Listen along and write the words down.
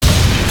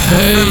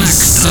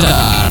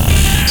Hausar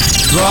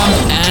Drum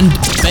and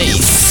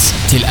Bass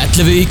til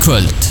 11 í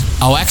kvöld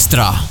á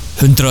Extra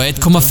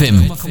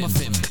 101,5.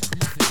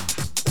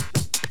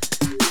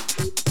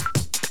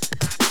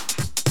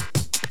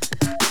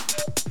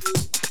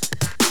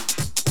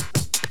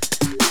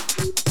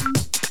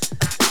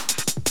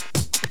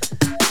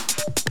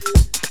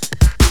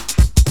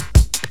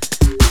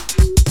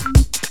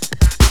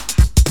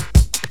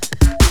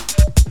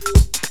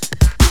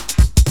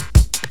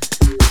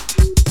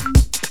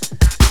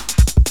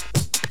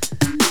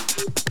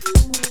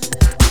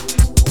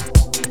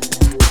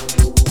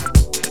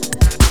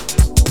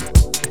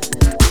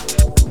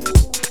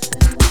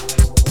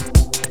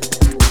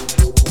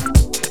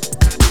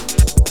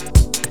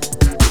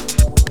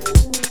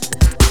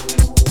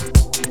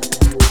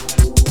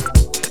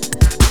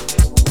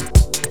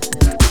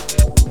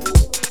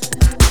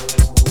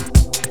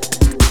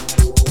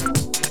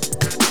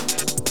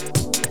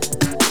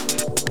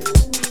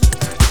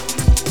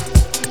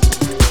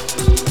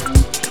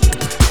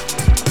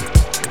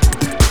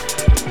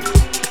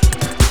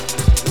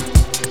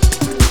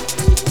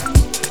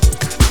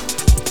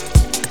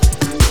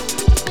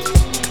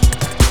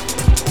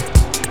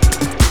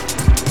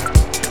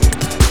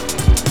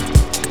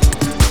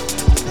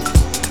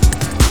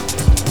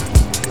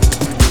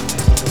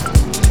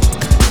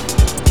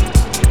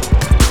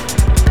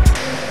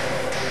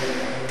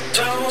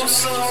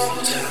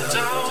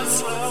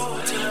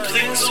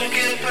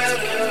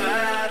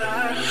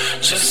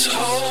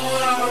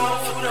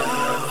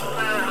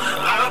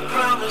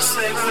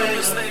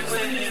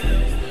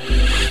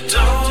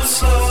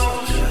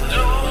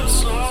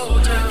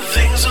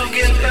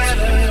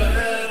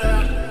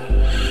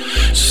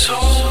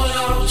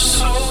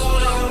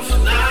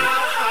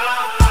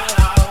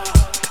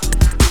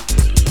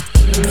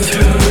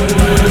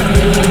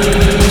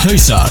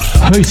 Hausar.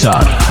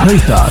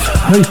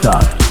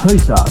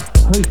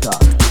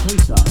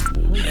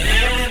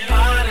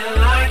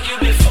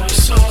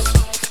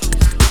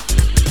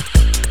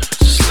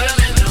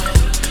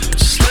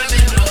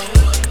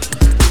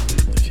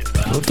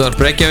 Þetta var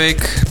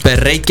Reykjavík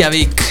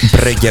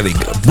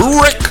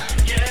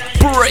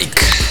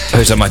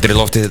Hausar mættir í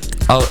loftið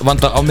að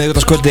vanda á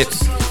miðvikudagskvöldi.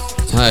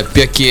 Það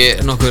Bjöggi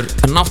nokkur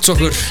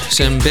náttsokkur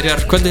sem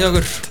byrjar kvöldið hjá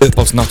okkur.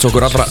 Uppáhalds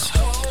náttsokkur allra.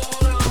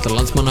 Allra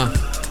landsmanna.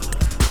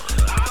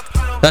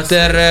 Þetta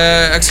er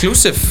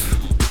exclusive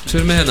sem við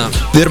erum með hérna.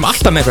 Við erum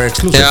alltaf með eitthvað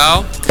exclusive. Já.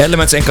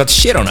 Elements ain't got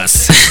shit on us.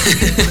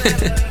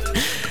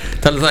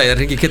 Talum það, ég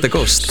ringi Kitta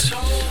Ghost.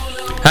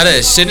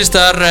 Herri,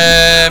 Sinistar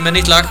með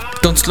nýtt lag,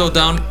 Don't Slow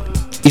Down.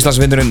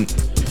 Íslandsvinnurinn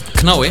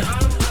Knái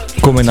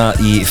kom inn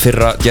í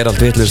fyrra Gerald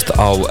Vittlust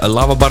á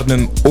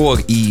Lavabarnum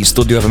og í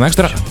Studio FM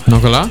Extra.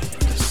 Nákvæmlega.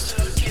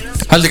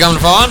 Heldur gaman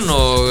að fá hann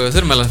og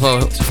þurfum að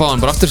fá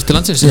hann bara aftur til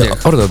landsins. Já,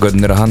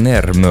 orðagötun að hann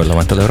er mögulega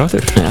væntanlegur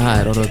aftur. Já, það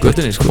er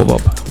orðagötunni sko.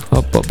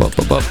 Hopp.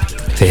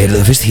 Þið heyrðu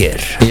það fyrst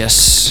hér. Yes,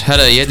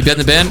 herri, ég heiti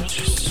Bjarni Ben.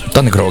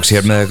 Danni Króks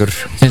hér með ykkur.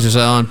 Eins og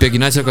sagði hann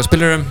Bjöggi Nætsök á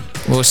spilarum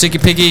og Siggy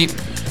Piggy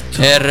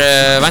er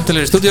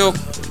væntanlegur í stúdíó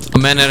og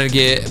meðan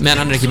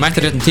hann er ekki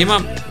mættur í réttum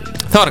tíma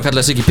þá er hann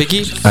kallað Siggy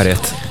Piggy. Það er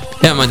rétt.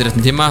 Ef hann mættir í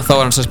réttum tíma þá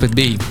er hann Suspect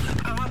B.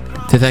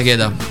 Þið þekkið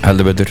þetta.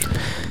 Heldur betur.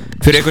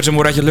 Fyrir ykkur sem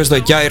voru ekki að hlusta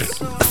í gær,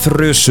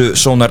 Þrusu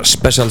Sonar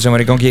Special sem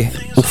var í gangi.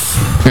 Úff.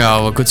 Já,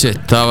 það var good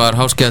shit. Það var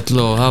Háskell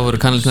og það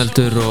voru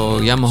Kannelsneldur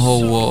og Yamaha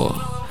og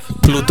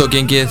Pluto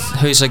gengið,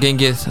 Hausa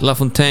gengið, La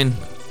Fontaine.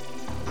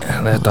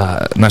 Þetta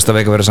næsta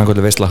veka verður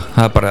samkvæmlega veisla.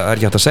 Það er bara,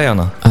 ekki hægt að segja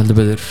hana. Heldur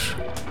betur.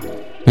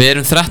 Við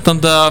erum 13.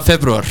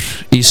 febrúar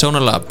í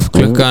Sonarlab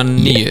klukkan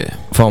 9.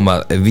 Fáum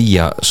að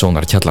vía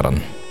Sonar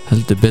kjallarann.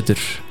 Heldur betur.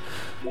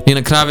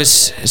 Nína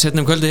Kravis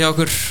setnum kvöldi hjá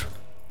okkur.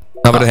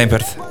 Það verður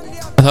heimferð.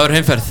 Það verður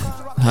heimferð.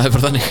 Það er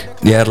bara þannig.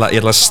 Ég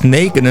ætla að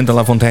sneikin undan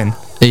La Fontaine.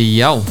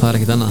 Já, það er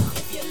ekkert annað.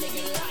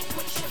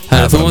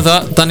 Það er þú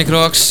það, Danny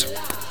Croaks.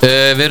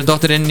 Við erum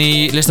dóttir inn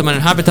í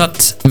listamannin Habitat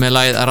með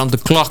lagið Around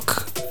the Clock,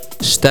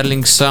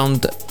 Sterling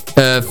Sound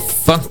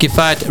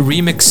Funkified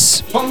Remix.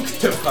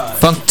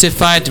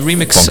 Funkified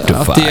Remix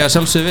átti ég að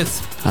sjálfsögðu við.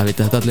 Það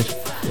vita þetta allir.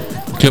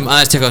 Klum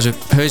aðeins tjekka þessu.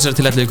 Hausar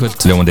til 11 í kvöld.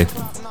 Ljómandi.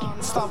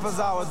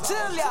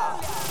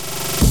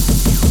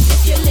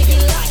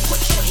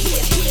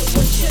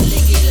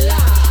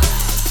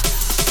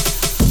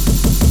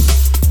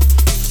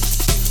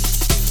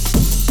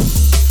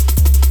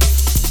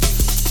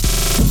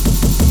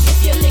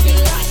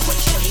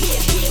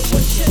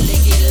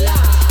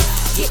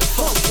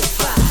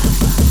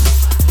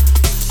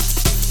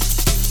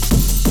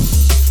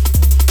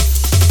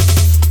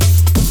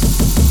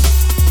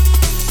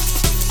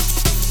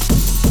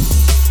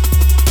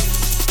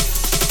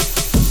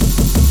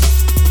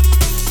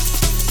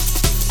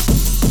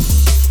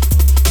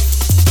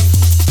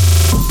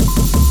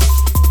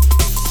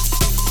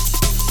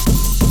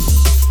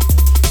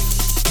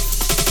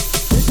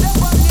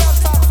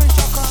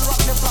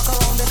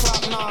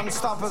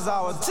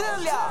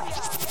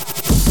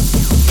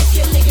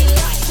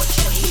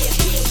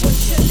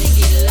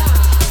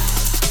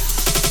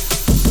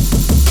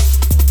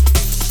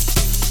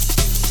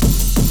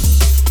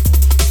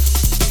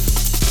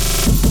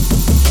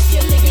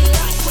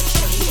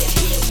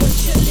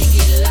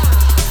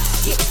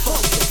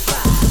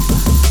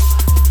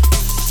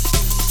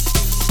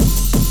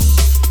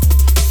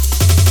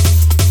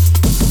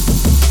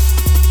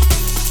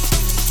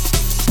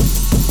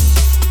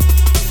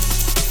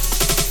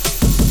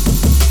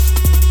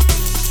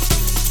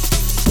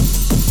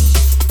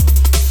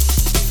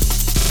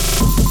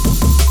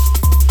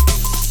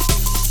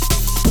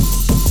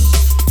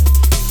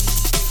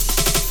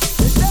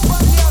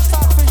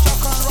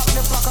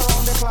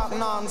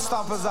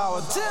 non-stop as I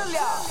would tell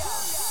ya.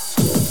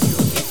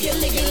 If you're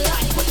living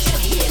life, what you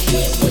hear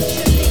what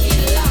you're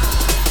living life.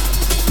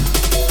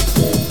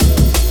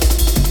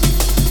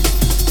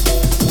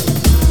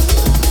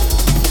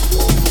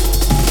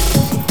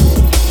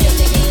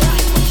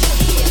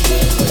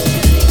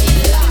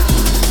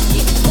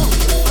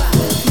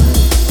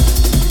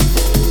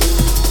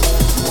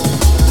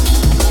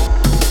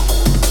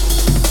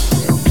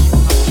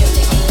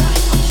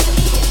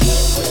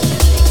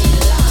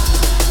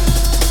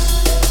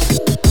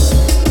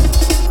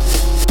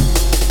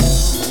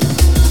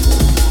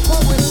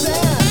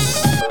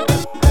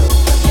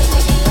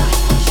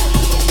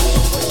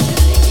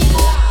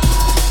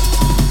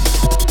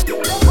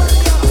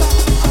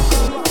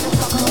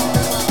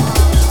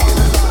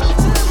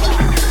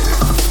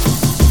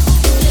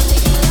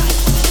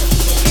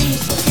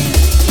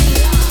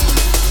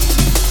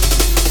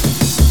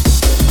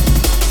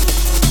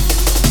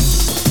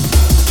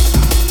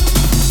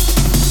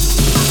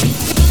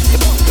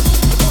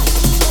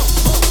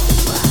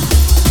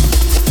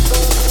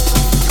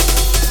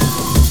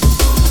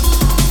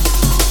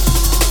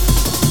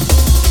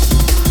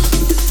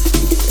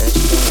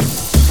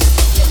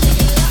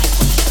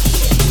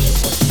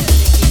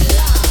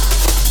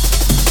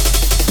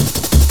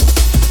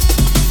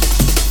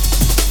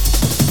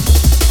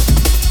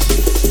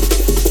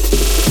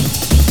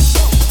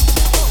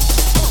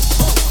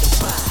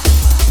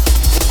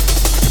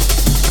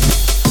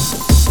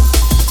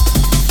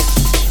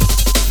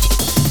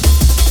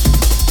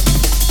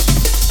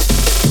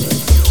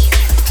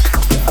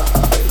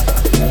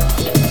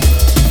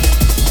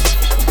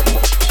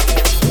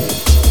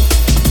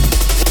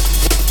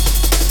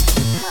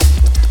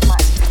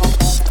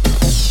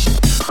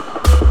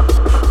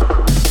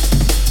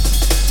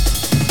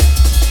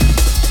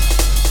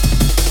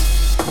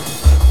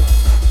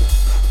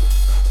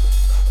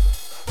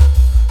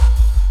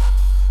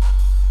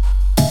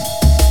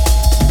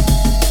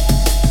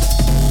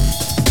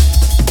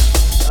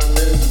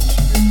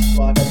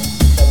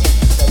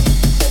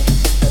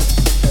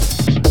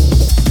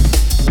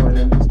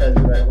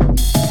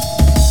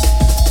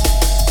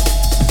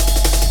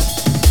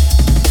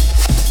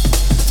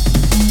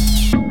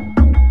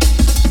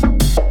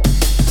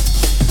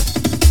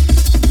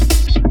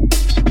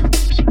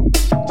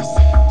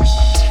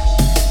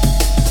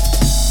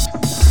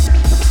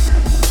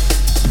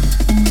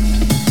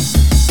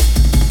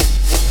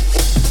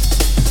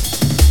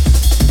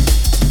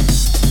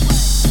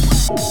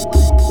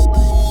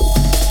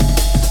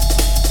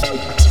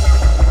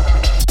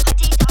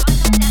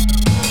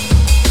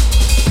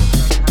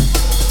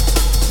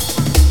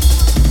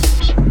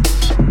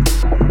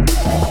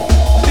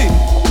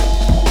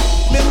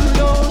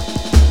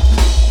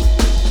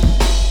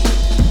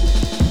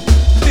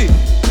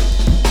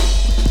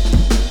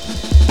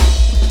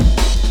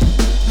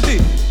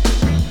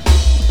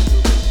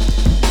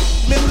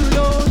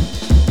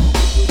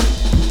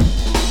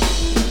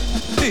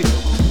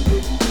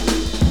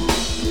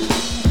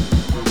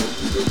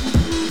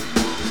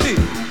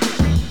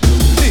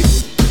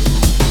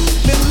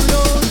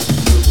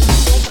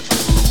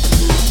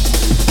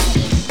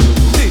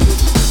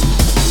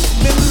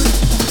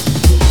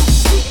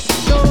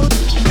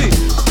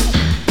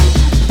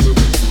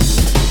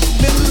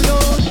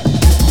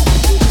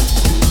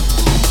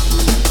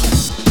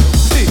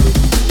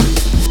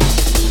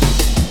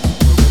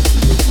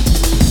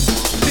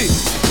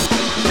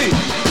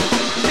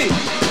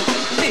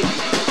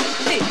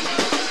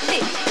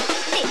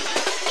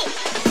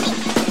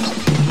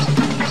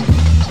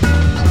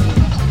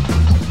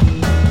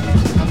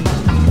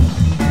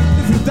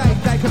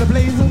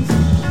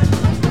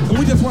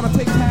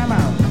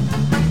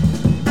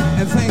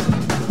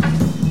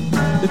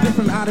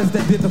 artists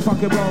that did the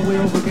fucking wrong way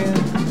over again,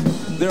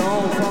 their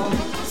own song,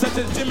 such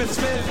as Jimmy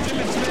Smith,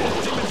 Jimmy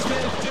Smith, Jimmy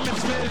Smith, Jimmy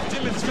Smith,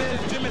 Jimmy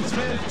Smith, Jimmy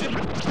Smith,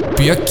 Jimmy.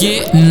 Bjöggi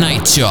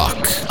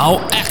Nightshock á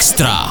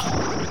Extra.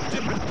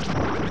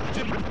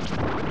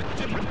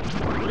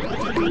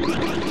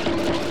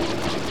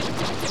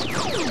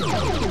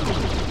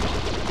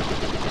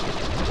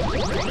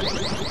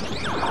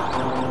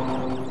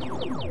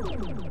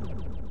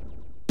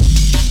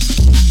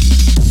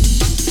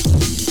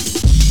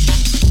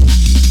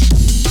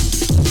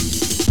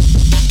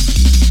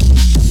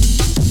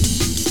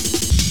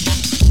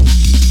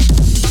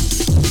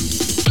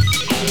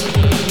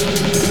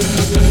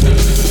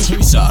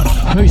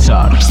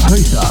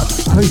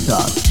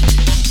 Hausar.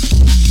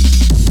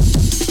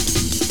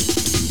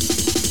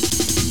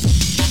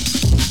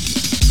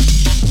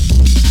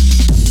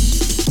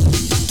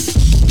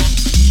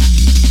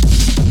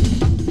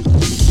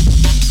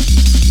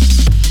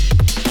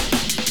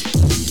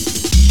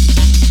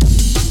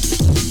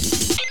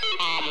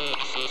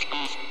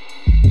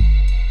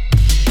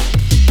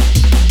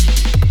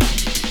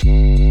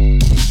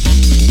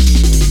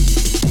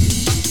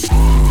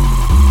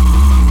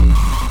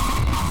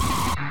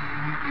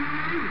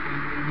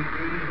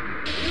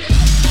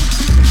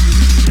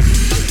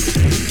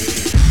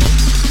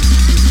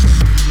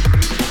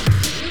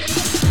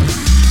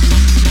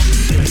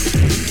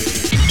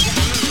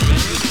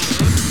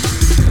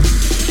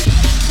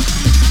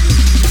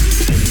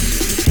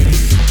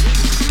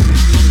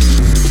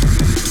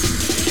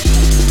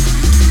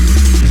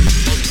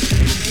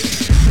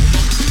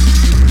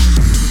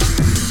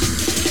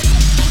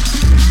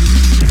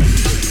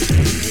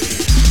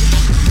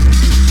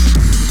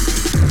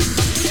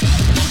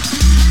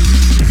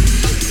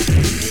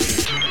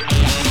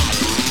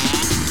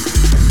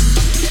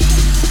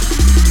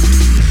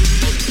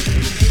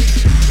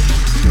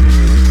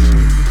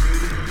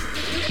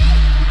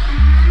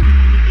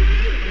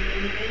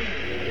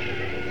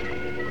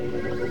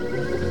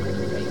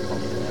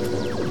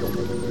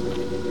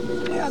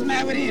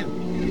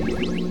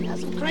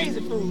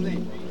 crazy fool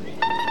then.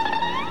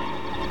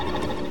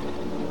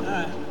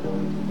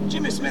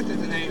 Jimmy Smith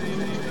is the name.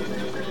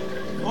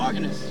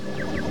 Organist.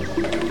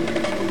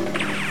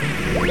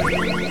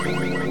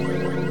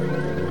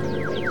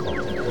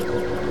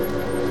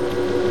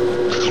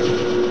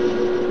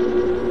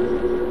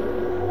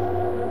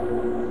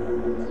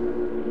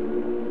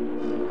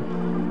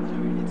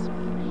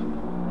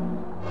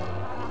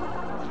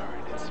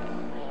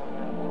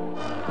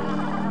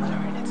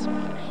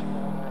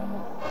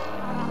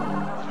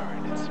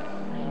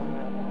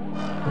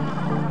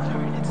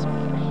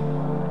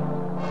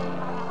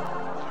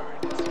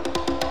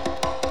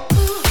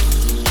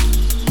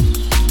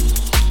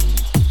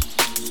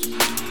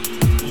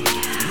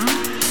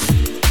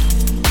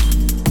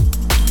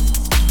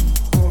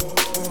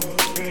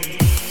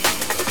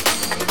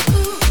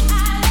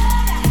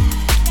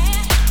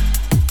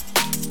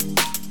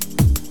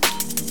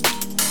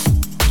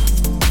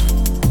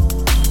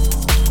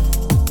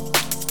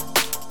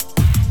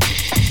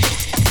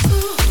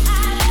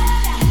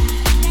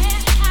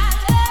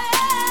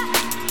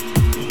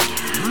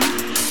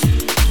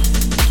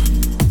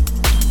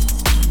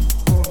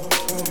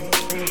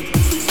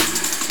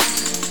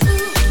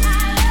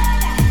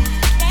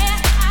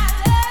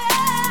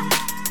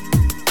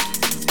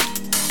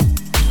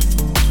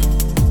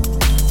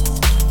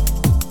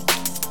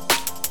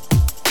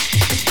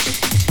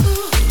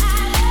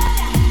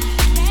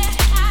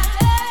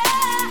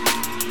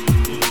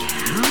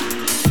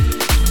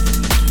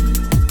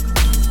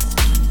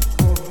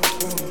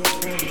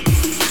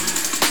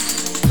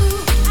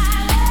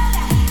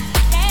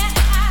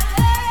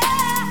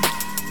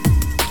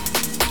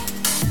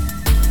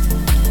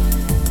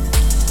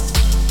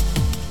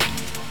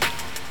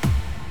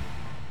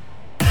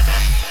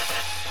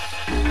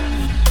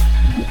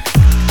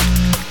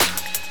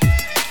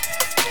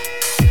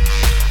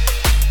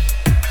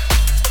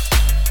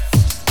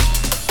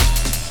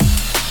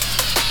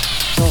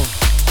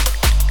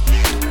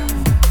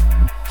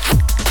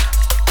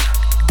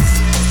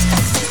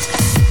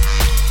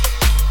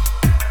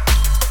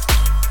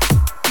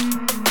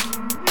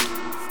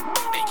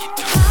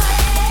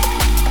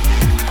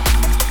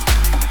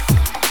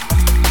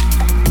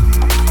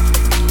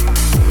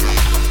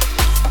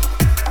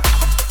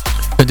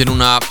 Þetta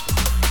núna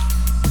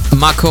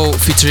Mako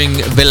featuring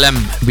Willem,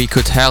 We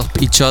Could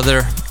Help Each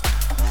Other.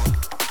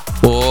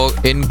 Og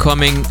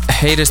incoming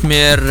heyrist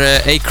mér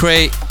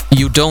A-Cray,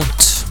 You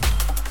Don't.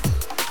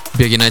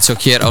 Björgi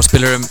Nightshock hér á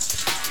spilurum.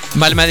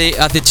 Mæli með því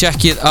að þið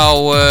tjekkið á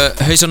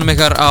hausunum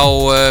ykkar á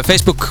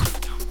Facebook.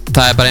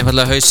 Það er bara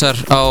einfallega hausar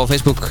á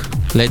Facebook.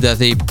 Leitið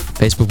að því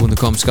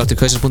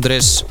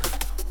facebook.com/hausar.is.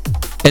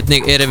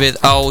 Einnig erum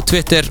við á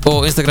Twitter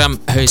og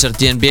Instagram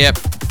hausardnb.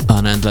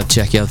 Þannig endilega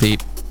tjekkið á því.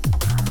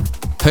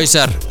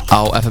 Hausar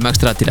á FM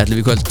Extra til 11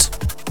 í kvöld.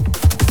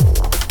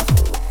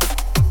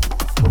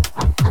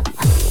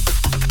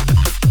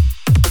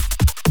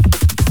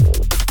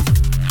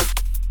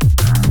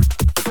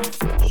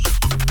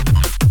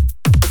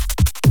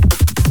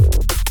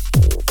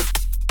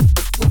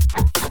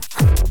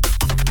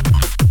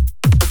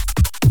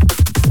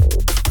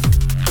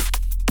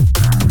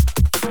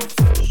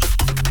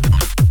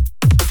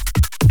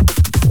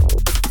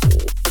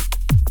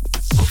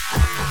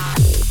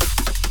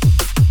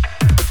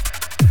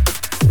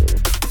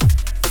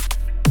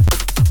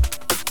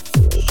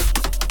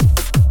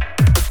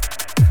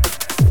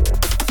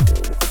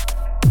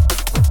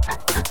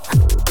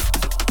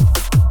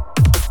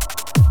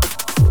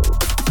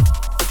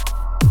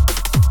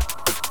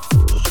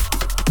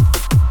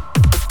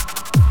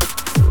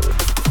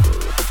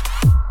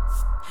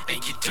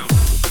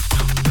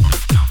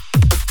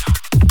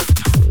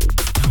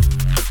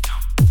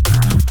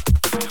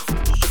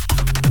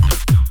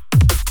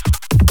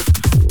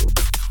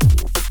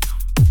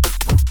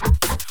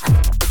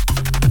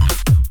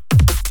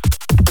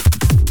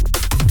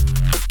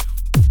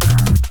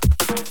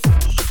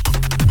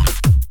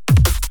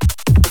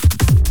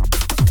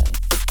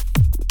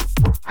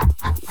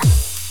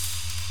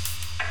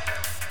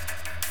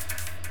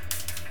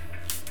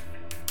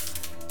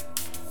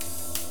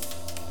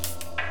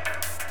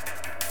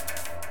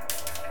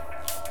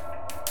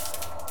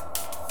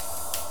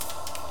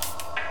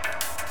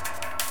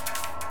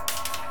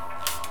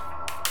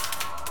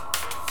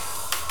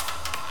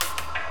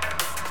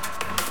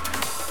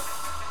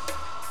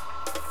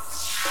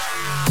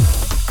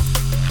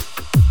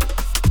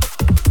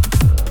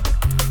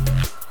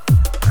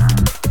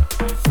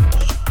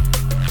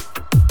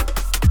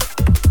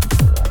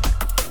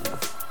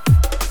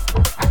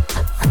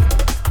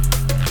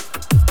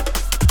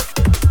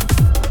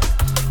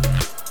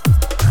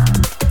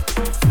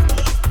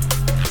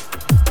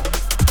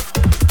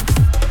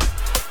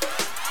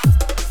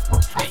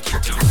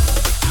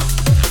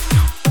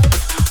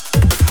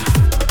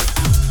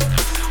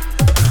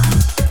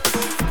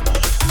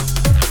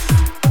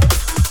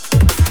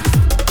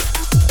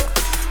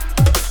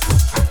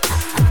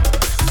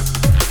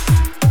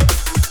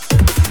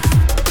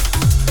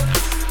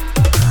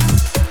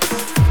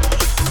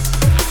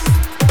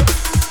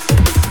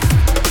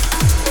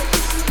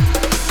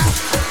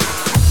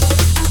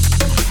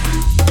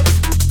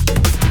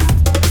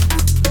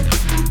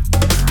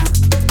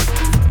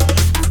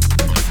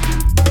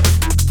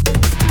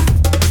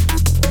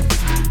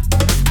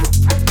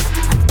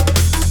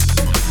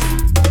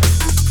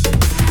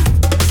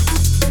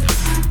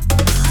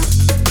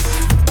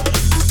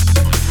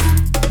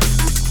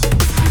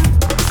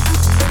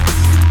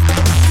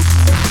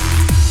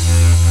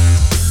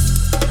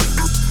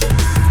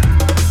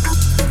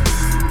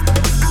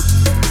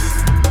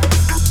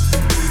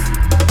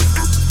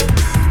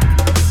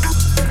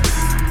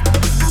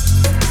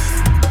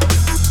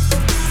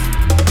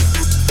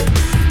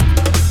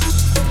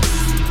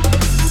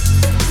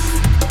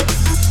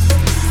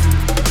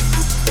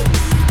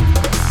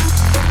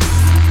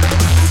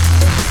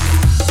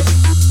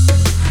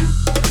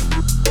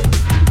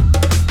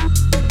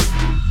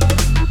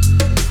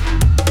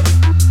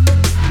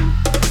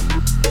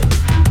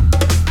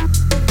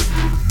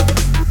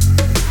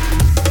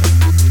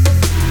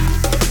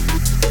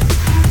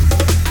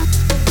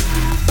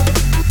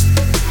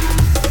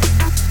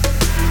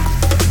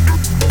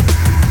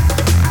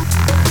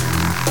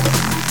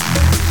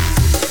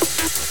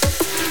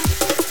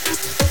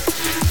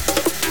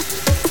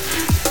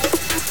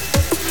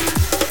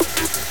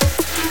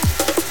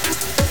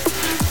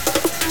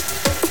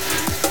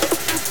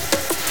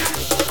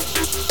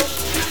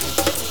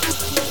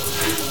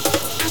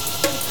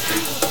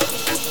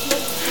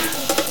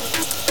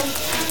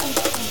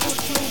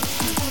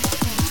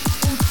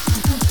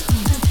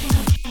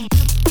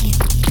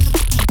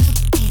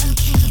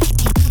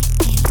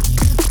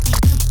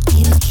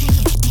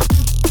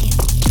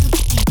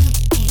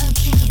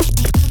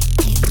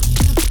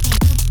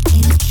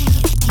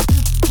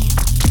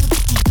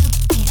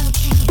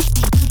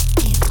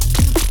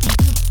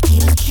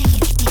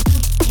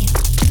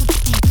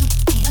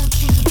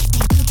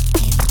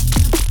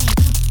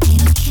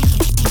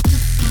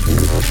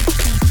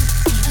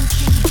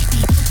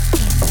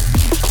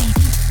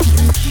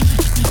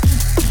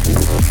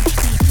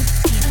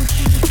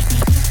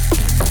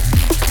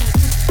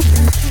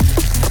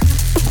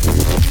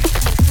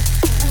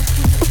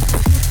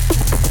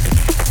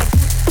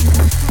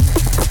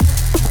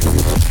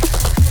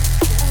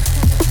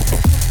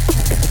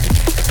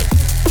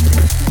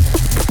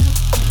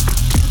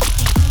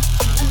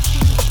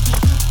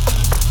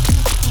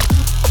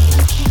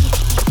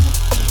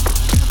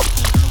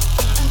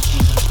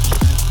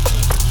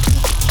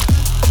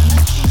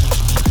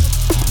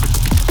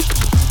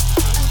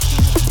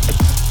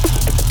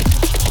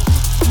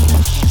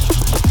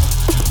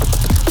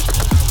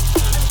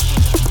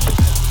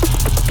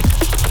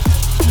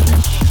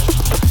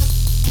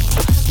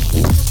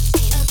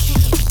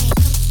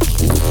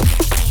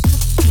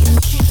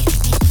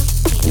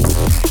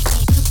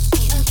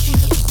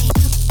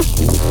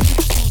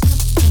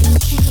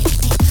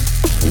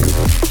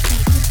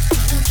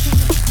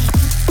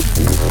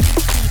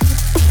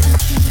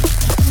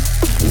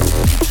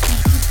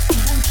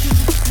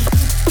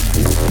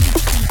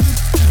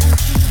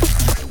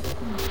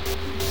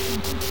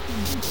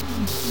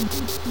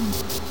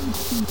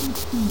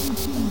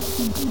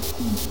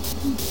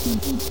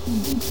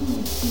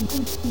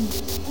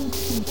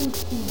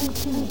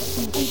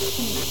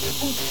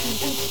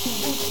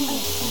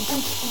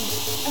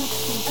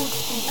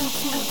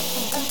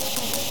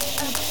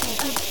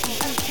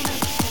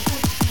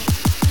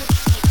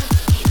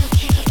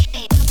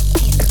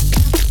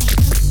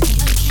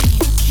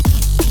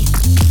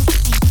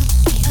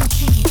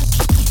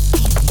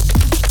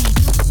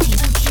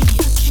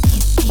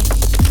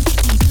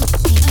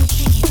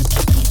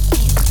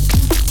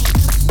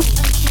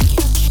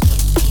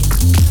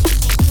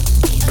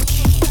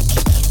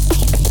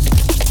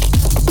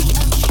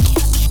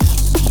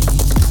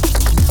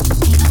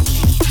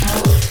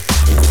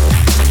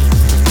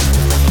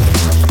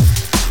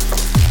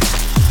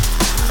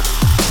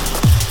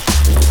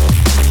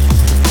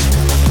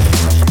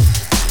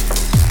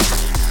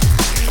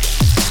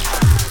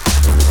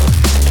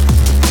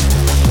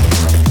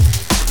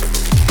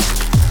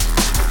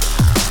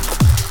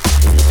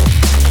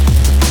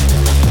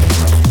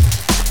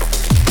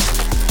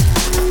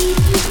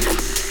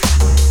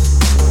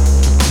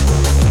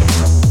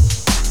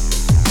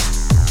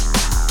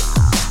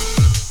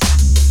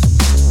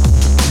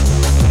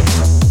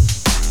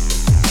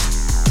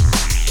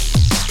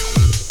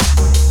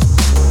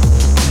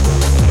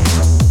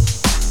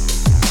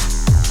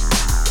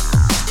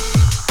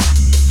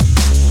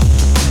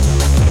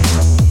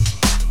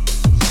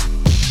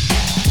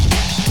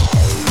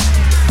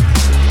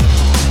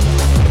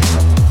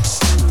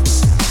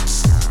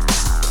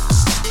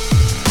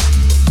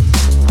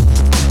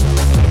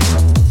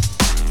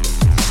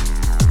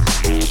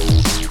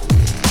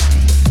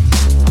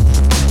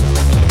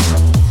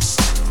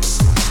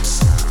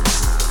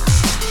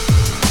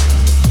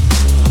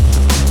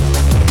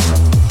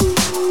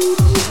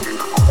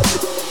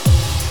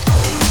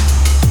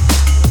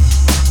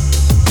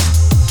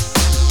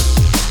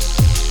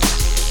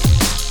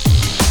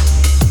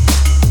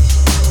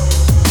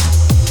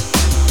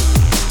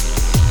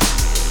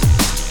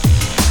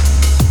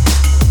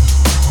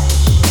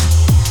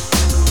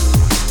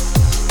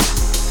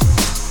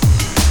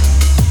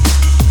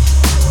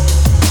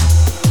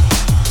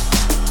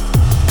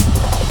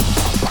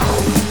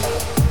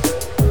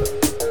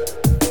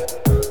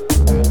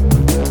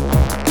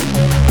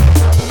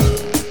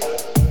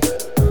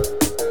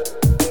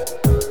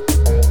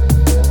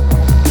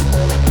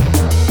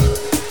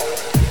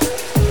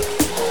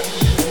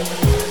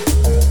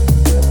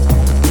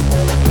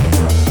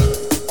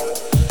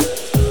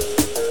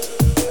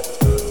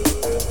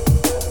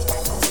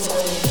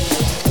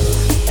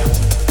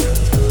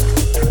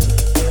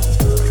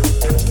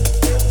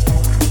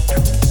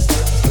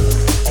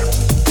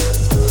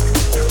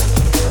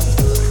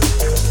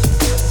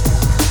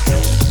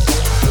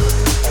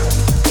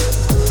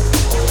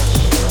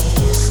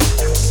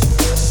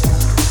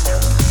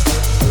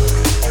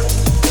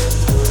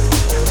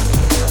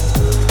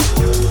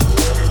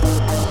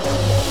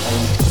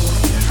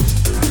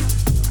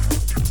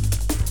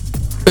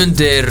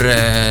 Undir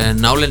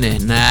nálinni.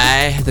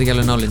 Nei, þetta er ekki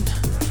alveg nálin.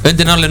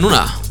 Undir nálin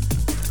núna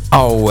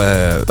á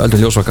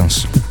öldum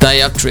ljósvakans.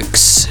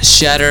 Dioptrix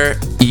Shatter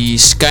í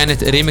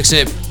Skynet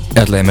remixi.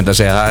 Ég myndi að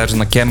segja það er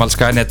svona Kemal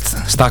Skynet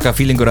stakka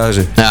feelingur að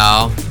þessu. Já,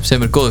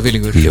 sem er góðu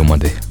feelingur.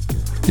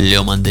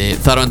 Ljómandi.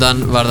 Þar á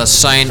undan var það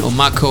Sign og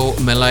Mako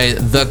með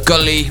lagið The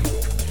Gully.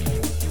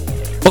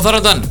 Og þar á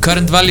undan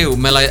Current Value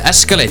með lagið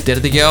Escalate.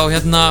 Er þetta ekki á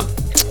hérna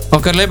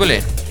okkar labeli?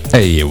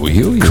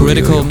 Jú.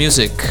 Critical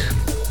Music.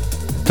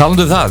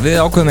 Talandu það, við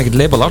ákveðum ekkert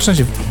label ársins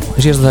í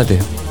síðasta þætti.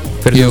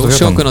 Jú,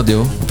 Shogun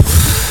Audio.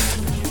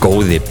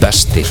 Góði,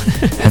 besti.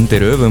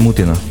 Hendir öfum út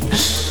í hérna.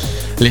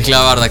 Líklega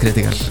var það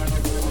Critical.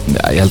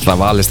 Já, ég held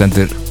að valið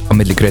stendur á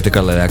milli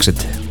Critical eða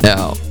Exit. Já.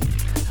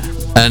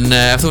 En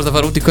ef þú ert að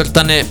fara út í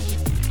kvöldanni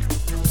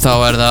þá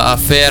er það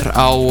Affair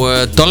á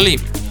Dolly.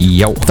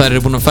 Já. Þær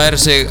eru búin að færa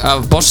sig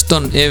af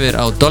Boston yfir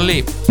á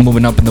Dolly.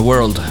 Moving up in the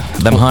world.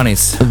 Them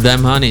Honeys.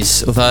 Them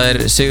Honeys. Og það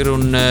er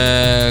Sigrún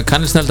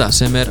Kannilsnelda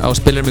sem er á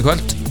spilurum í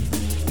kvöld.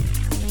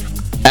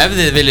 Ef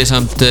þið viljið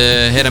samt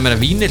heyra meira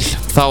vínil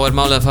þá er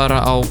málið að fara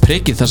á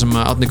prikið þar sem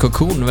Árni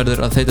Cocoon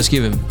verður að þeyta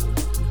skífum.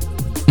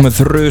 Með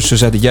þrjusu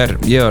sett í gær.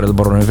 Ég var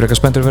bara frekar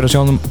spenntur fyrir að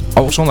sjá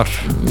á sonar.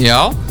 Já,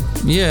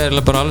 ég er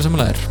bara alveg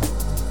samanlegar.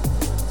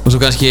 Og svo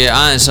kannski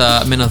aðeins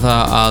að minna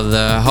það að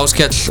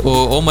Háskell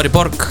og Ómar í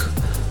Borg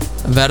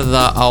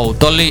verða á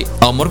Dolly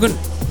á morgun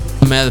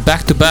með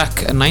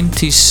back-to-back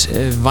 90s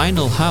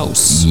Vinyl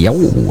House. Já.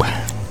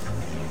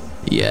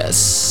 Yes.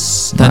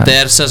 Þetta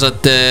er sem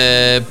sagt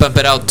Bump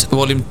It Out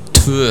Volume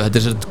 2. Þetta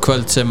er sem sagt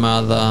kvöld sem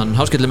að hann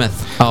Háskell er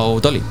með á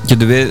Dolly.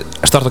 Getum við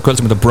starta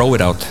kvöld sem þetta Bro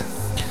It Out?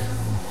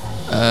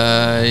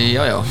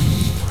 Já.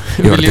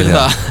 Viljum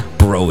það?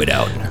 Bro It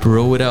Out.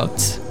 Bro It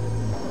Out.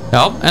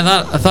 Já, en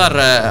þar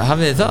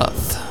hafið þið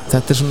það.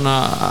 Þetta er svona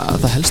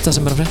það helsta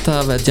sem er að frétta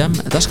af Jam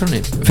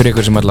dagskránni. Fyrir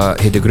ykkur sem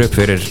alltaf hittir upp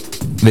fyrir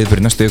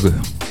viðbyrði næstu viku.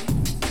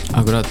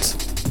 Akkurat.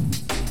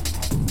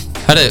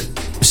 Herðu,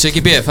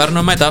 Siggi B, farin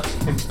að mæta.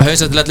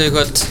 Hausa til 11 í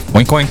kvöld.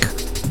 Oink oink.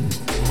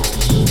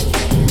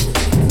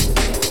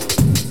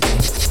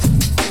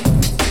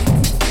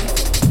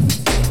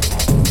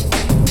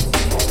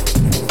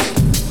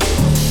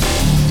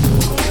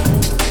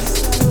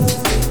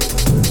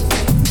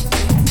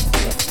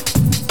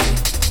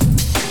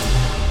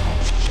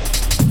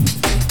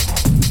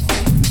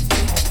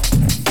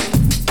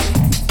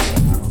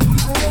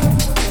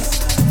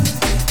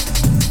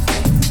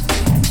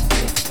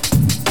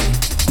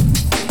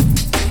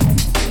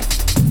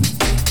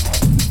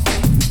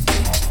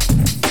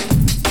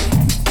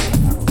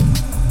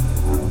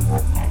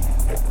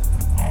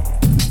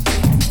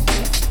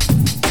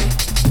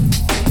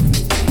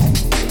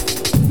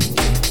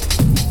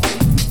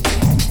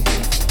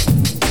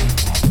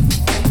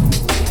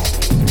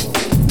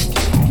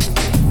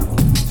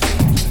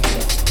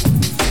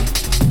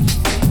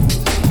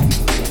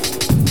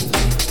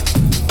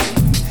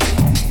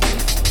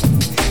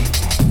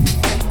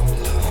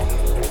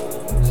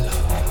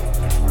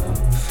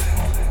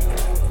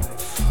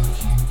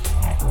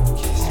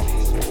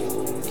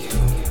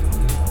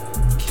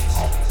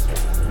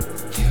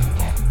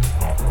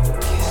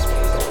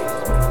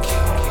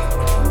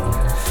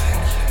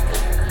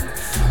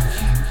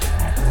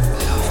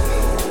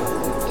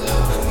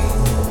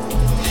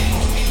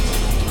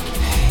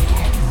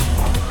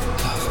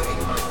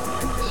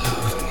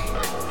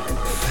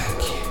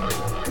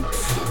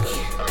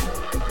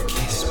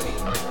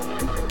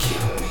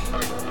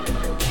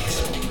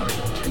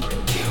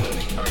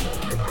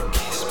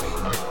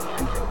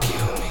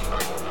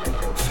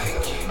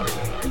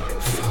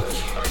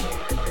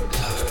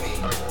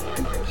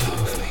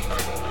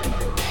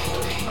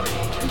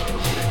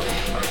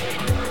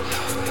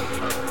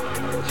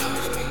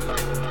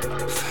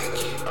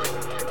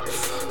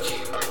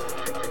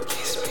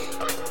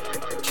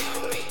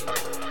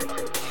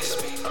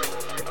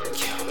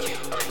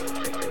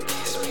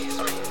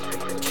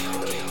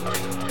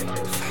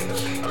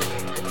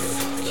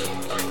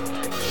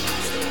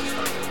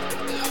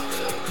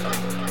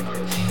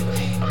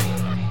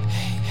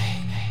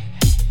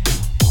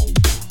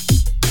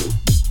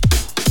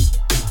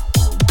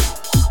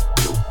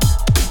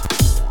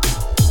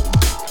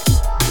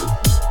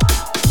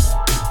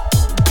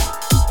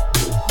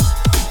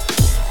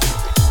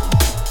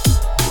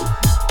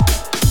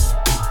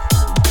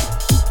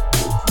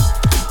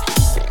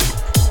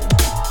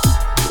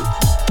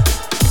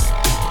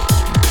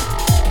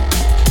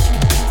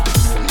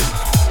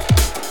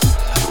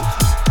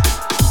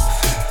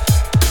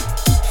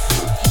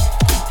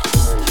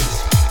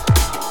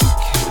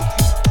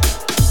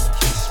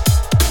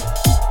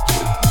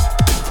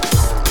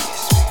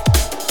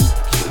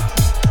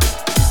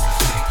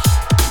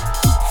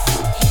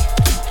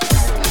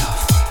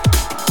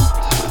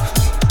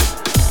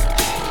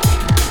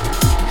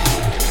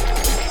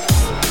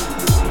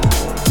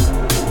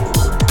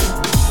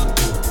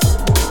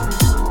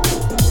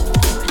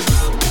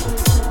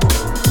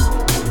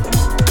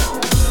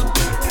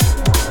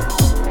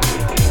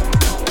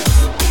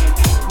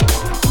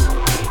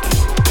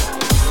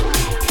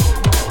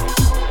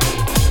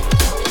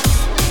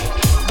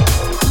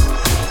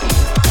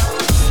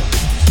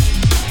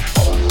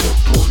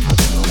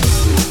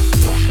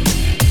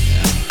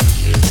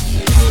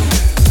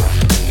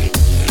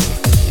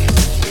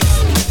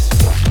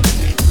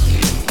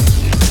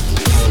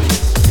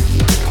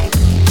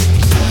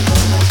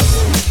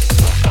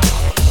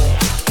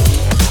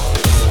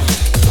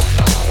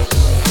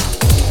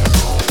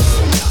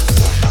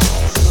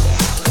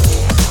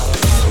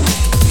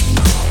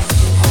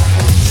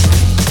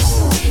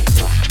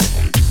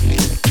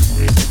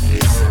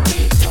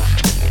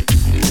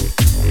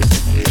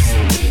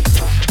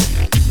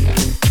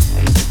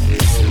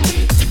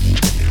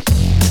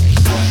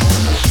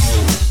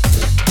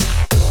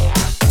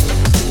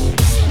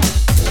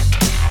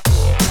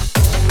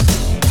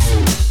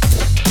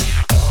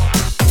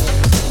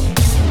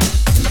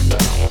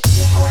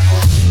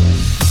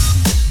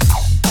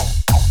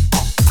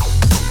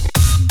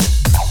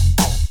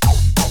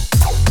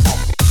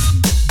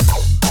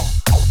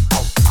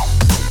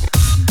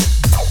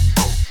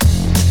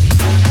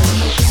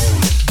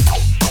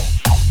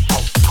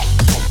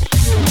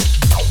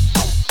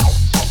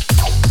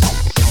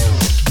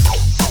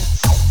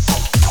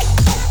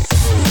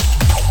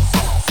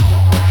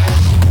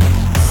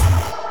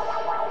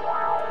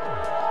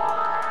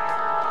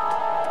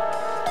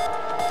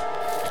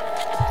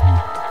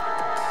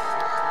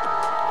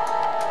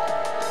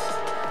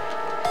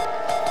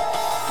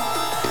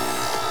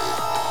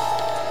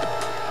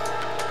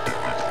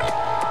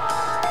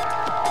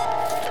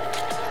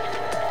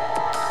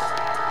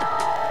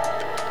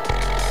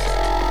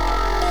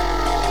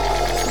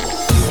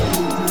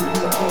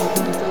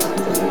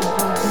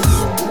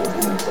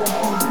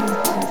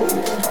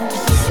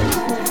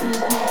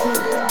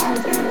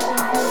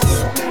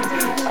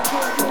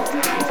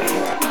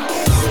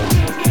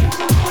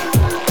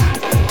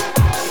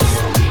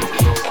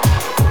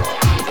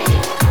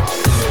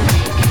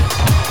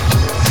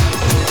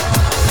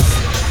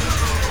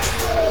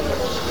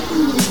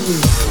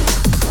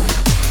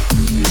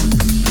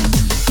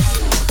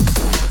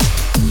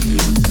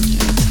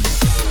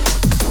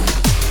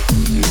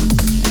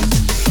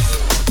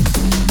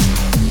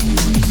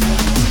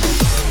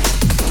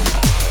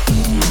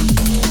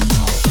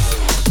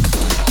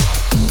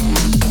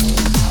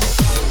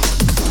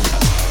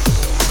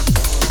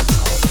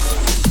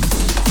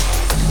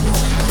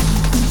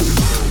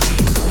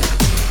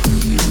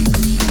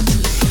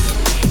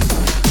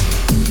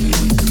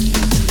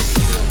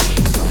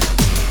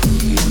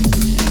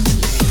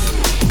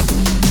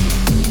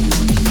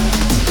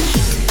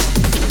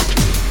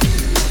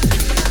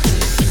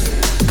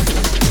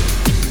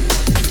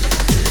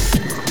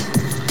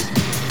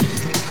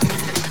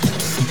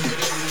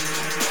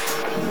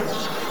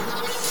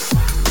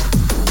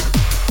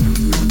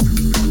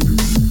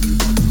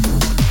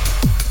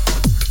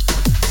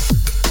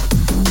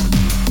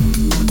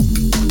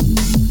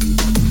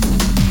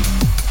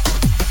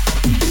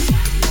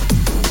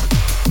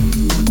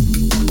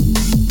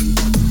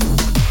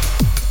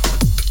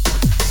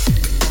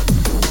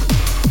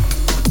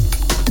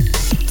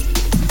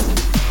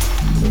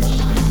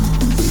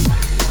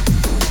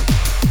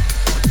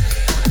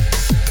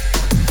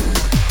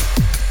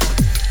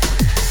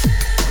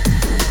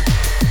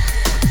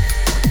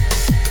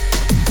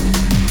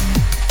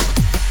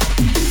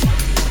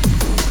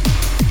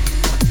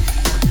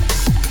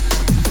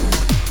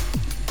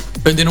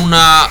 Undir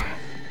núna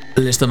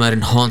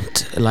listamæðurinn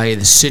Hunt,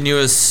 lagið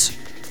Sinuous.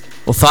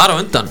 Og þar á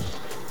undan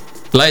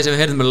lagið sem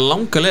við heyrðum með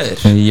langa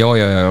leiðir. Já,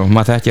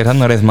 maður þekkir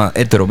hennar reyðma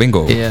Eddur og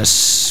Bingo. Yes,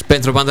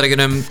 beint frá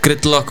Bandaríkjunum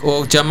Gridlock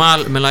og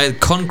Jamal með lagið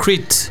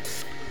Concrete,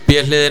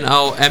 B-hliðin á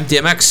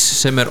MDMX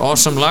sem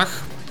awesome lag.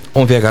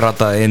 Og hún fekk að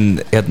rata inn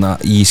hérna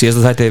í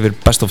síðasta þætti yfir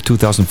Best of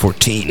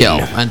 2014. Já,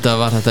 enda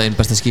var þetta einn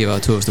besta skífa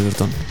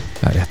 2014.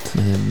 Það rétt.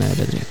 Með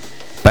betri.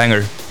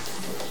 Banger.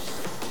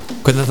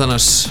 Hvernig þetta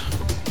annars?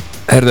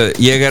 Herðu,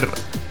 ég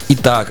í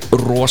dag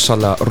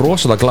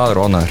rosalega glaður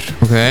og ánæður.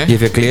 Okay. Ég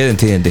fekk gleðin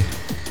tíðindi.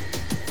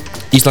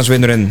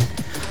 Íslandsvinurinn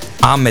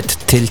Ahmet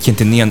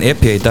tilkynnti nýjan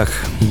EP í dag.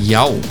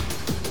 Já.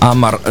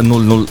 Amar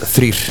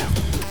 003.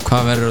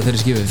 Hvað verður á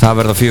þeirri skífu? Það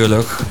verða 4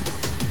 lög.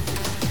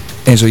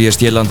 Eins og ég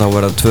stílan þá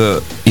verða 2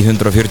 í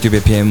 140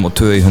 BPM og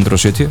 2 í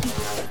 170.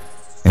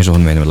 Eins og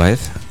hún meina með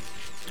lagið.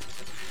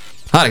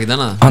 Það ekkert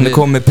annað. Hann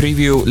komið með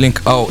preview link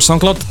á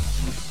SoundCloud.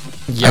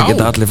 Já. Það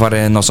geta allir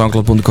farið inn á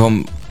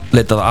soundcloud.com,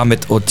 leitað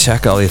Ahmet og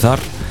tjekka á því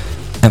þar.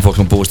 En fólk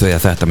sem búist við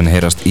að þetta muni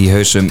heyrast í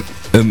hausum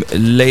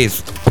leið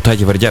og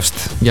tækifæri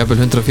gefst. Jafnvel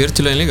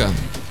 140 lögin líka.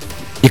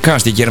 Ég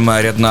kannast ég gera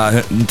maður hérna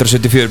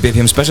 174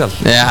 BPM special.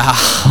 Já.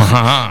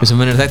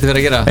 Þessum munir þetta fyrir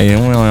að gera.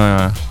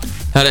 Já.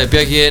 Herri,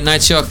 Björki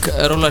Nightshock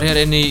rúlar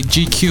hér inn í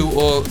GQ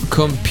og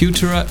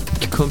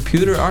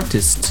Computer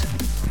Artist.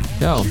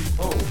 Já.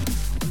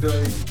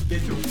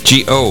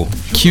 G.O.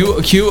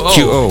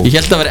 Q.O. Ég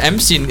held að vera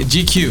MC-n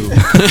GQ.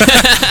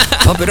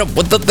 Pump it up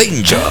with the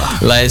danger.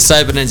 Lagið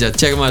Cyber Ninja,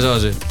 tjekkum aðeins á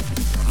þessu.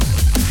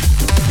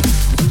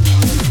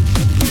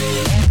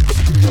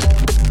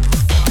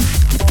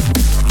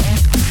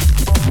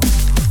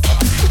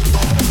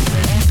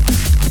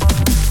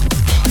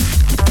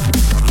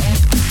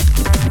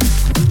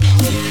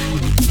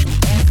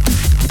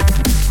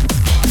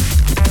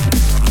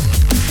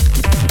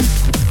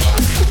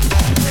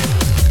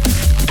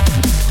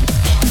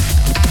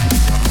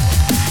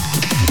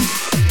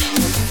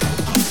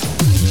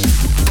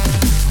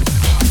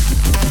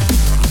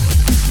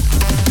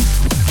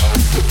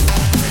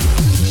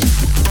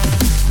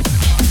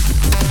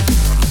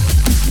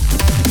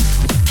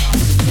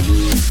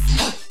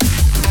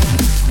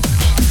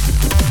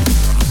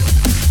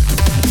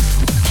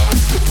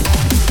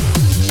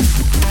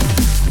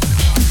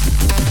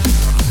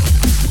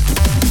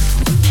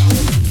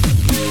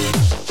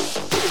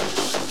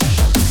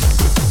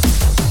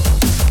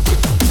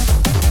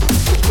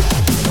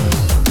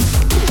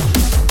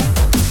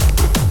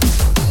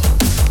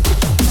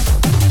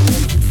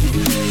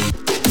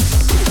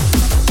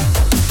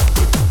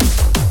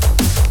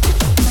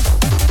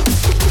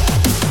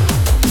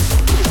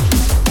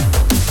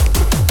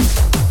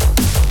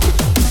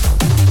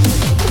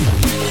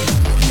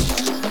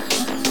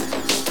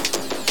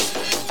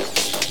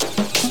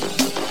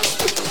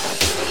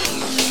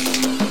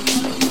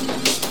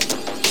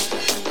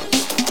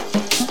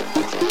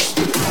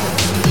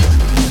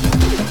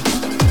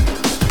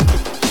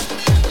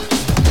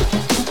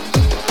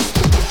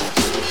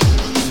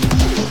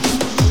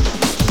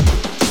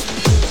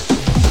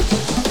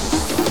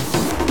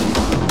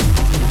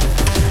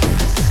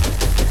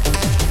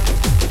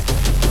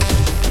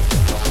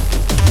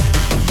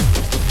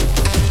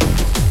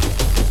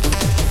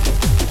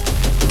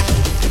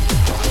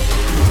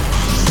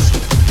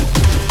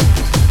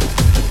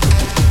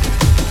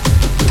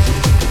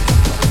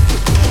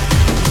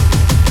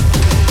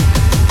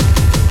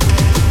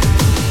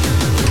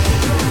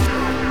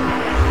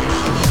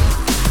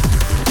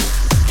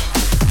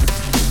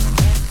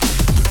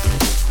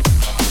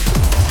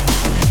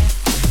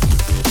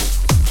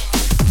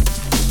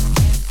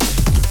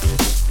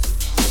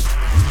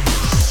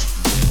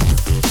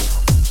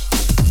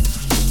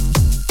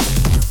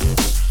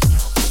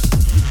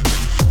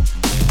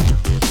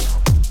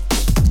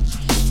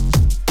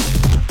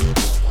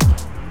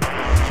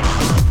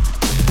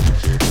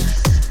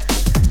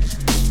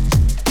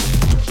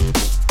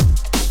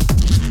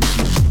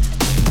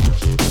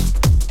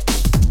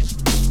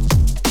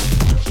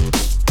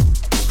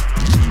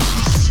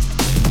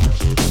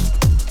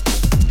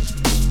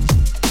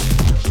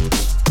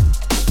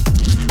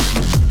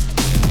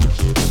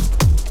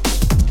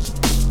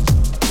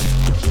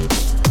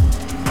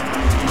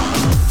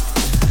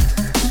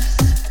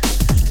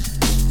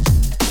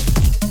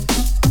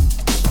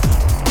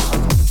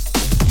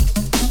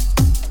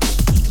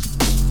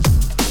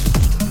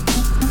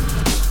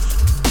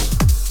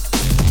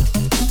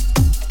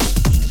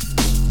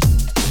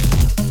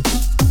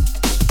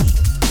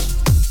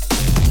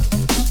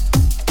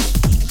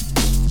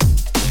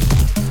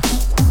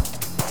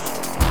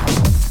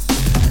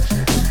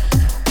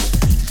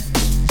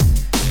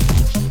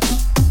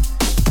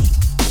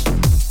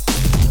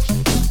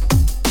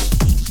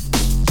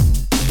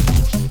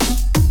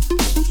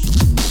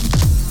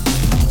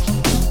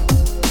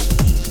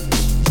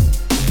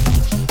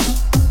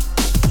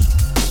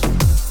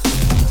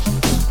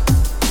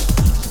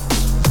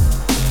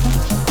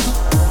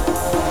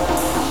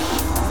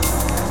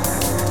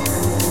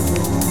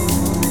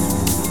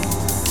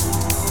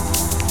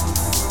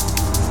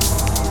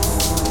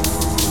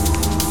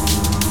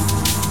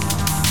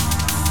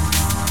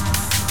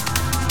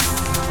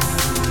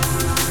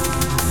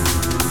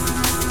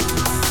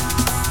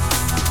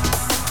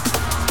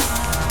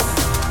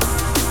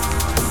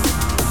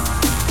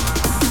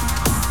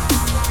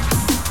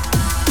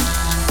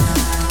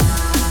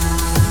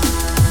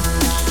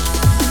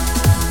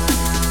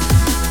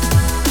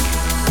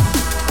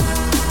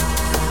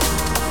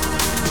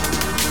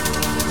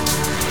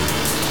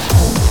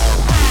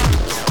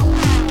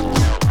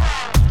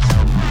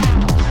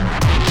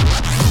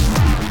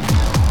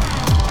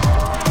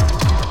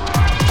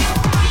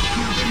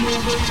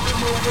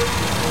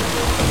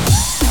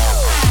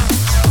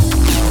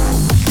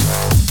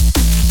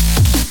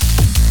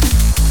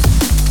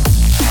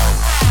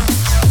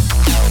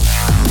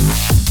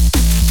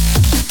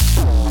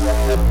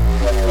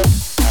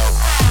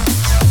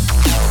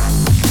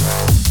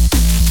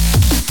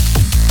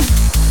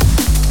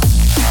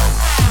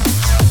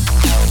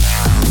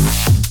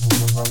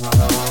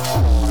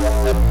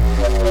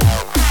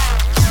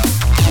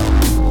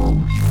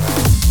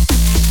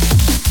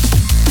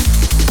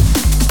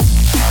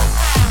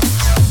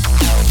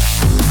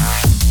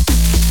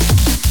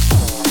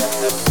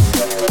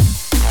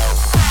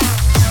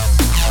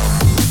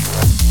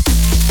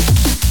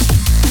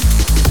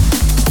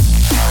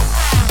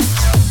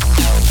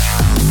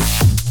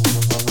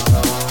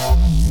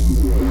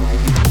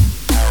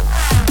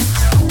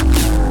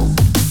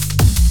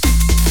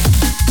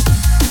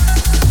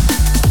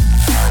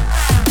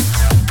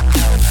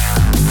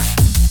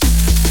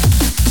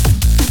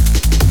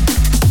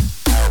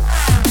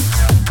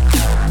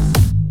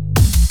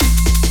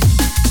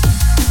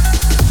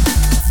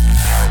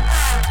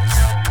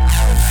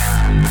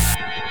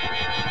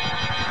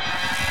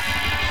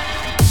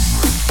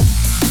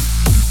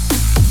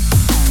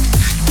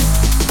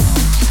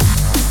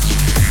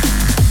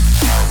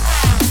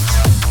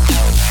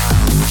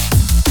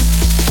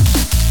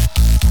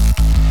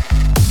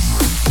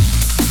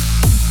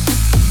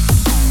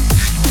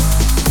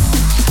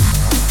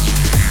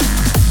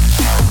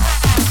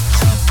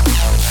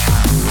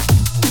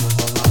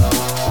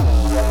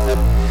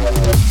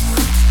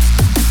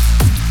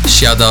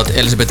 Shout out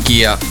Elisabeth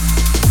Gia.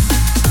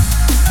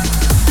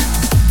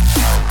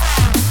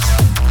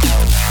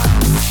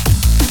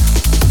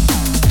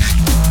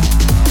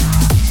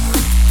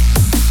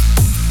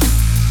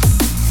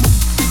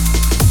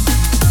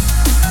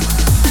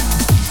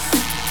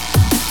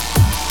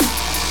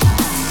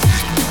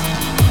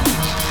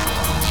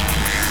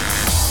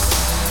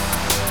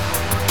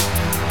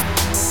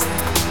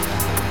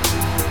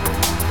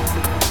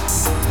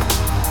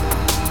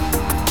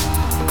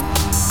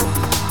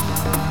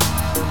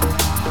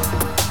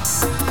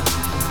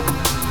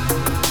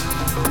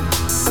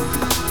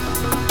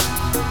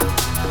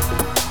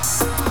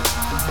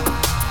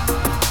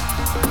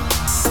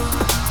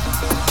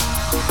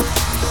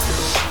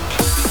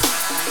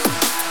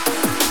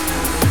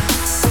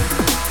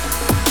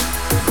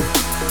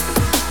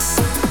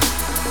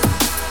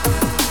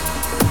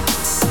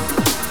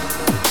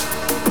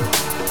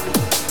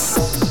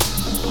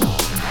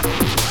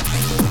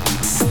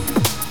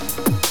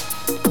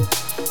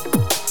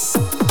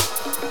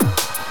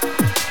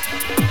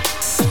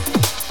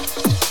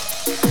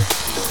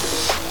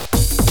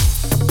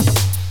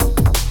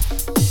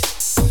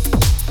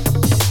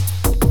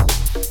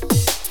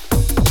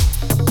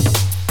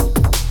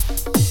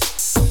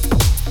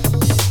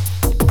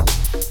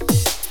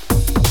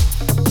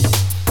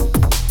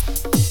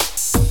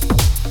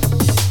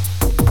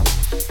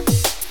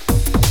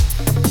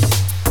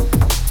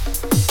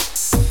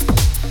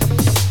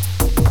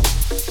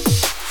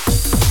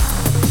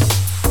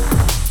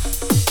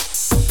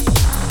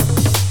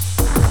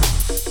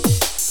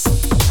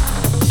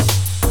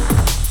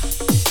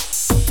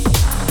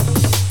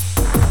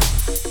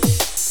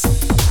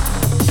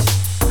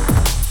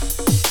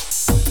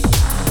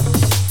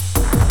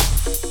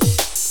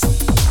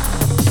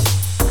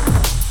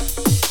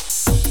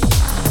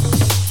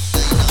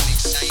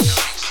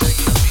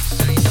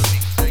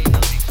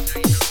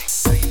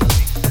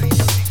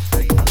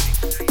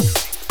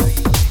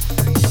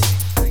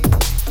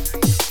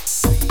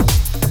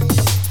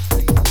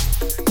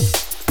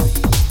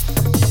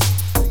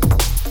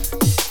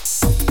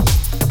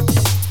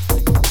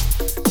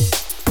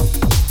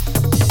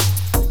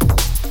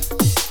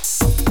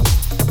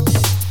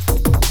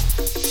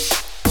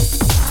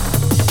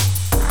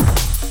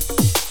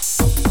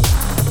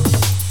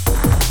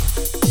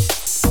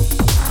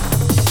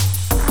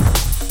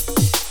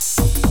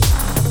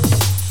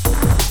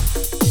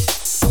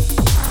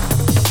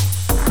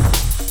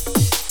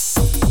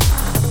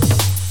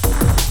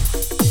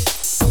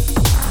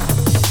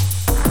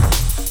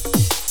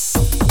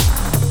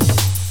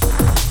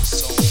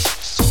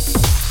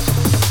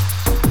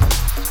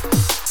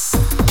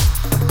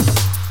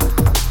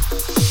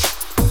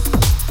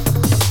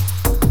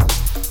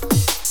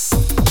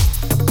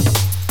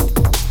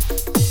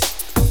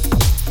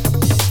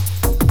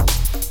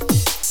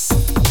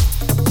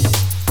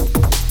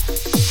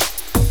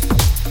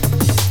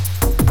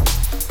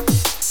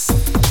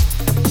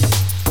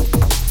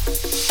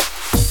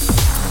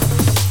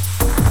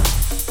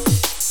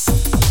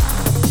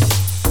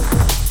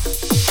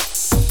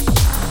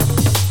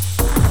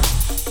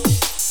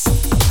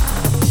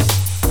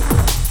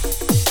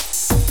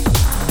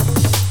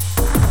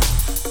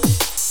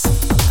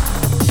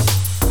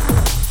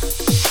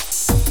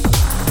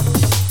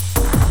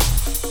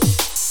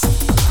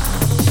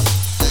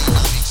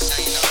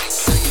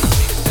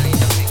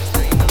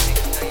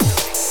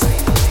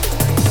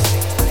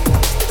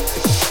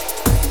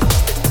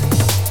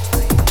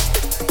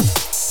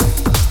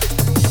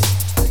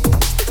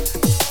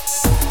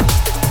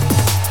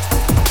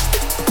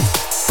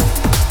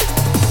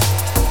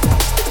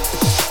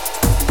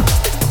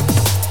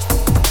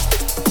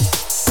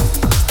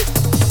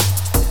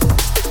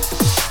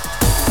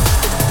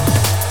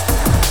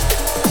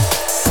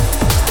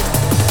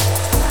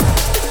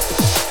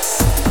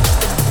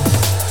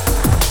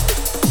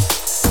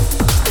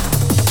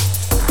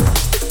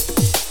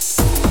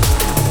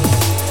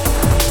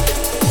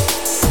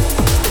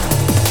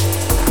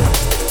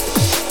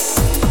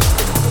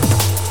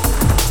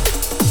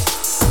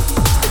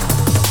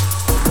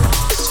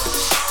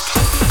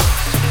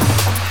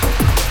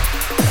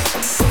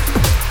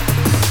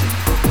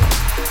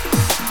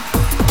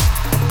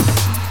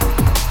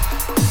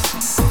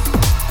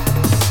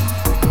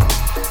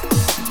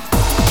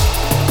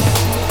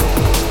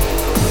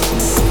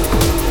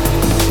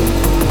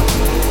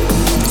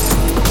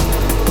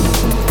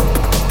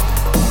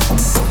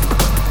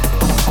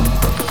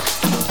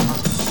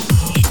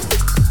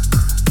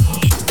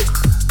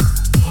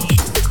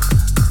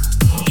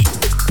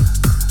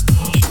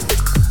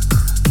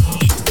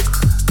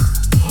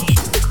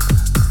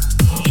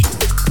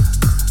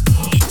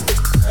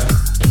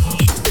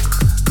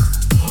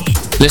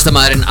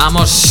 Listamaðurinn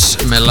Amos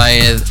með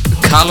lagið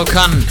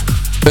Kalokan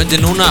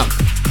undir núna.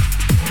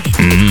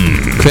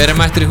 Hver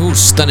mættur í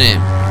hús, Danni?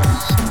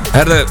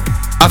 Herðu,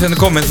 að hérna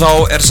komin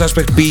þá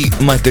Suspect B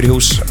mættur í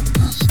hús.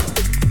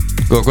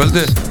 Góða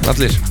kvöldu,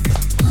 allir.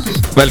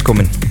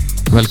 Velkomin.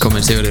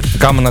 Velkomin Sigurður.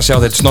 Gaman að sjá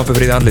þitt snoppi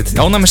fríði andlit.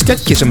 Ánægð með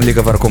skeggi sem er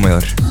líka að fara að koma í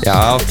þar. Já,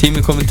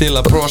 tími komin til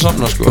að prófa að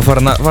safna sko. Og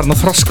farin að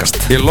þroskast.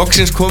 Ég er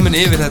loksins komin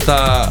yfir þetta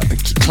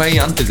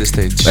klægi andliti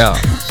stage. Já,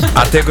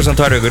 það tekur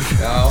samt 2 vikur.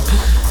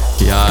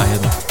 Já,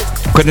 hérna.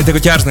 Hvernig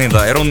tekur kærastan þín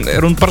það?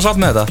 Er hún bara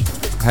sátt með þetta?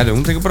 Herri,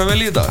 hún tekur bara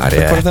vel í þetta. Það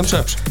er bara thumbs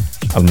ups.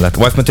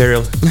 Alveg, wife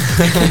material.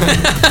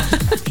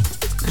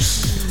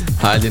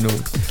 Það er nú.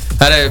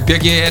 Herri,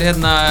 Björki er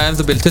hérna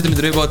það bil 20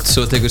 minnur viðbót,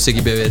 svo tekur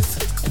Siggi B við.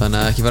 Þannig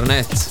að ekki fara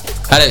neitt.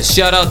 Herri,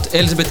 shout out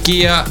Elisabeth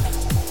Gia.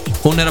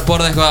 Hún er að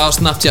borða eitthvað á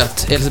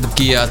Snapchat. Elisabeth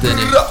Gia að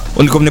þinni.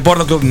 Hún er komin í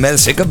borðarklub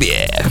með Sigga B.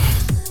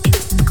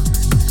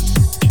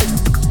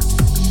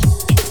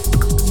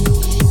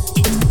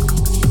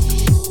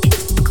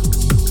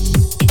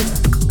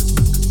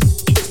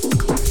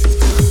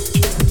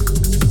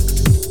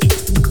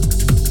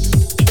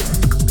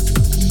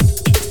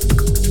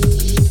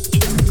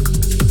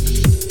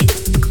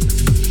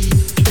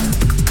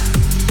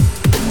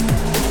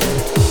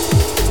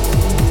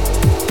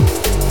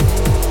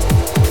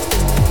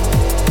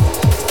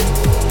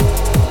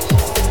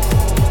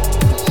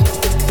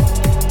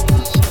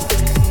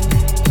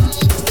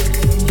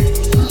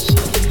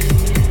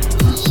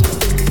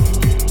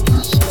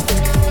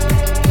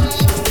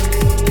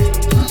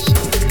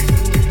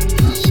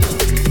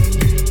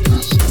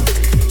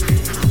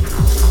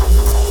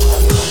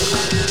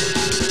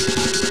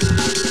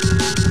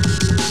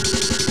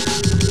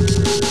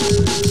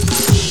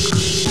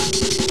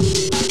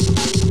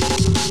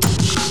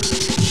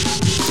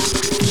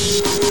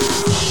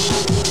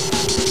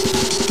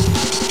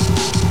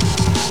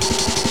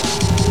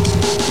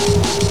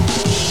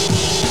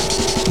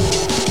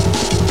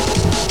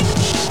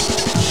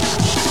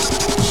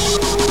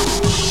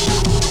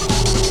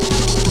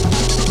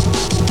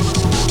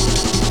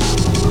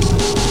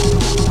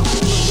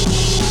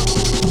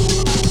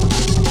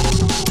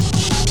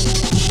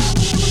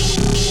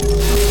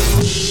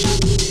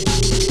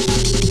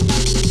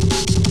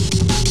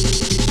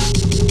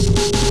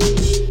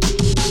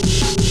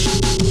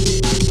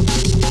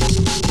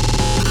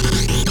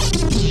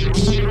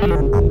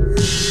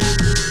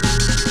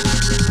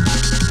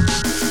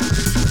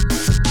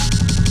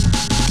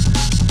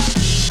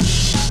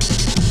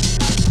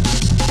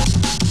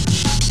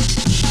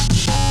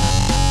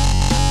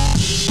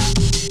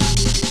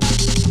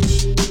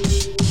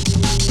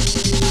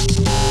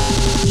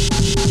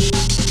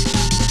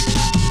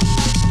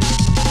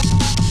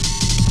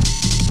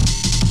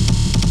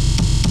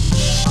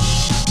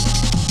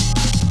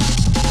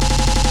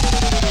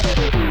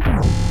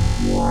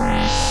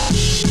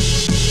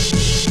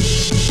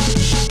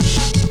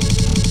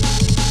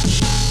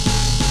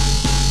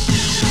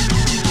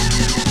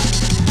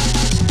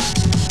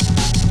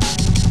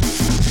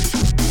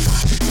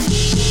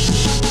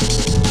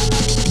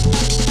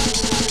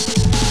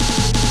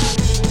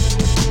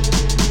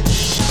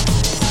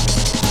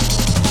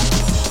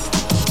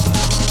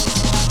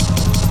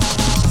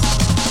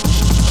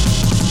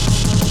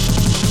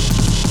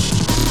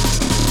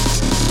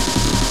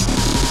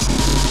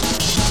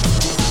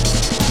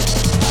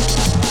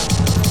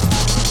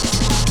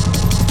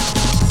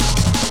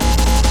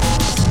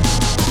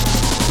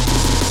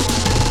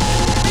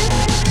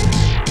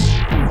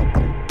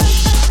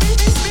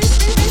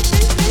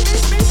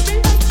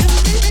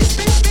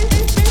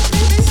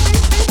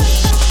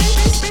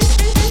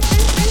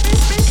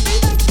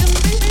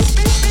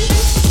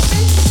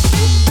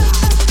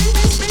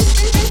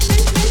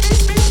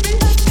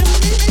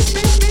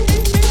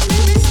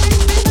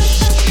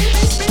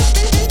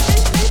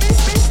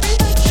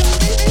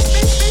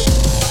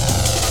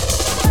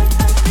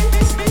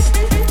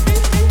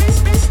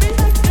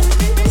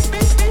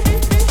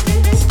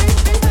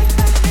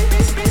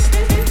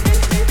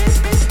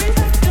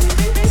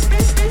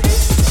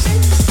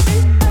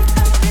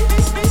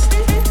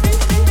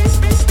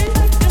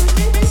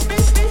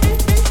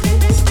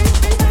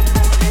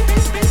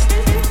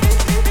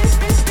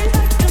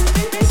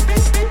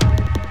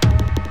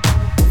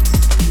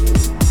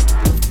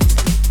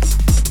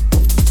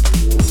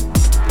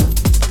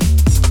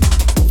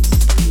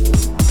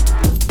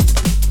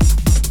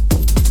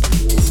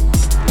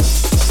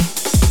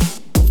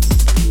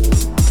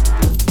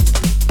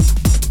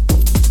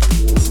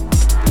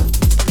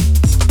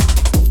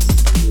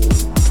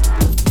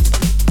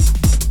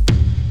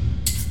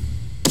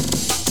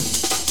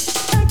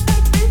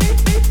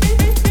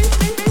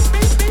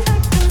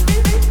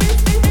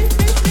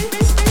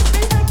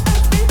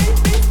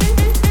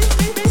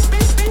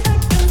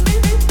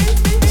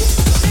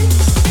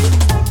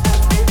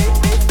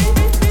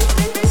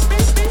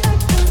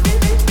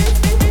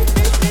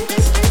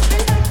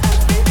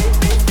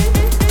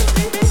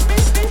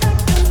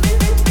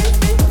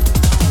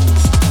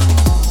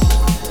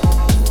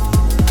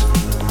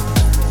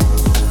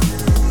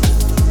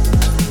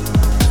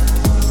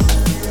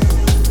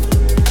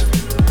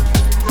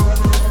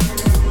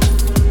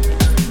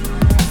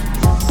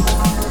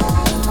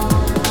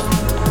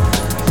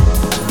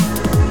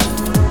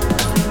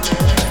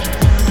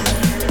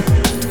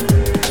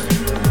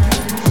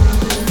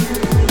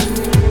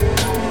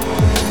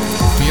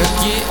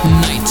 Rikki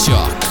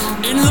Nightshock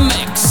in the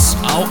mix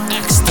á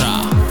Extra.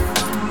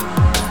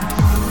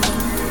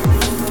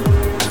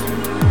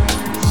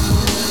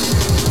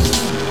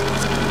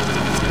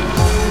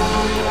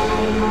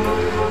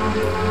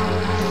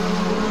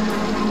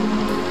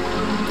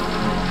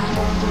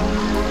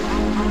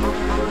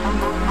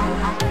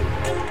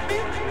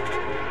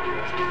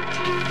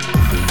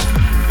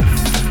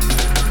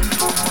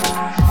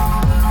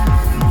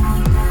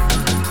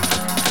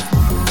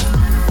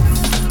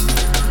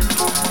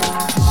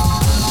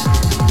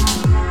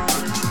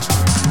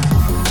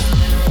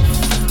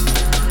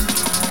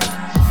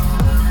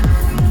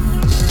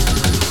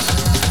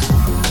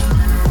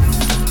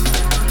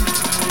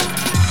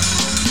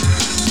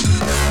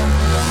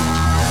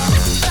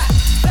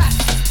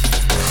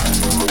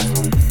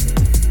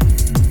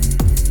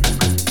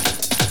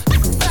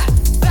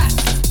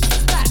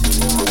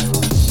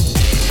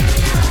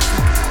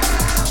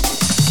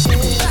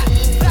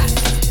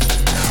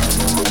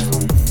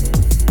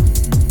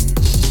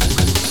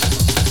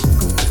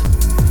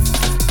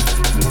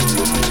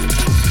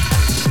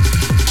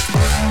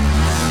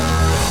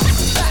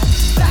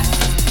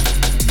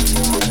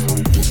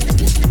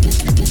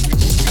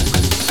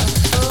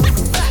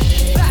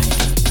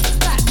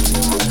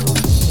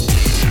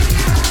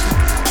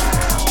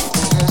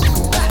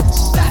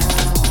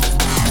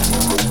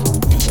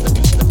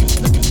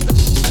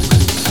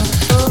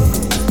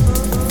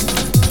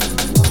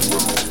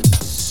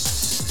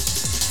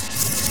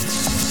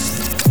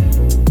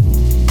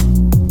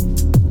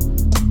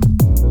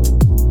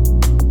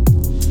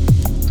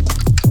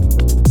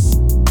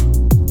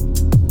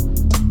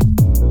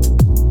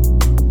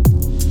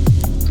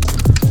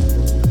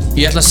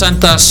 Ég ætla að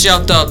senda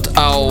shoutout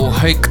á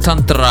Hauk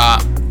Tandra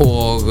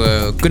og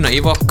Gunnar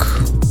Ívok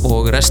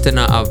og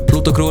restina af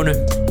Pluto krúinu.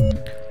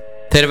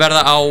 Þeir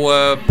verða á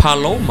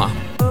Paloma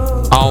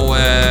á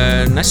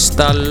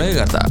næsta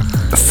laugardag.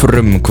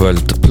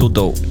 Frumkvöld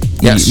Pluto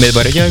Yes. í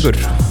miðbæ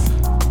Reykjavíkur.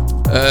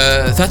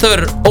 Þetta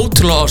verður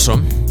ótrúlega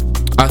awesome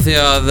af því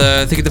að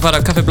þið getur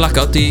farið að Kaffi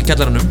Blackout í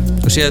kjallaranum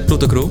og séð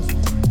Pluto crew.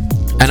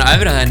 En á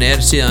efri hæðinni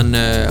er síðan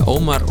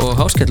Ómar og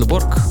Háskell og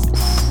Borg.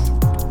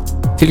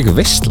 Til ykkur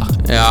veisla.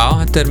 Já,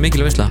 þetta er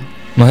mikil veisla.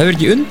 Ná hefur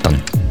ekki undan.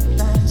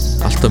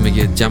 Alltaf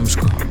mikið jam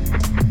sko.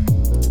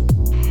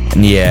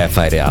 En ég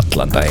færi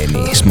allan daginn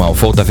í smá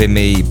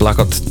fótafimmi í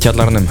Blackout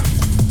kjallaranum.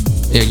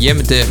 Ég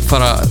myndi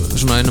fara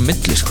svona inn á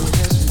milli sko.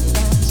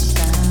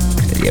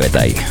 Ég veit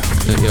það ekki.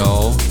 Já,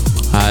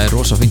 það er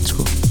rosa fínt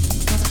sko.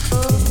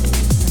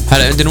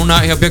 Herra, undir núna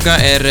hjá Bjögga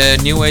er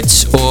New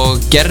Age og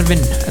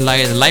Gervin,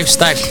 lagið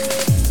Lifestyle.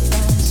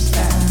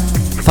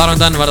 Þar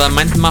undan var það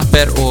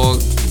Mindmapper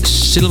og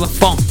Silva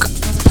Funk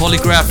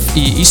Polygraph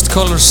í East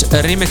Colors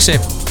remixi.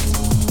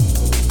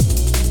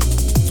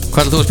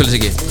 Hvað ætlar þú að spila,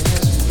 Siggi?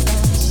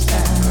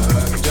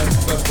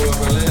 Jump Up og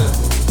eitthvað leiðilegt.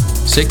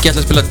 Siggi ætlar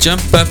að spila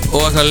Jump Up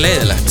og eitthvað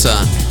leiðilegt, sagði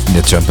hann.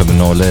 Ég Jump Up er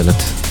nógu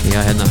leiðilegt. Já,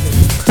 hérna.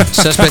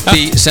 Suspect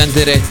B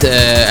sendir eitt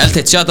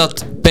LT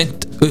shoutout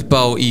beint upp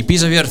á í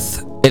Bísafjörð,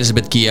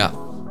 Elisabeth Gia.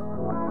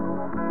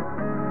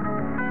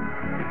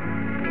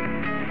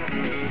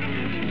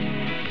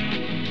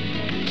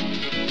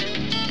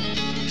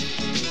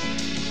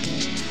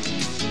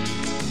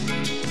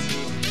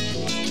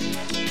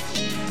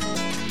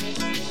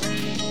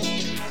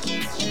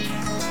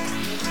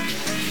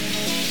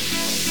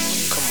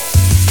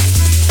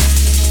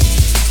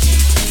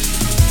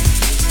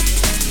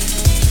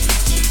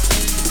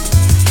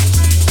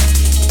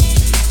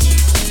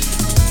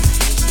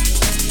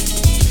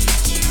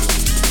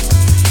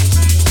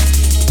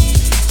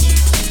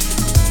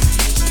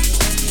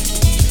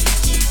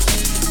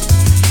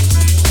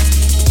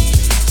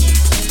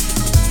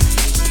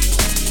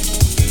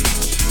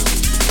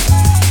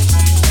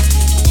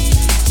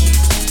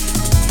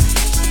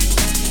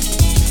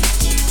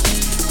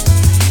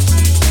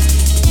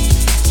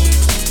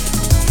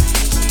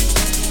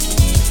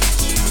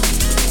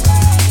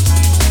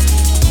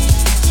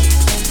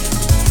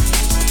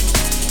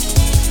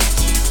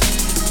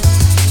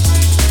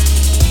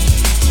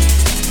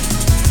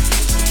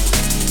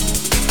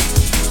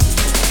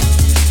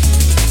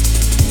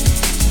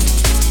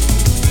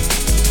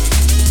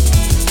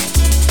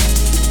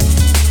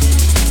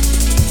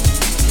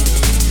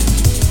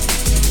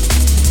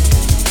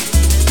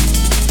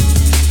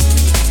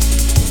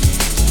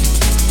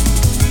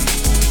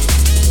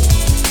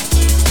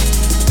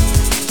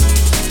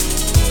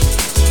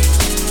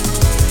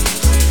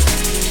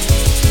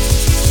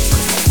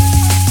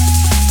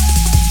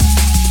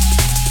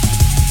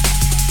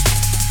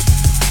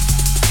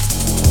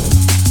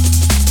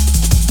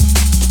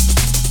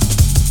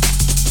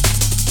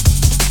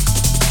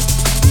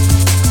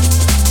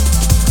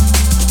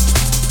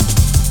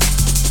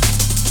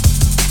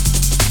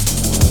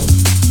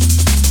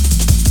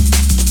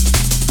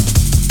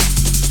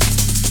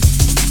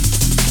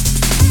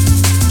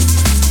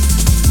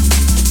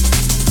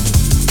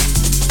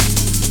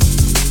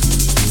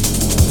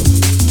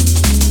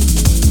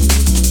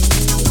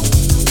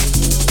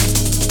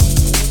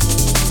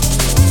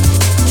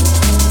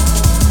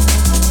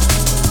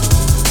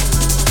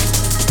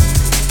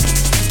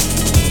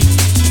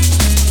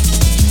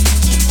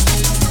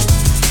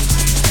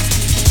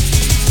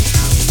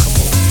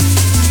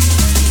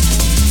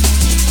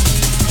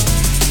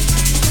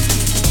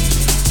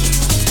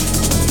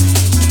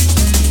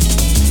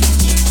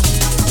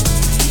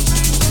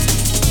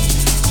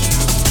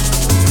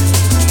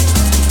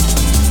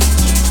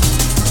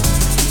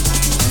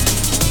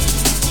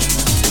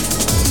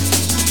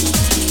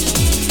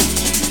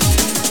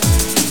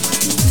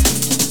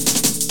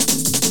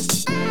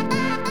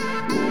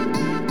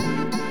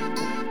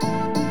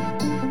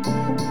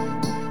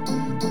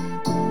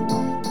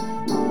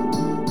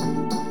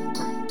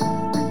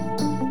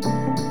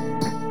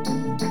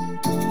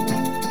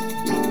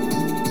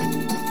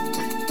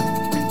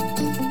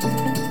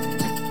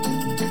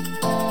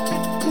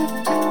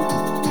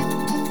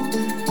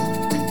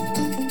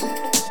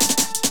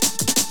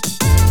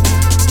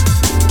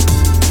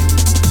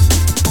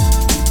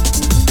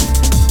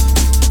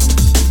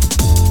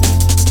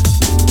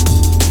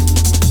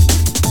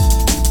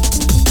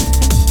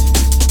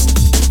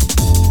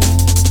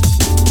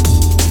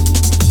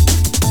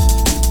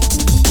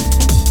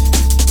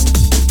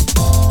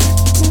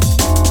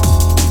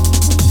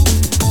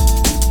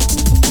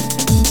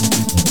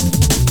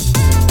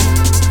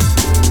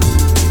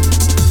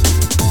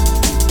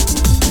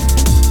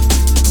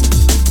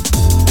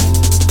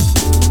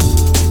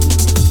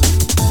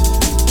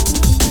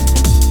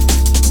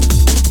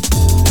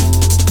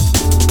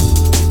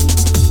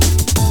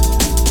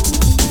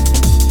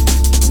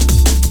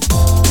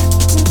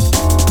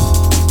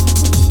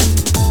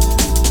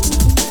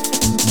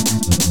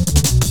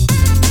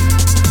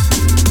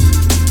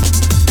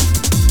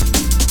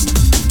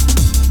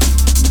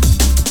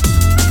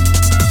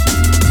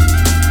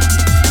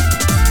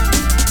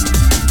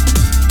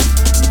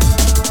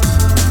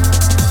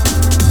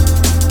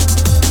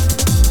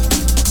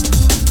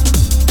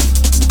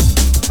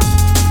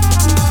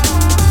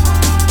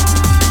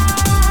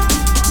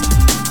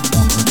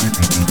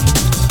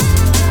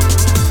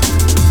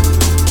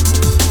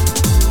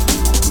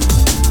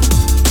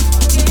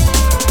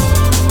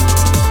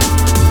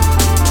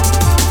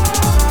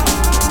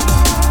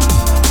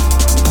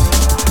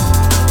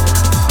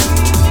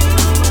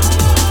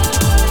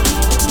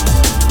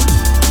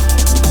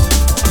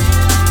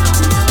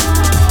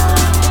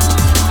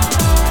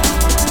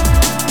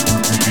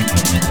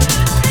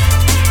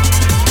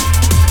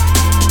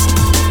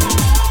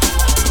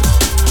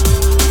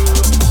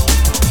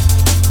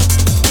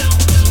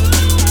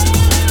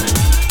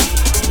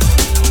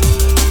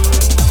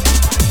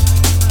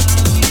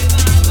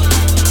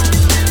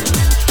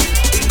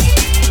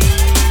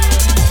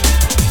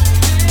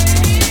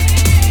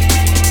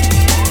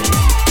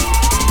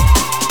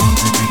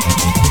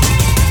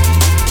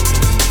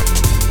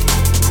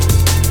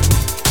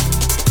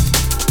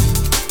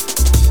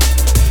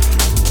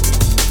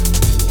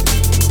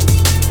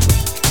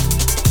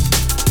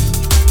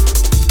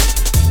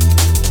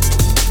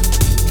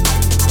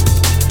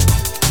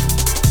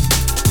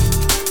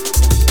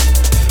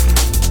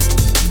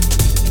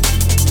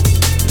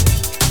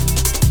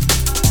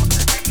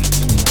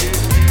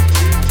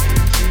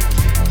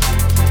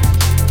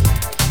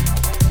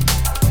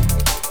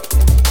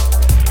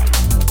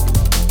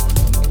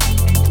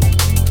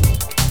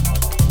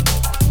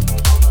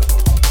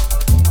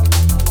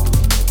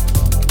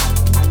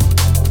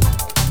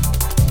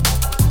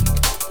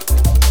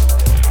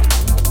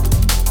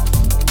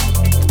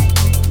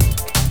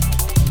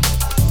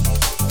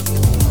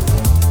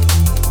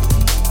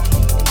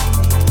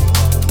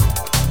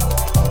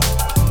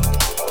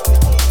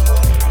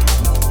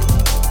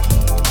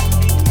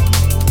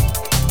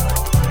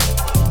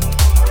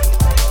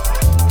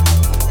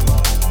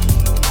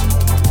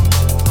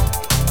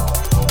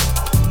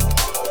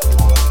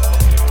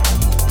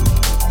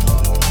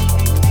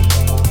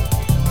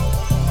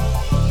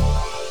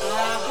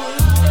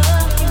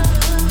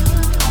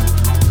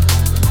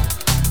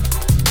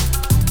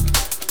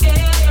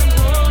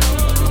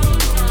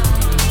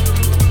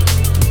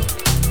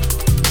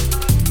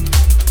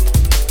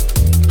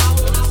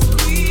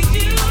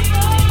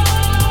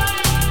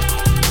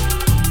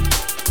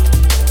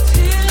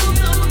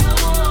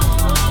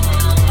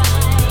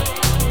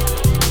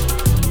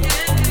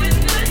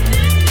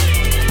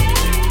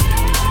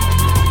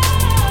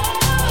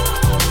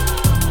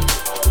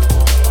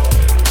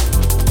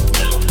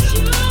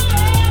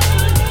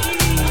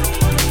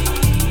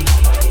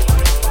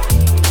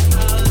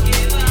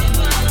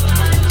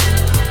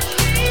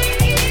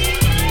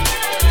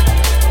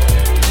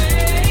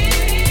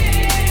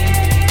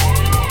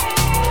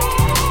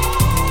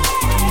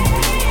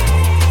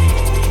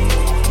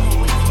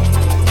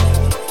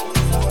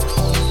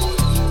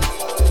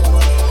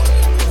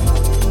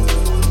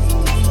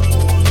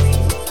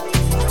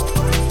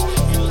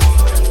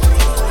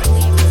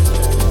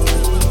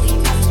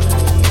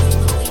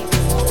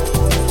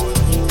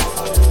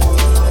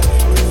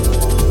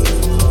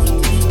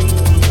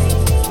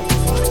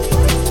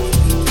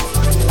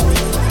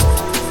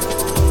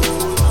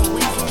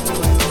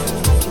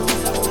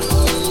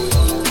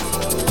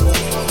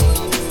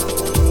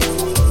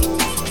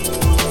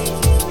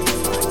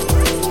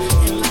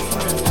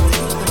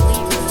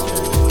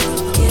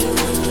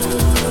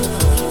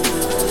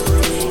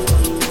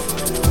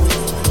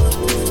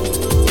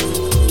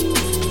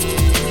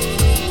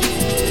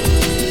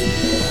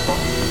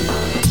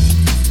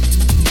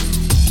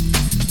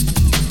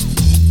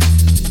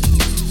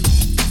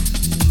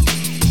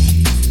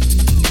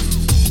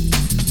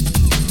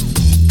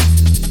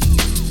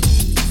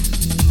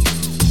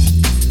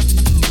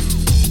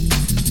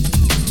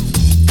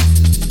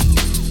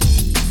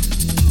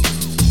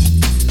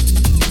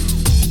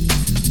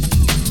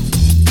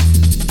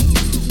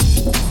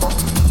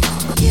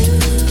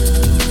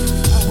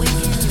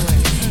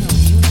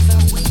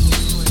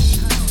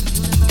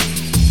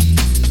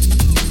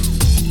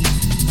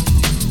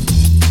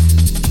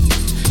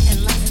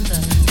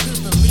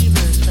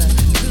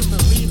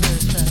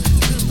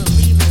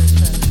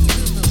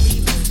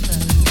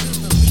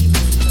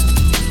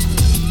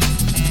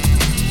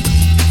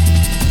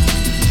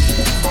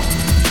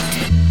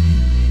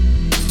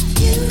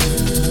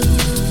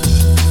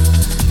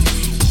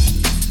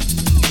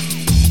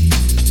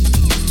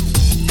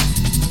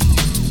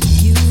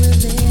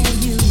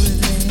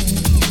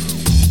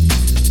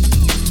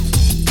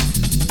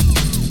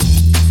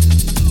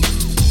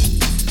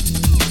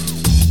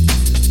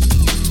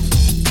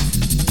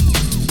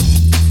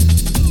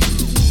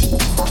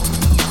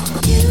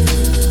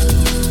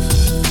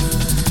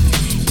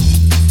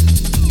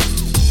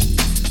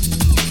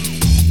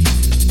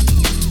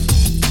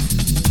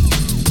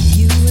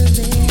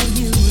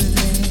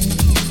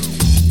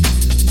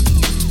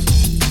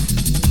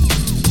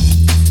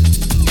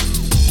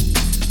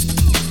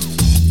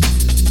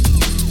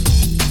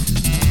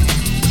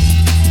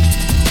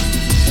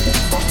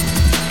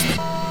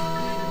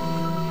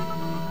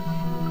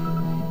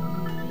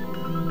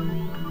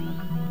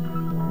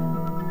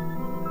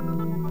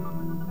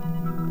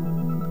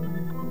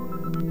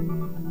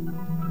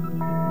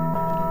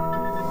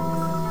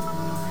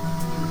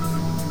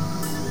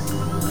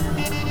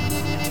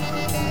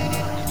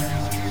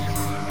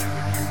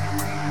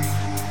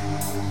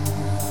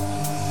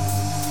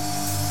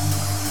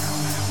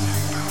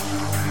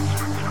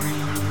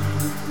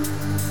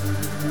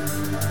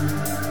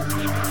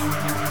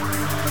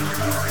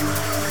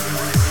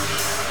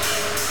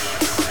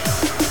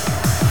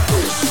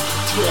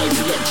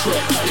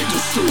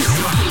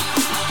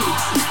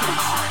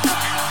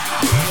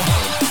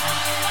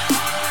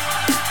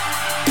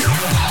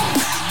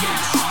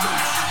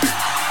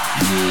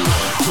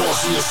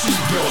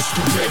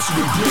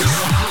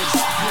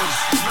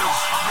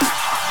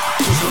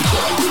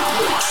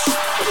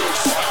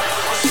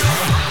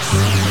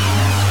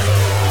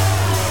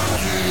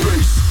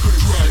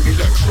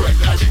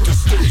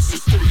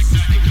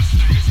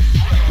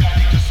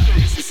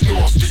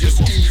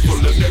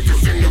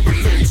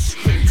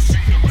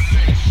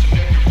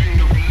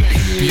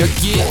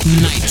 Bjöggi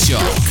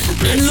Nightshock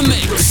in the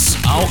mix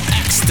á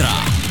Extra.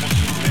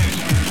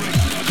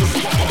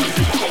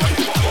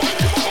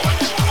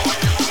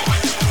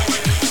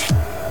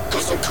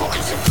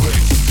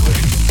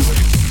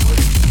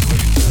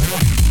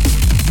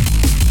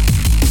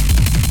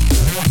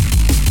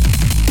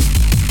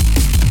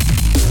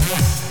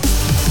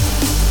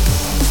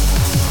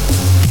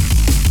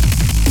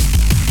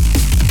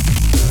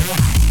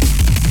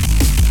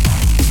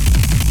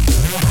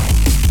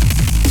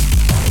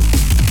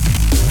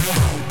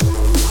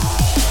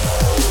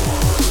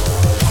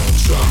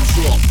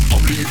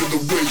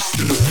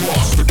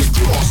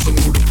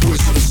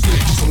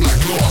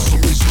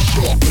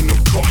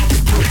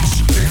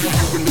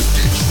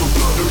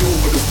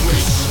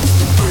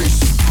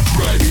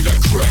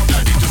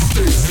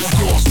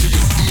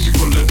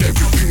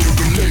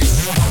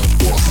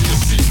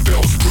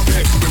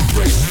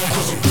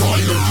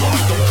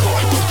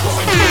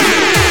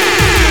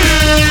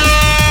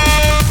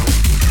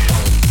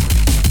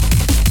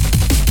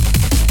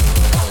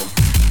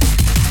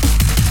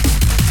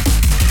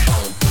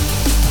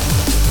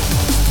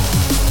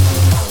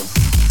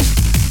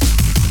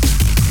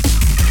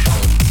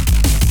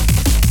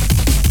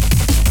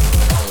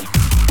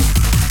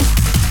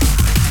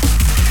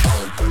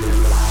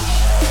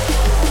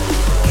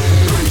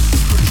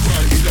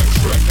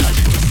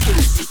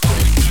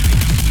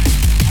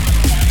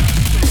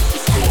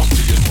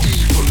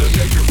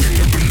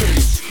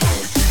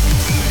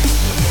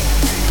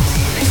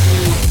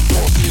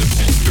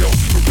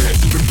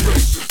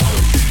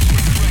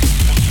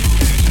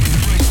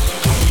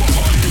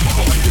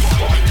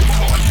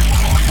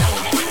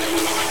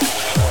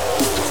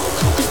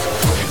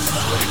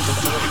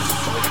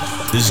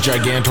 This is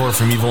Gigantor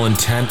from Evil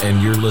Intent,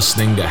 and you're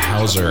listening to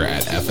Hauser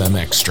at FM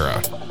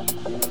Extra.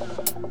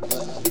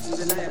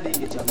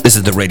 This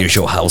is the radio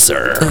show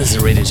Hauser. This is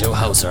Radio Show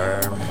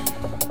Hauser.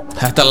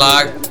 Þetta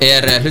lag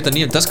hluta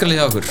nýjum dagskrali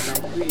hjá okkur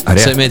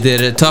sem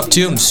heitir Top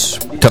Tunes.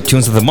 Top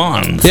Tunes of the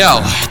Month.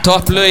 Já,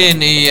 topp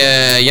lögin í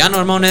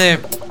janúarmánuði.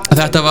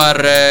 Þetta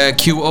var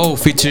QO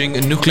featuring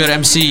Nuclear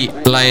MC,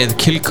 lagið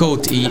Kill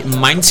Code í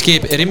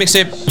Mindscape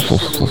remixi.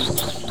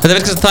 Þetta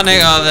virkast þannig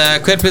að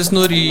hver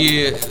pilsnúður í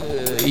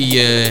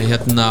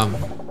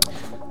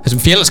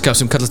þessum félagskap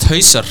sem kallast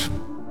Hausar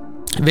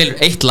velur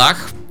eitt lag.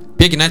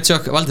 Bjöggi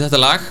Nightshock valdi þetta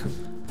lag,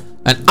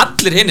 en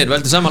allir hinnir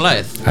veldu sama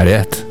lagið. Það er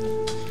rétt.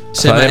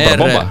 Það er bara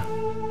bomba.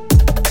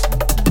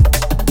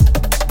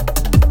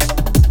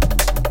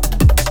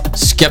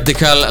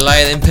 Skeptical,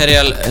 lagið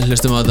Imperial,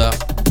 hlustum á þetta.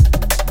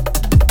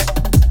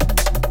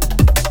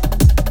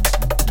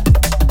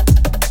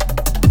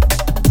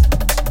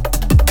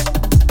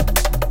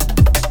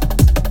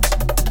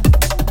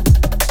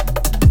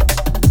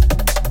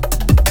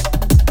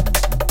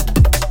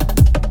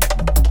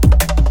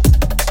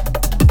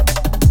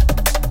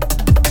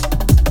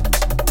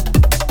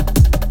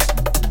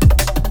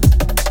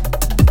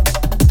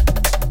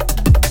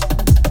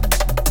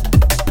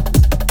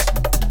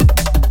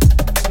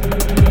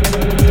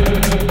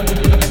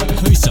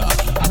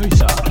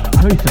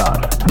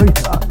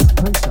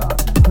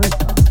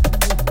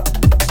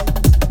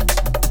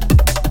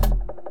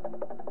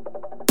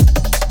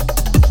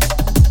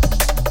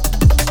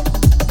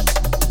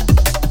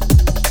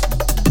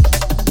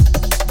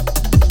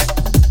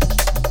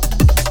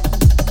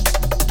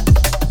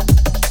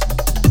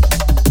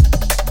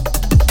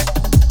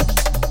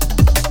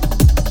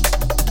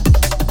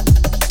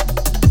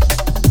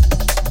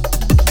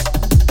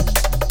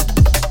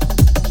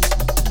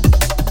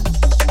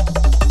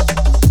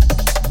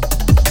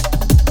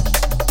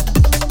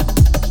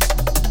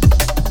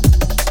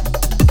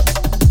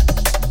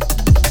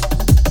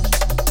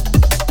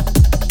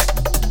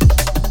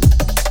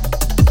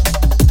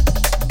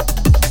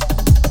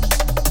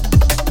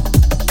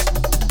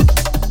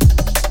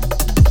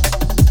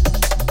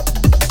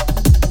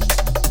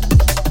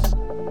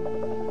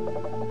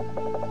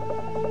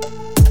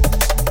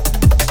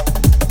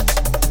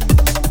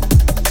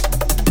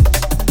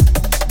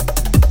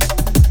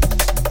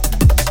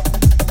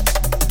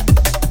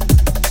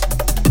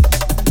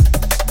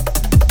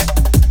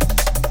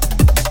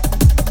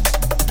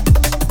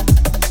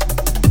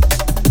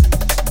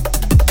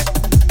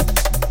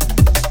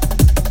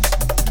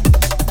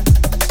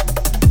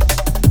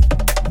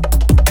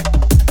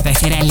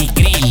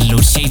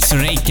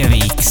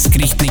 Reykjavík,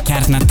 skrýtni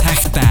kjarnar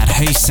taktar,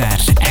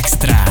 Hausar,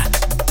 Extra.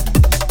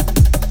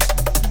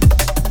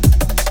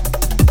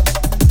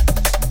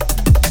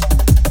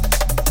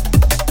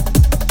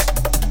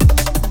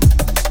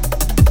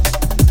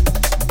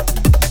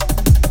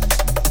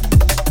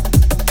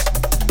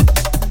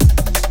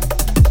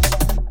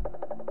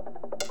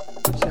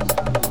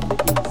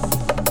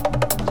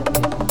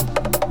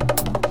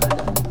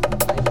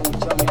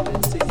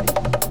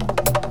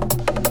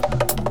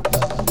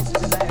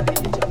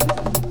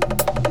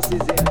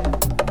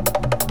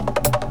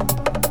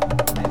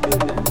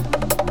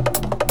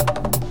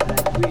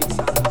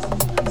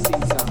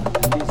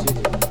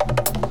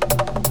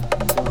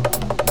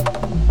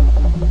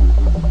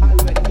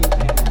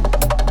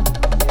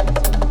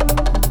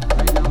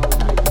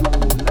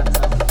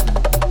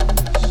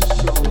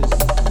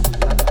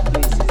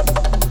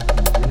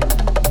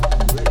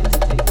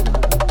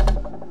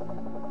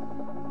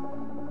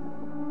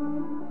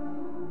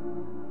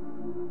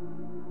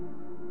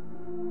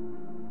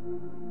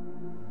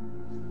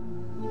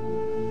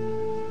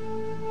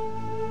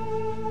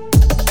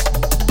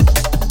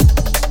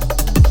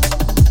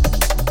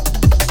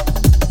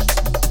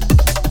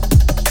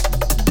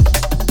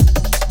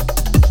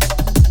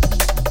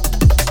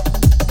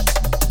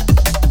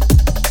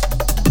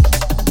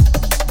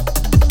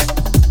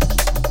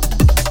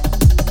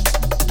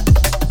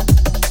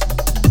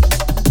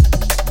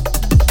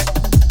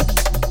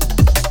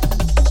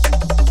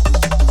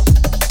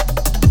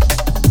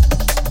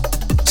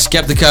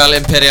 Skeptical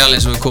Imperial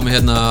eins og við komum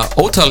hérna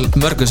ótal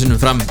mörgum sinnum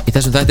fram í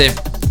þessum þætti.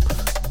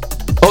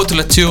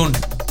 Ótrúlegt tune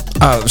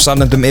af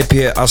samnefndum EP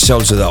að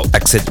sjálfsögðu á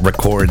Exit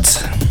Records.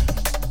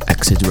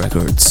 Exit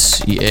Records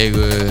í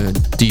eigu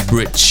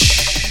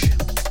D-Bridge.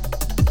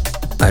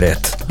 Það er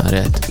rétt. Það er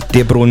rétt.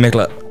 D-Brúin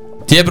mikla.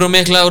 D-Brúin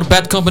mikla úr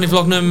Bad Company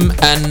flokknum,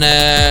 en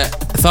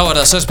þá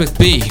er það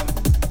Suspect B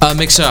að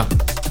mixa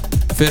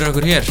fyrir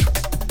okkur hér.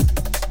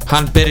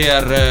 Hann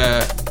byrjar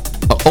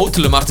á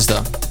ótrúlegum artista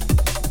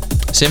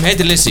sem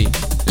heitir Lizzy.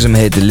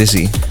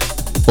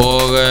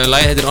 Og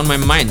lagið heitir On My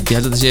Mind. Ég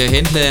held að þetta sé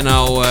hinliðin á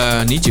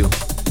Need You.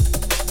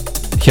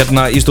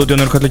 Hérna í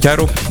stúdíónu er kallið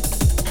Kæró.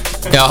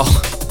 Já,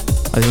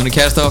 að því hún er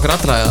kærasta okkar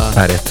allra eða?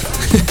 Það er rétt.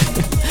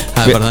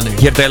 Það er bara þannig.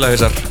 Hér deila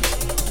þessar.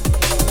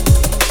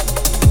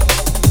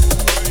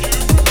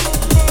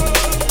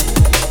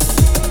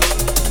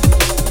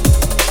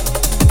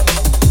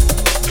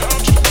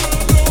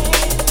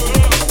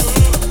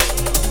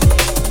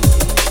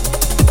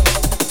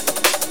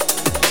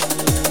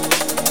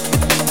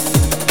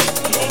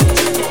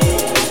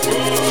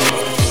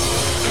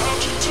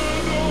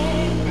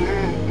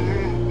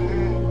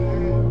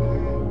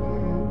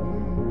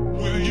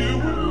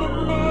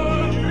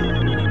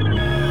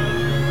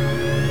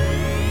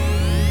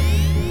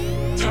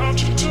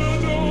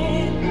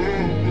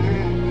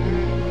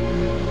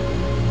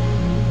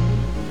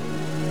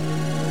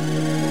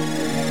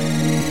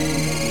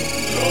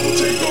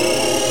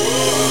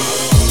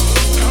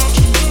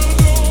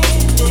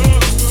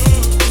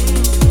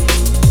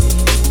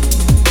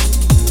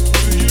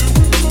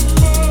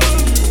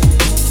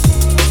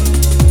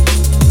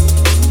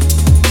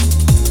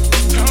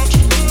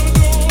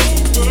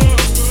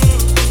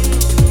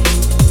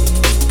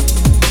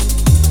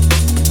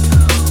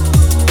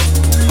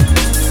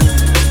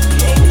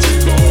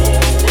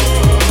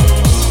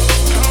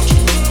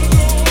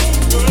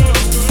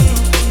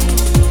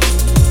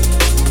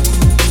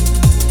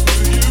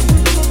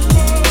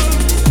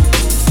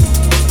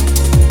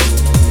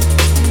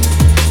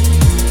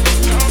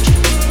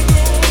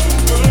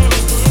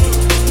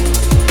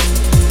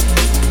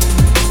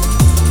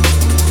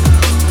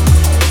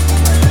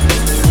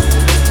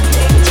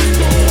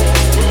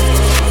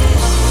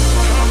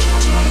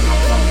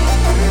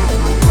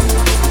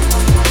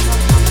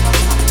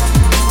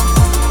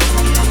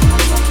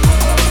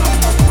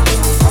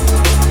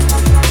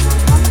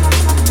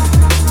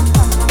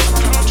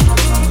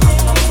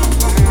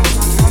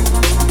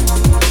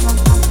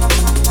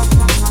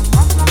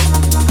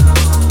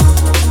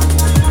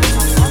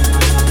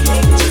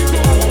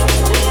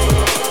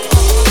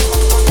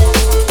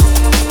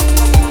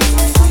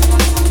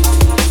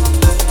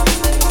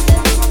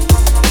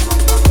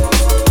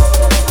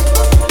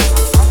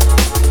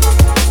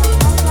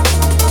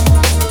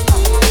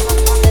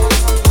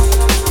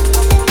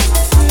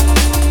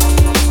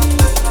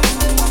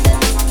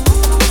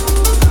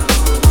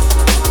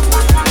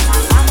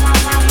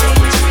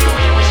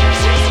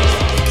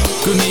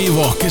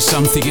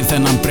 Samþykir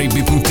þennan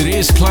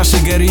Breakbeat.is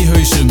klassiker í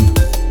hausum.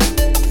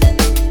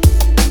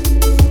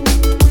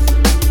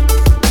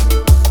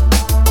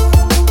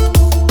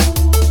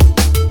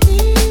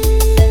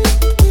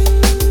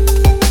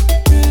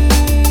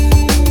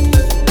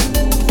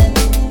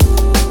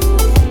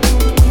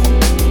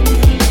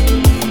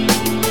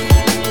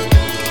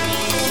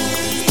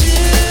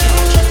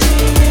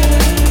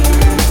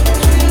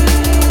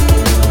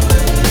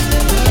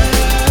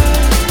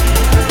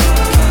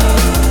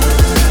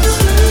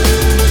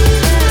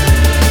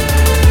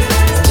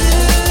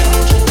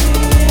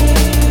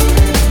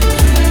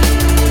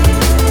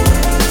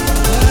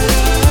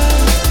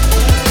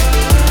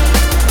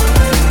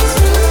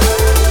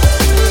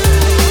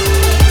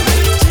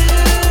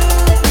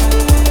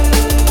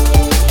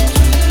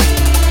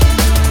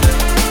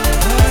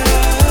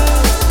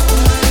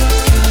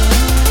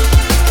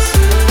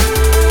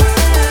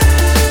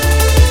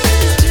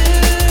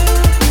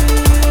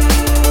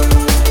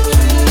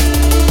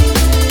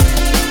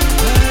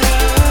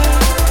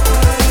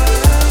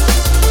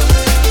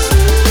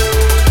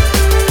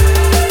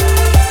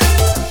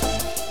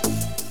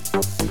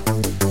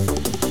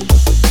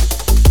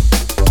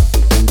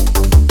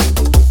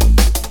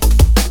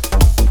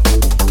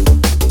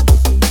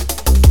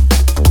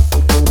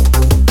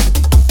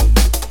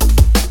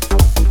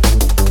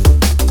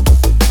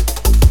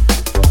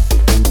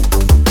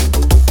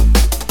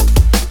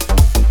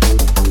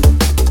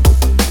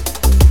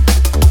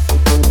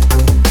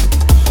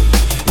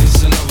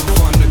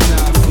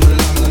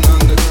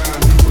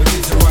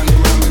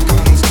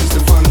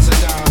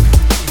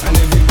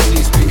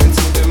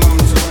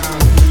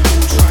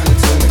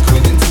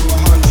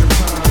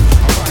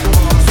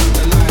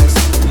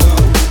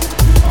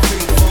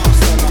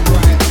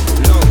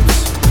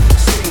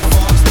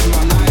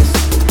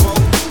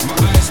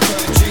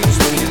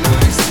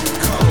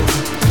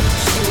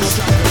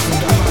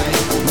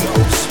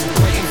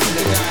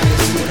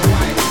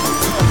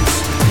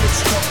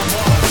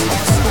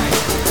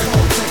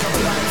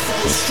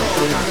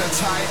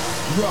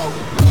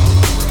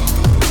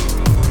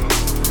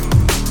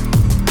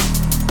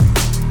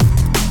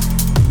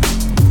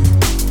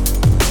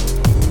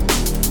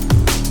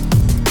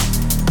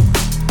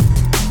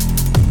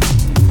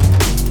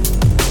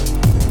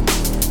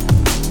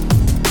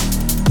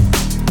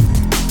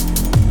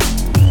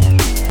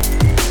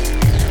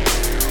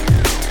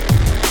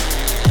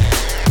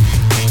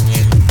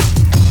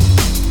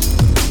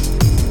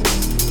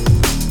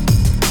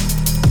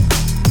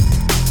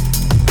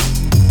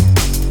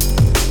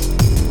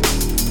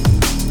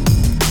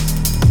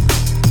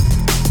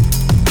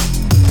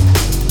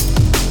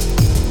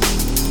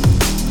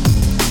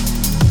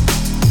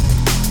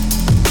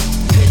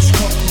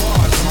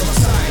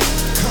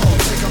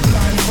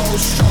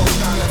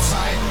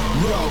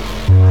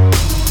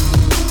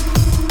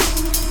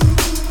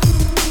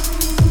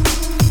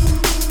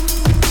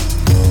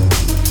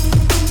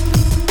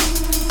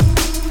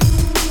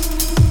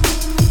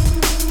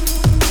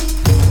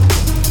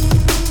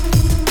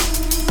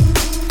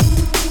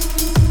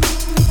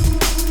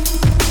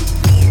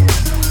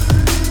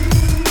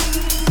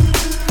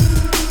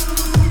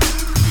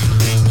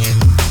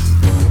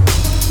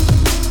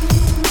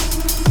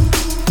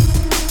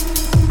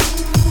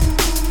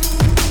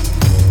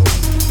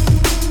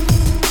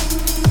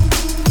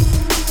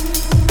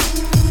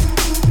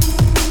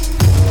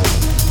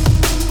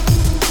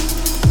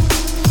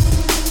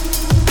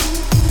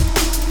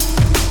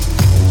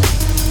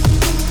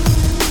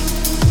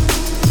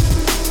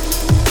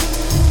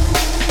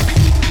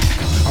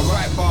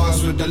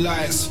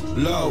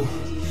 low.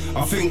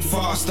 I think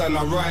fast and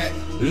I write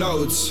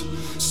loads.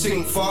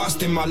 Sink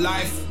fast in my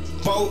life.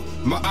 Boat,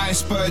 my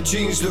iceberg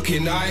jeans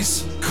looking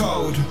ice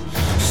cold.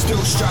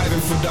 Still striving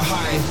for the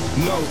high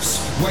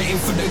notes. Waiting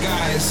for the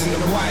guys in the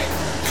white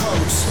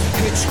coats.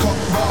 Hitchcock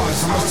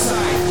bars, I'm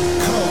outside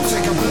cold.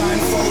 Take a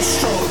blindfold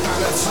stroll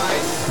down a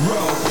tight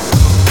road.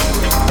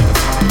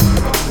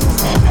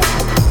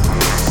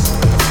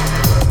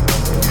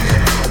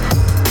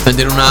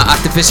 Undir núna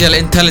Artificial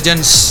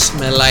Intelligence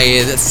með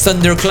lagið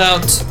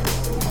Thundercloud.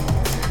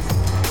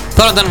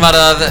 Þar á undan var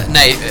það,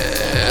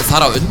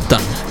 þar á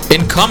undan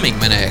Incoming,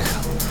 meina ég.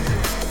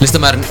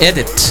 Listamæðurinn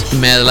Edit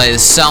með lagið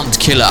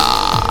Soundkiller.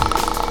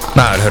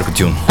 Það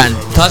hörkutjún. En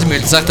það sem ég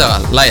vildi sagt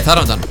af lagið þar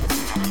á undan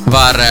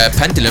var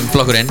Pendulum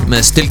flokkurinn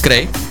með Still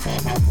Grey.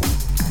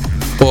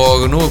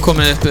 Og nú er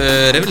komið upp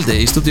rifrildi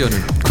í stúdíónu.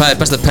 Hvað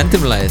besta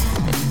Pendulum lagið?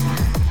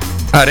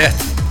 Það rétt.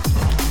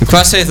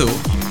 Hvað segir þú?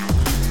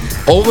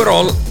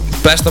 Overall,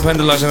 besta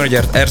Pendulum lag sem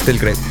gert Still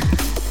Grey.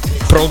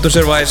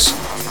 Producer wise,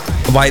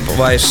 vibe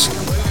wise,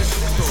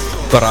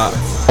 bara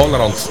all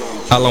around.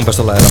 Allan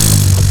besta lagið.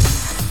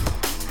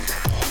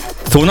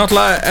 Þú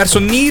náttúrulega svo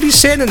nýr í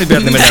senunni,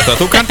 Bjarni minn þetta.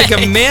 Þú kannt ekki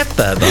að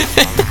meta þetta.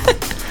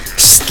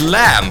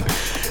 Slam.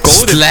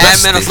 Góður Slam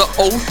besti. er náttúrulega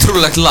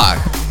ótrúlegt lag.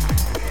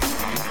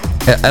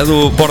 Ef þú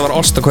borðar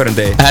ost á hverjum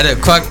degi. Herru,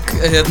 hvað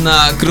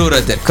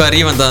grúrættir? Hvað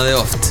rífandaði þið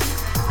oft?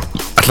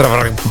 Ætlar að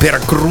fara að bera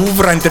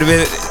grúfrændir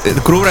við eitthvað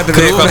besta.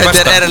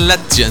 Grúrættir er a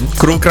legend.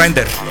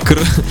 Grúfgrændir.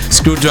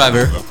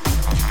 Screwdriver.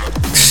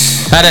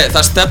 Herru,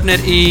 það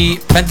stefnir í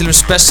Pendulum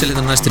Special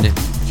innan næstunni.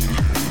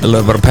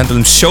 Eller bara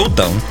Pendulum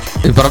Showdown.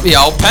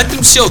 Já,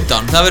 Pendulum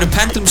Showdown. Það verður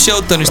Pendulum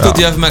Showdown í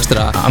Studio FM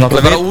Extra. Það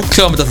er bara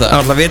útkljóðum þetta það.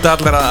 Það vita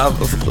allir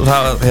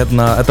að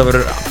þetta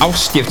verður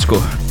áskipt sko.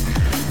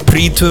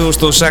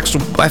 Pre-2006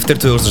 og eftir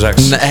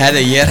 2006. Nei,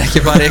 herri, ég er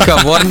ekki bara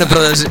eitthvað Warner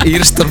Brothers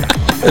Írstorm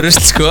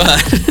rusl sko.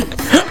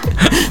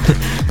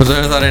 Og svo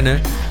við það reynu.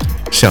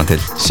 Sjáum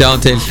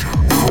til.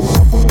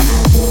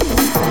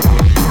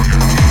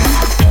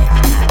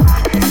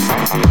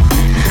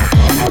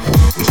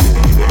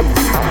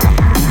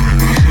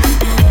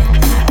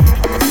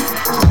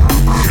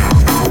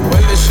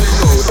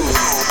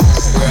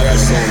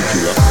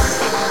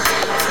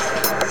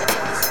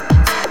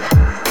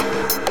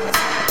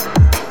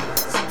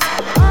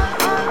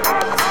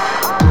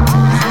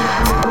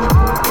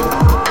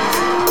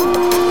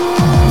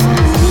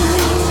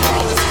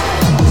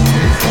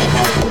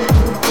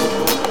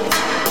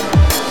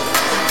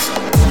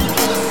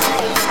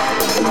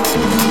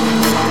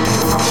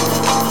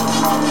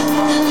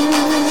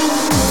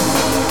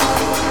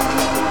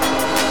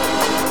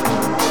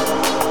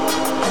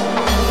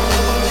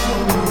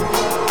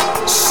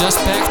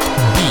 Suspect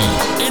B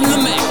in the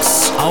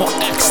mix á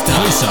Extra.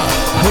 Hausa.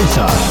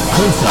 Hausa,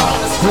 Hausa,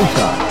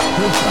 Hausa,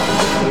 Hausa.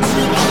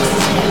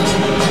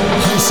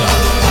 Hausa.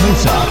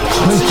 Hausa,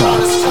 Hausa, Hausa,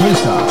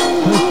 Hausa.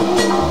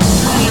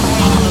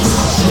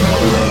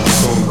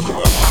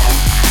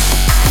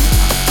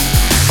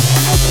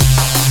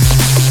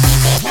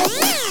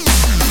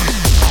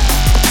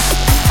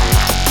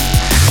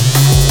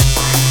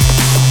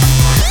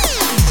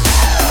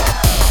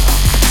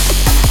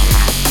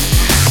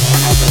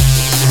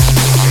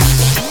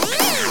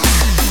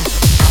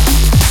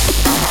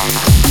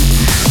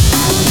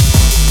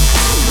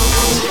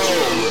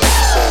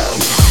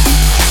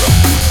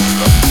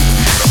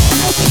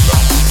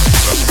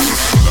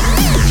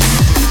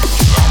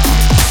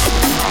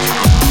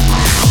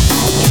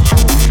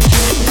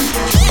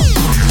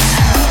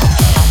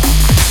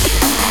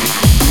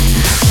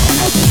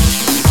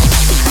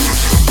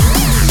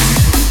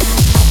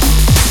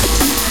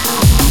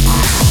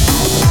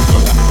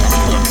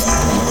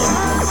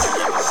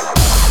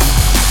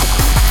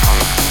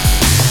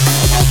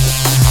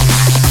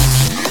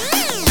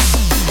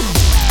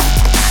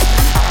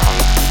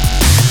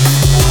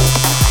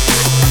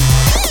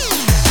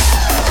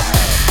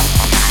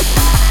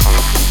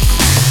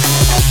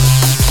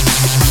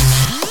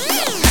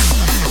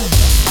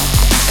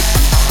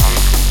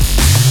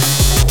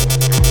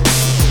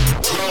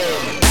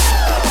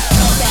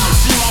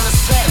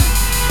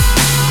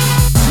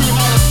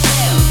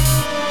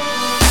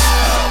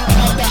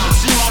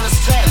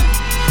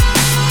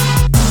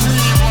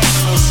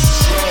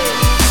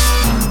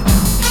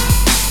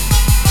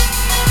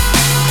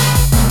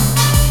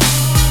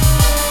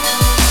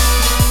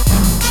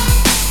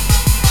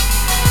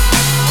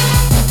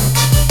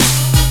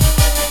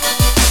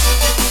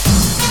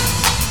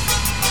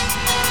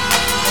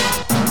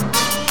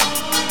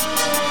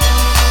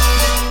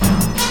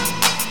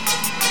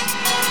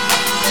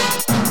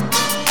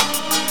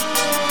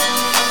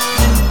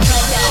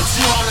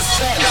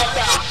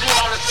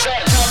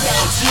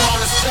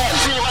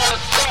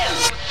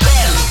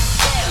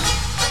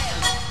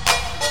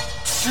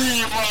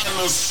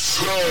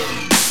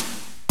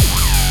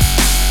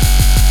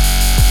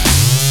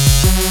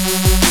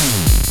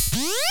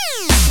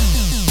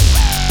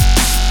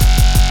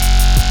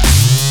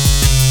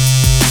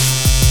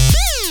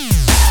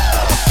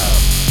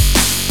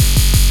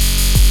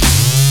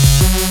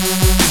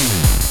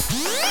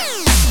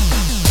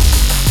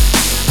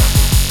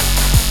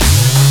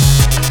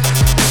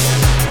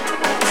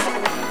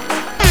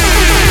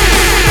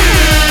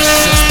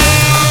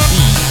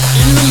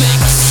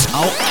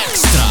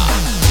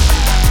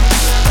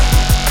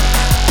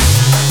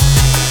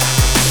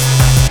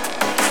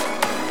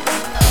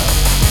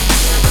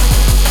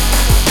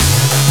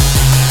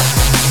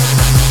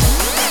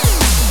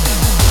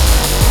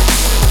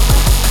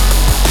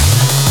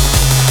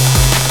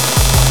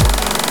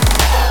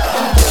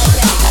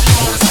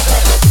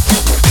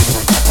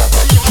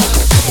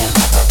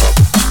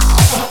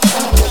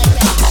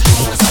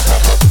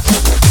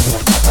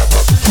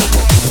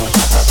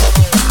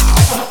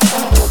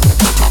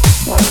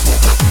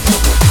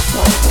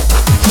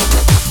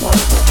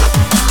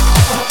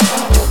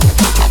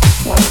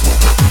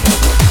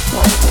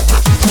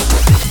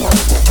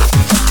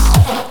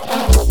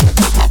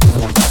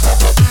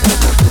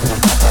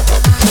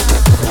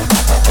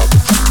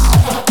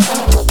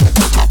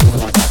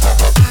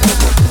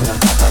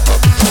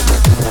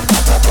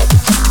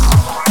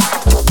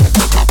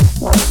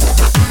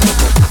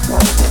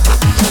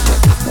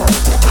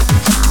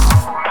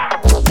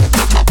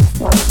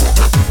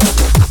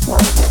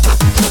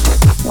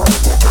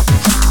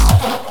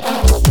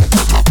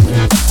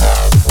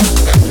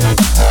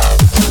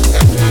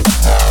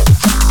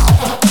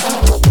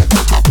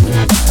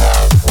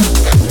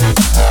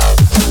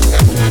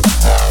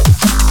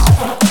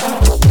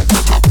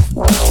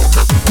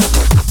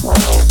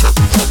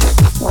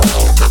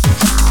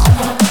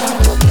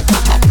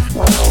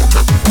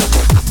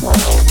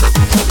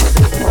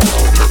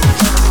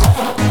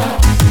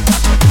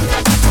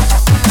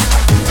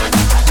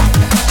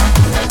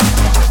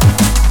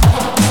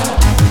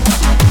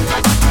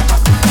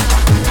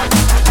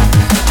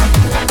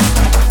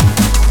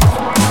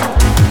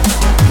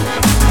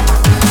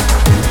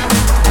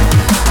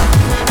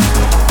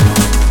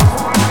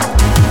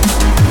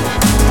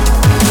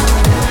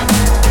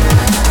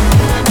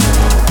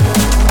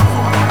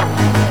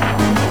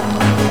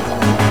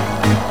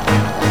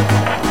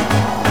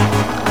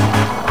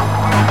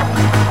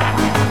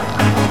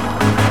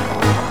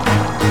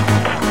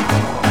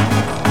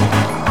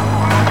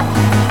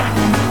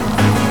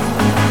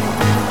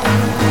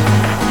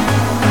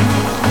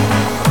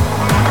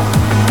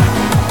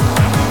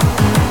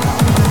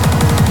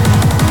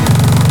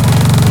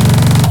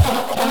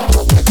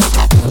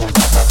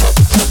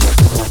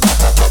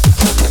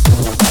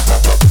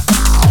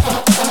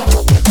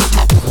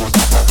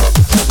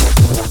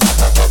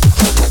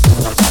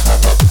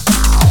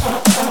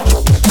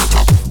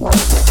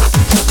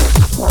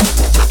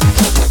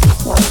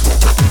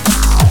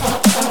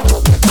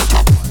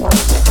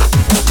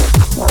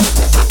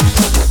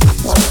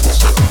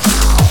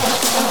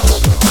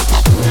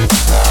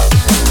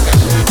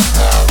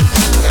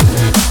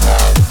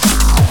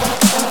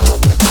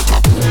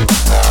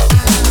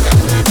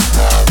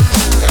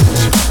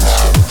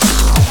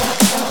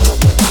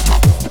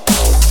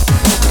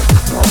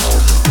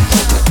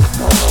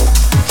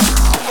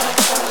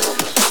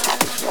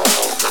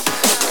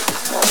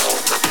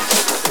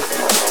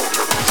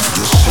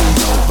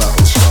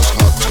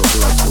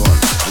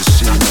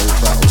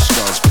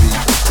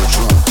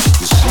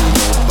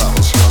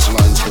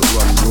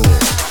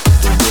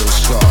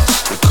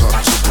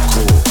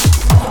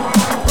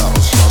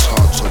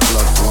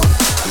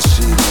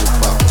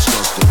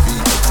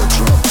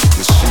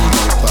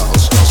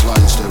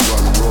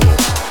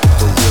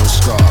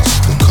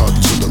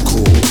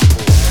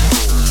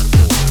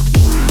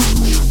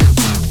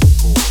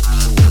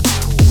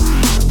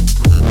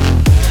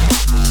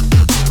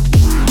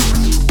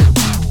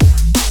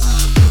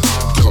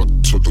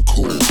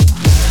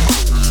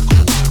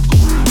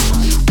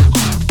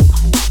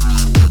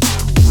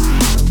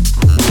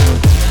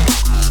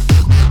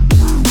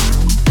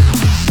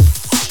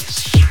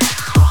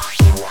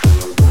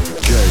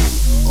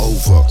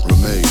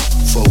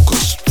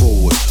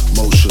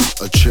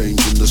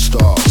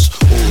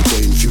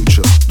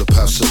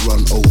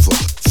 over.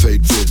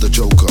 Fate feared the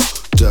joker,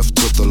 death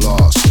to the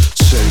last.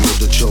 Saying of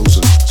the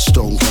chosen,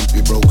 stone can't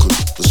be broken,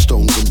 the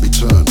stone can be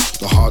turned.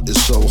 The heart is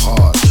so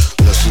hard,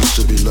 lessons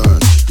to be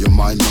learned. Your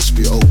mind must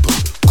be open,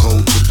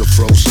 cold to the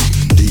frozen.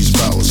 These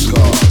battle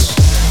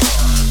scars.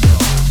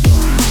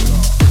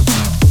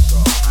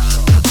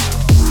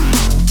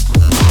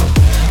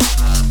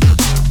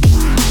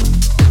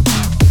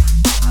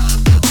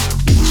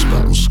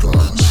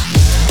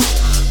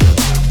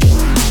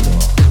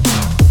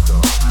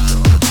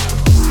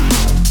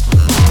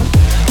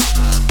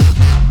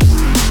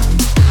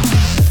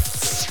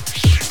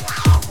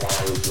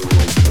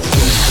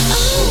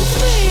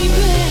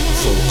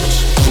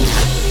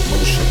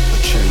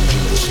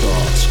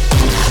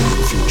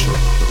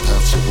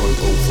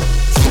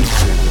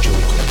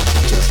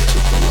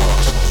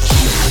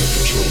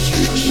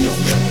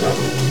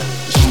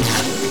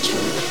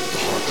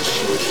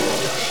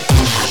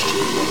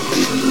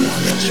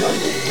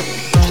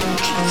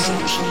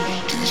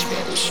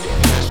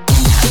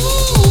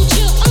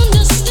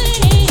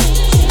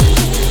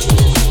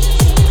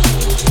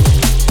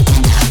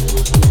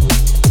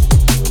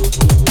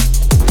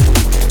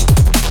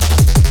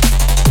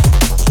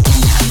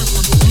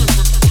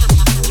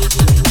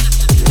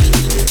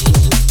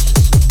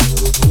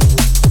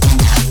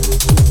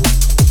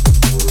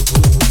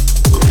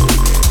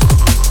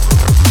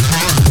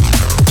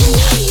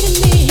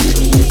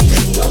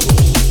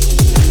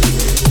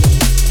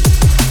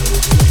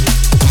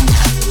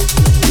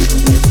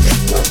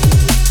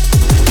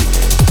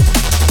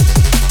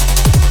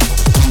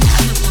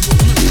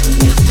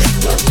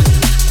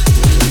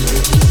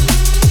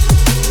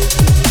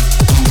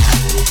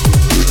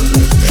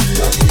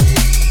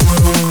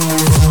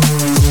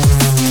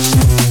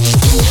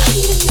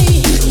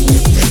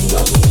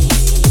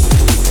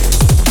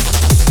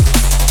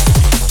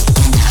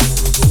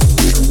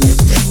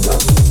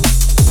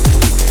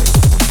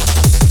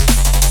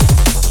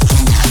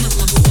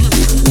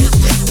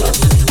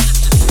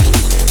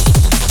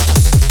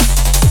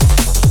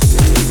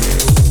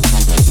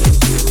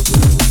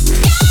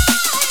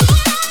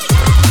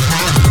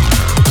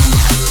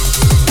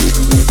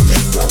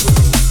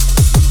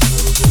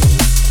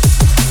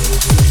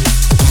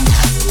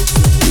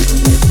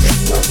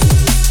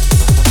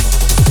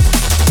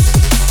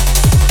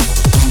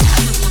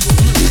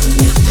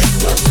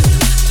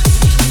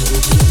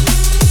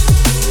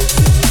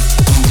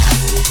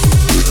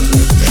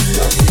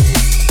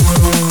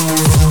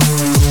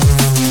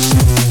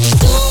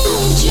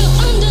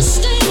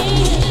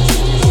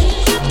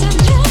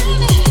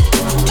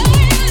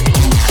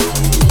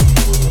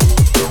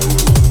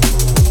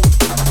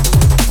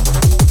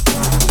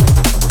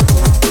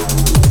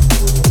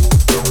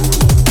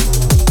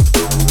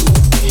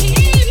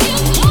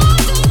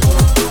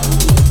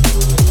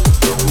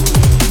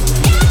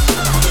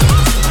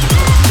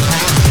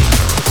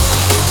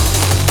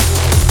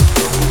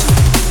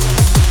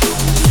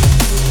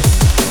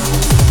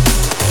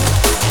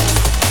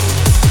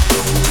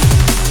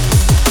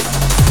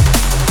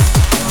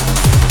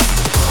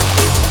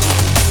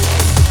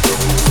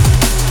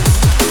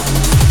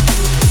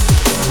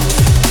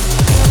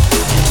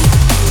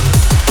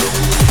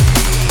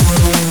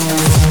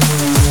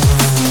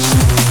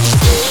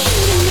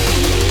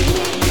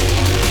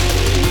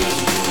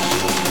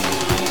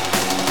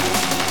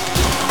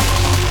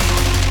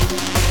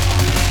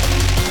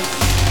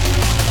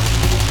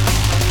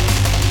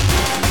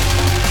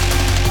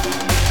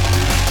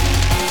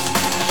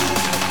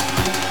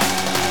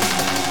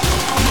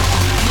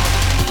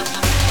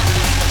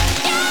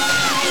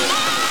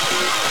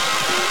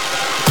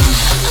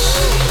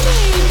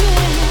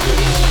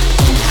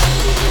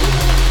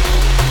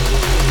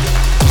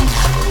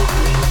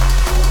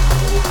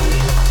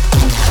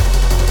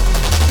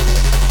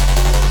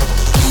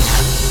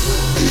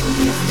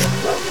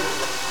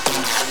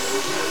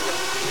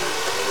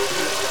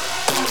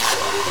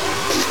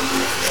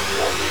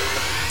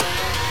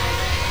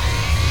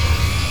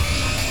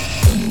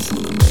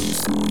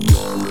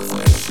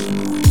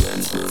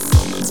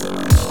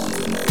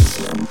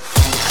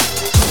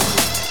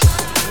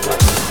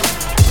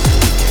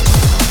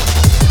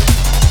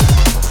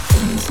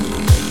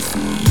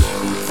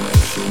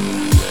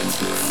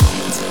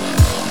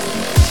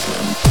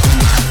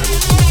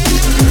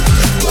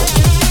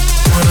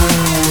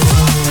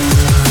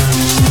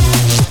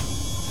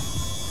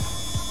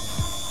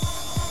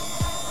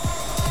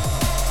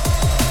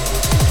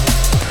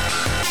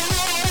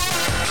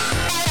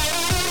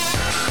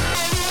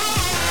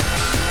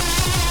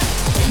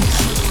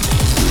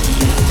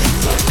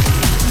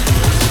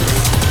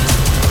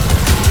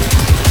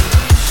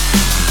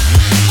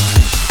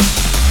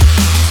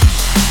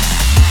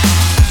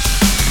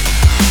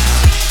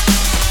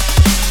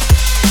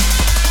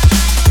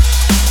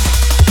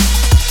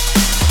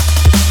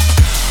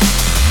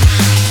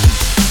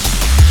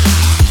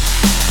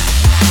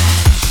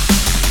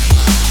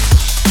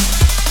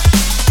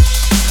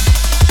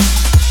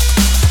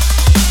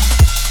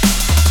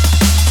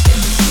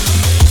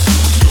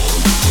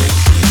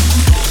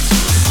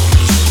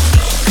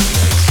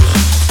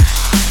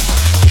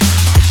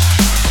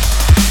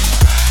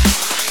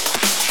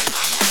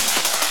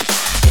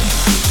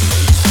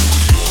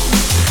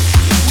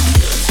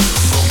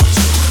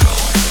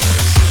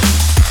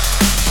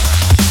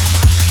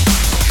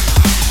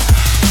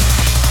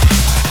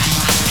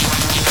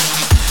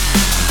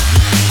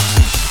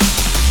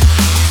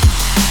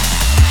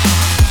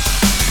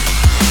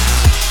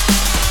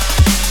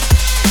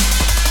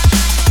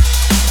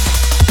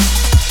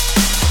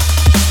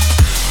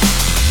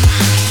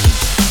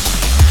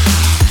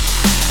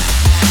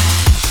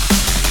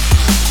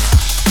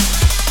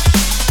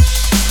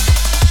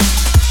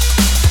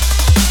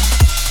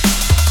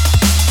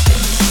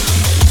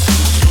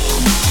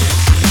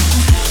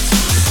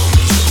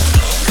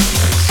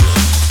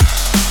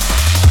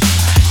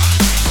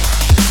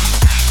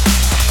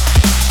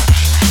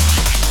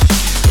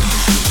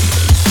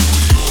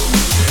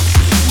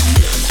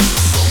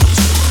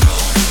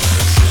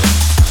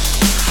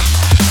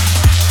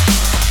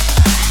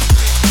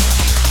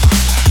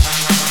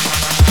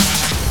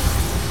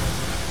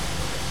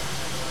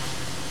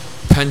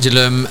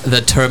 Pendulum,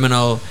 The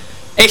Terminal.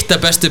 Eitt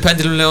af bestu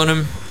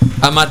Pendulum-legunum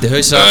að mati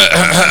Hausa.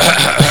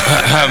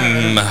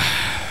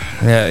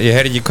 Ég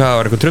heyr ekki hvað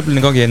var eitthvað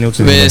truflun í gangi hérna í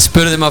útsendingu. Við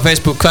spurðum á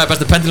Facebook hvað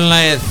besta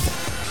Pendulum-lagið.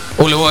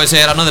 Óli Vói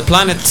segir Another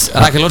Planet.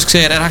 Rakel Ósk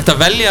segir hægt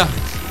að velja.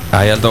 Já,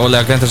 ég held að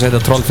Óli glemt að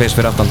setja Trollface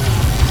fyrir aftan.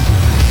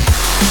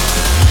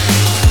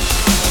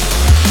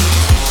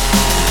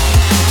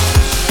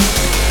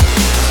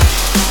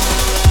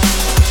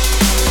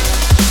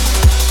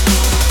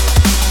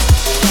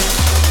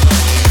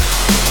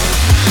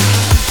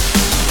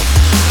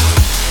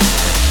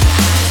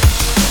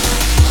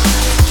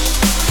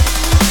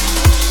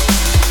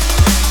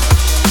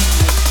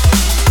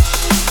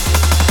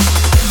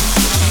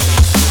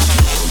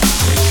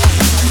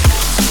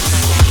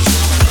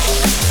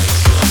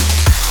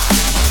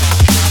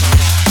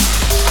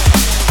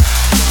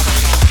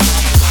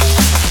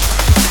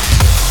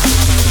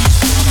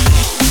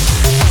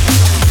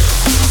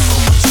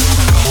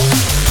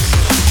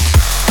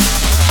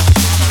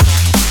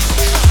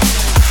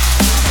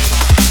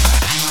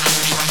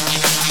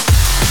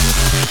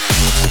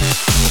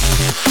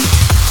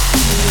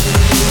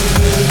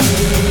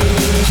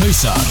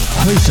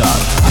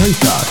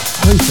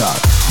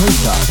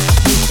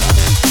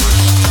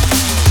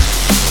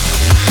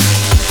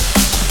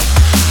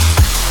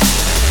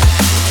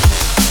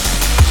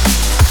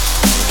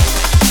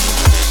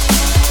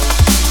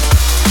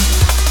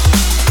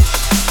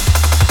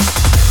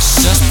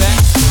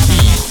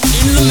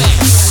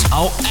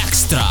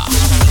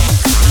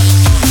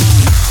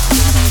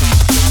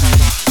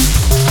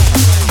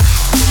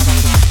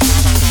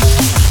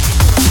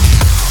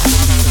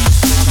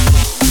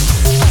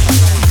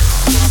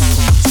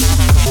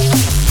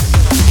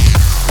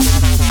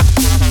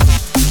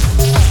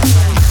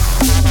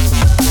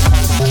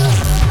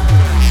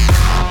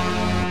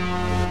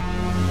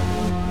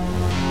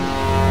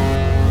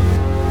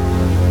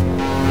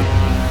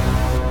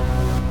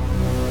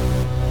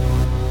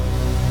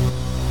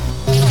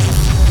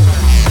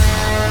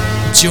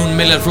 June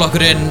Miller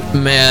flokkurinn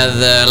með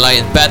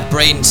lagið Bad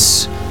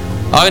Brains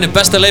á einu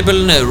besta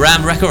labelinu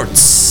Ram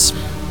Records.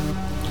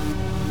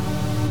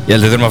 Ég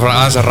held að við þurfum að fara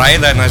aðeins að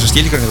ræða hérna þessa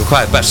skilgreiningu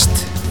hvað er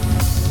best.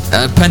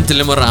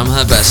 Pendulum og Ram,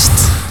 það er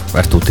best.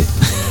 Vert úti.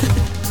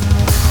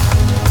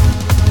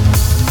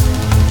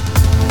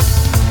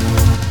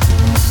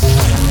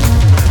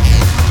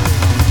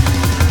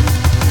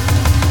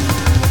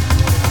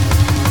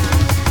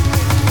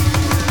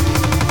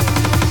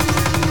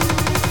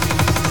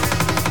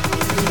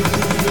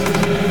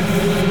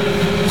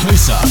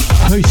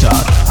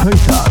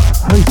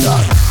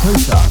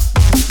 Hausar.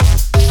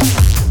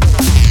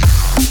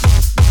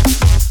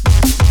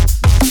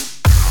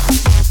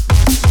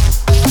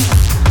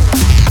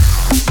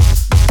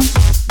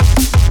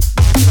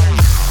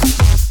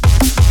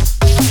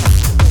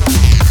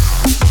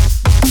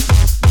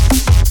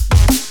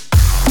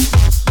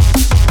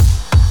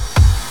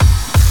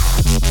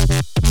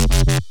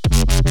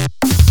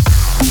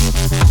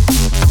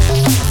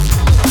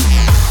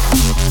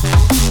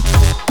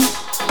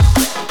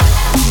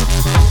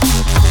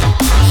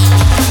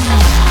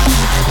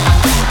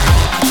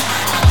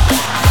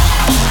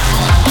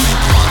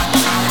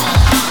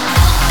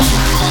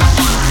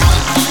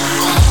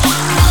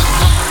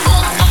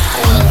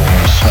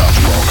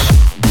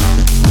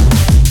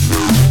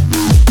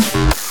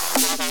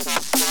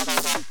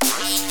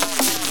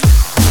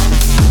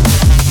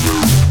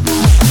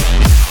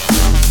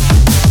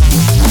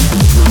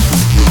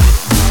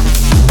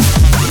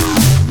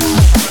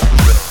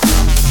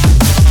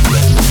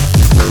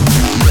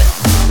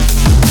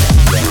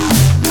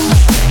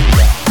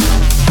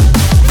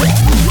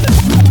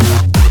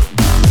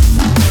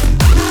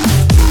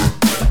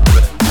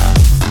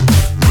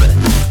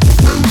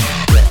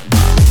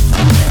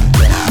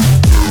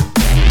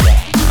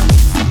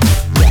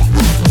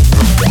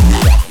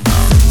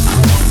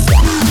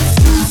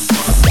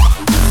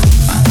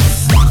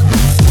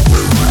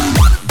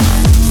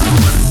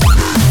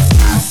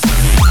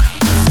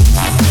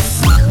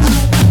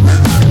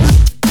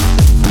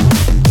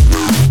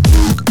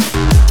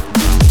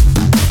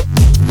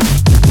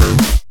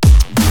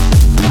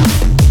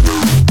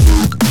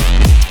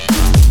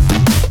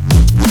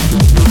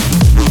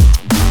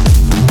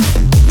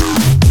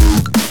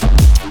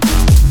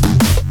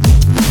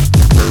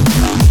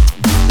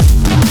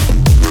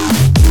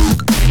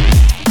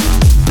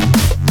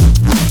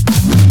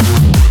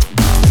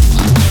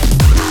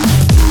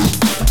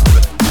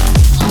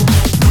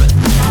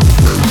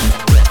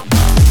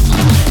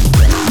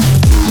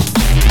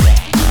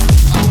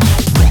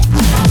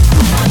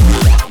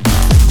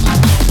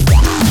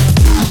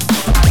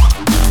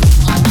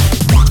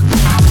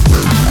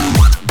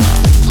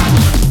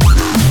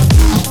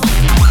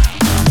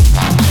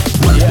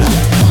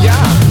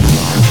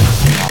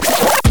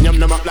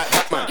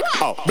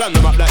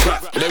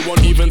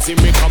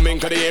 me coming,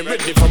 cause they ain't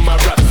ready for my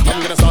rap.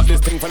 I'm gonna start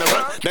this thing from the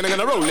front, then I'm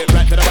gonna roll it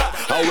right to the back.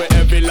 How we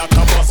heavy like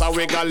a boss, how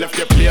we got left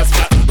the place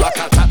flat. Rock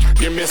a tap,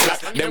 give me slack,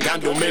 them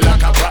can't do me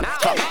like a prat.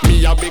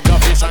 Me a bigger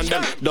fish and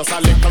them, just a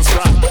little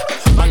scrap.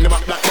 Bang them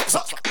up like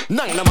boxer,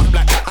 nang them up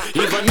like that.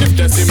 Even if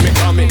they see me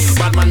coming,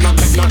 bad man not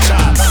take no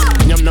chance.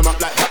 Yum them up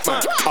like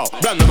Batman, oh,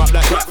 brand them up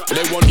like rap.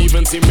 They won't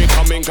even see me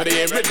coming, cause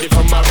they ain't ready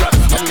for my rap.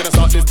 I'm gonna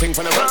start this thing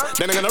from the front,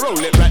 then I'm gonna roll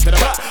it right to the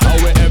back. How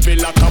we heavy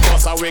like a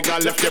boss, how we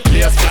got left the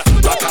place flat.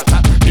 Rock a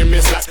tap, give me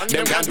slack,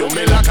 them can't do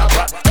me like a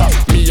prat.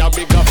 Me a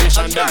bigger fish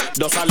and them,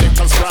 just a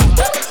little scrap.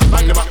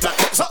 Bang them up like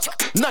boxer,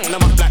 nang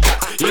them up like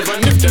that.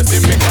 Even if they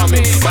see me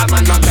coming, bad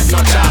man not take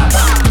no chance.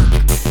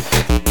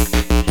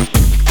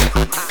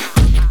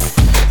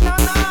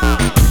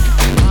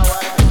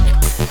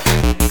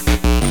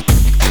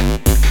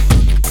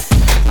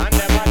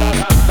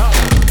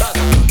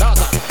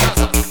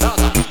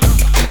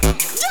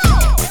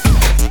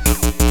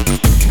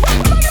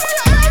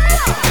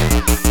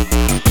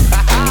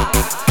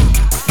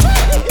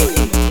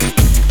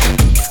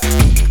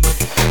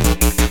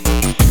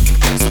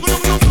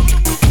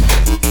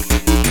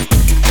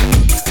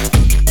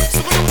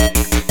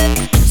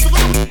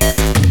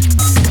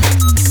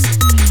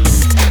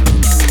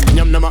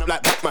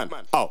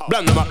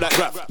 Bland them up like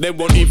rap. They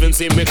won't even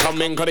see me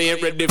coming, cause they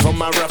ain't ready for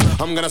my rap.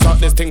 I'm gonna start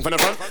this thing from the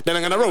front, then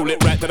I'm gonna roll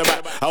it right to the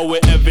back. How we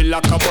heavy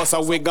like a boss,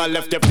 how we got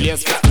left the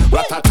place flat.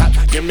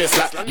 Rat-a-tat, give me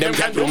slack, them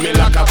can't do me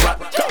like a prat.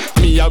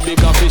 Me a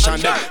bigger fish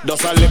and them,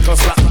 just a little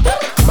slap.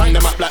 Bang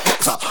them up like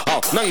boxer, oh,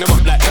 nang them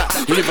up like that.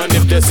 Even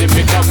if they see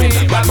me coming,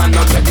 bad man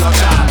not take no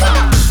shot.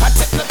 I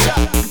take no shot,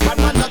 bad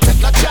man not take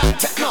no shot.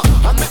 Take no,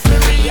 I make me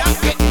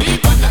react, get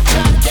deep on the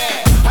track,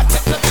 yeah. I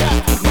take no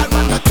shot, bad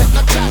man not take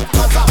no shot.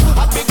 Cause I'm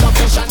a bigger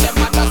fish and them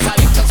just a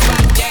little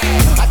sprat,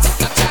 yeah. I take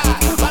no shot,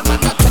 bad man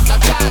not take no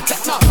shot.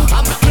 Take no, I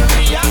make me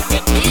react,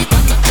 get deep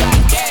on the track,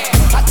 yeah.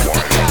 I take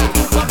no shot,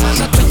 bad man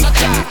not take no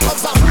shot.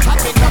 Cause I'm a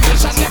bigger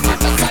fish and them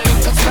just a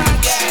little sprat,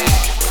 yeah. I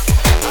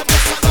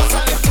just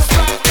a little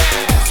sprat, yeah.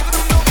 I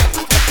take no shot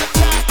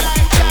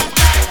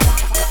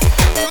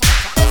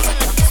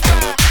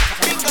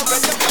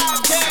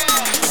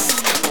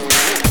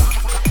like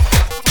that,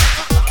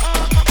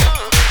 bigger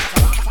than the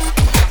back,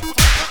 yeah.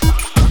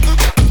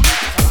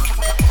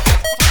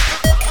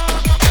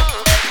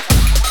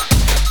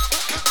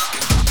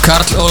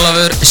 Karl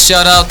Ólafur,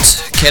 shoutout.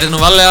 Kerið nú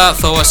varlega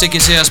þó að Siggi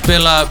sé að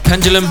spila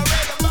Pendulum.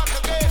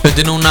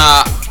 Hundi núna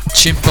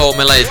Chimpo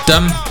með lagið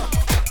Dumb.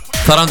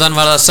 Þar ándan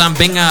var það Sam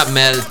Binga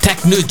með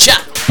Teknuja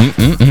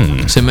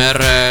sem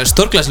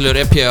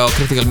stórglæsilegur EP á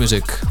Critical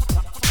Music.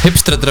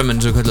 Hipstra drömmin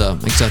sem við kallum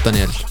það, ekki satt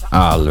Daniel?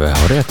 Alveg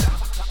hárétt.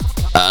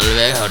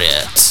 Alveg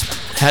hárétt.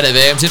 Herri,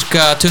 við eigum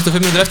cirka 25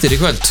 minútur eftir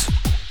í kvöld.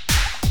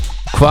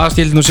 Hvað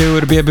stíldi nú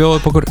Sigur B.B.O.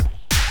 upp okkur?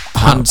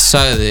 Hann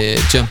sagði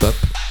Jump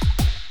Up.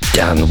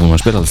 Já, nú búum við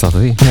að spila alltaf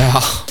það því.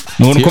 Já.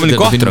 Nú erum við komin í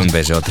gott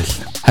drömmbeysi á til.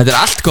 Þetta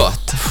allt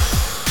gott.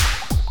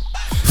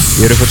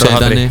 Ég er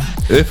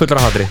uppfullur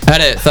af hatri.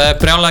 Herri, það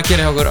brjála að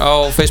gera hjá okkur á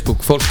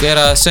Facebook. Fólk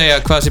að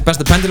segja hvað sé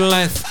besta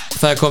Pendulum-lagið.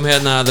 Það kom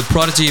hérna The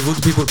Prodigy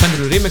Voodoo People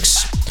Pendulum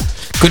Remix.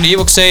 Gunni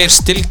Ívok segir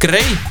Still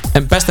Grey,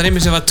 en besta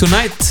remixið var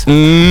Tonight.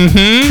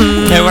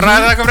 Hefur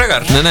ræðið eitthvað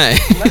frekar? Nei.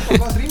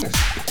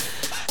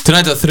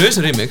 Tonight var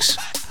Þröðs remix.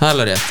 Það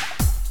alveg rétt.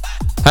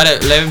 Herri,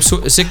 leifum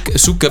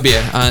Sugar B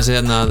aðeins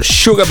hérna.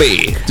 Sugar B.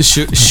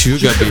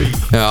 Sugar B.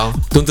 Já,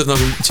 dundur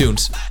nokkuð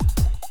tunes.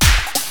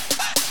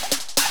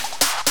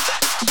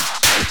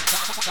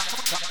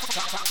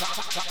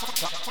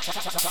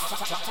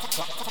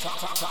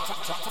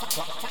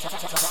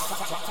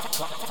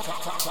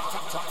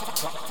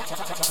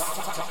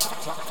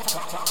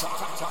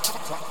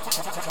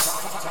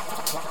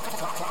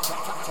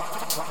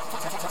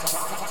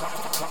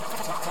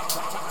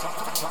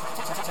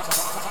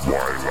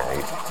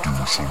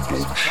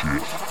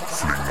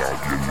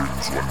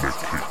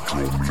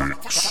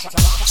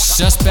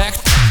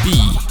 Suspect B.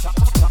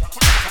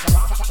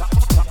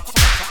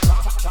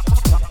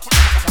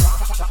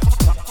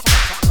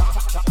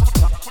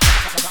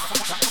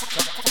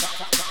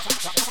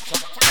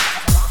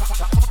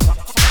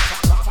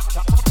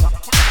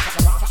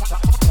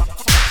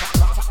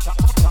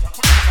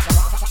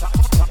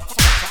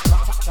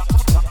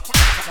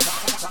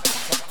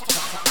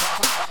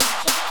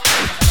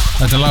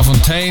 Þetta er La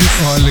Fontaine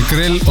og Elli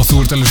Grill og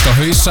þú ert að hlusta á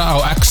Hausa á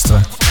Extra.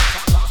 Friend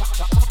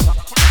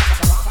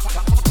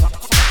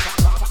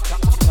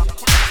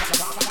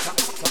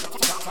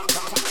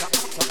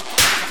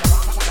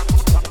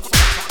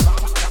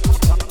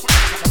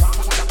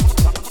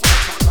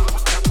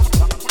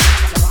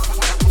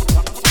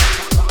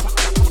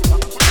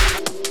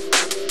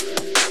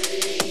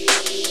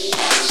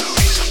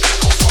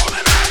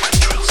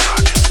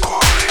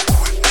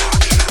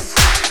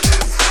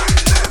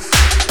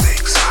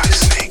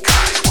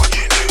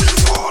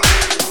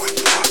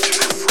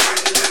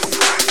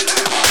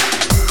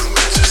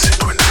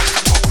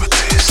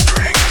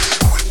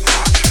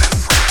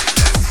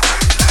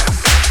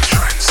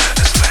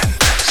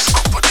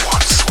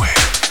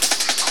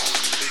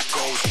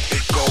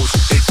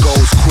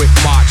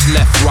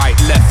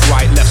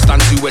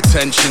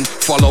attention.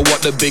 Follow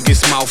what the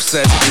biggest mouth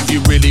says. If you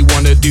really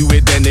wanna do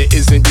it, then it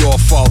isn't your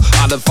fault.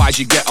 I'd advise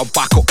you get a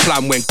backup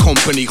plan when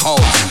company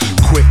halts.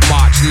 Quick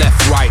march, left,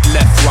 right,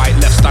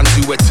 stand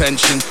to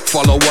attention.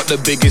 Follow what the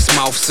biggest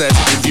mouth says.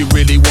 If you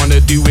really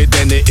wanna do it,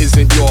 then it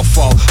isn't your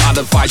fault. I'd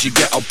advise you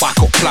get a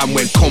backup plan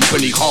when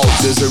company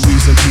halts. There's a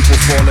reason people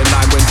fall in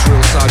line when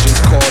drill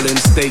sergeants calling.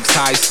 Stakes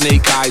high,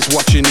 snake eyes,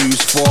 watching who's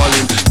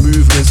falling.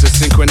 Movements are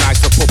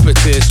synchronized for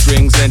puppeteer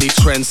strings. Any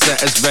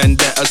trendsetters,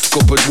 vendettas,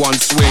 scuppered one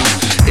swing.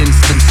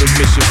 Instant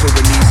submission for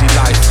an easy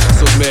life.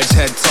 Submerged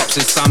head tops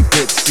in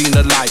sandpits, seen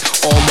the light.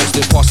 Almost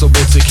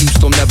impossible to keep,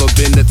 still never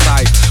been the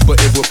type. But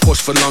if we're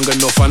pushed for long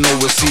enough, I know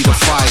we'll see the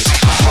fight.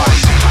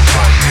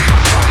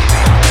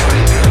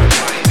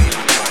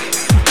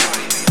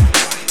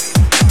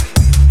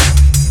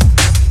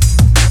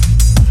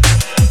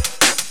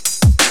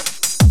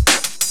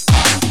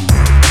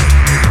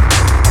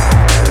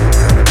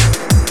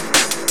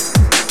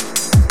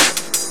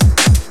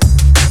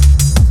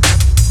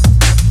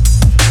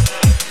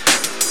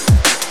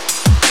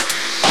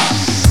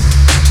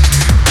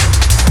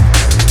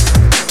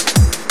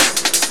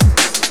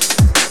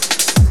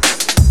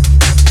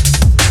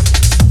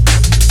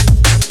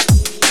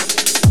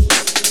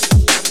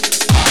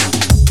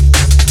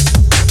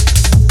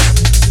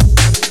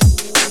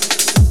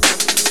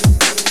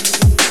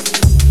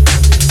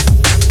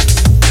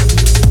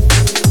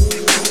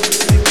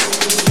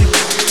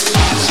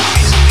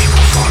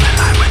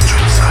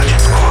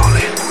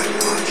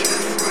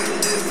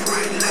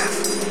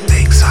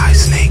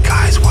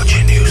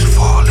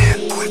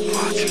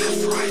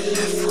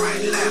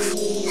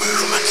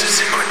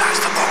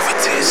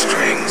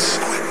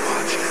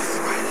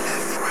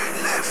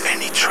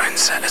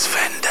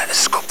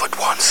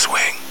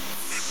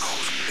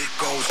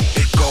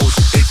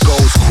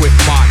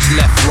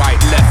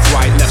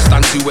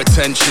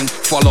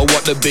 Follow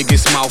what the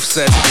biggest mouth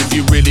says. If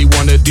you really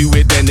wanna do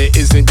it, then it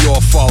isn't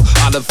your fault.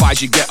 I'd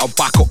advise you get a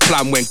backup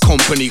plan when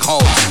company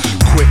halts.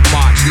 Quick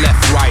march,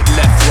 left, right,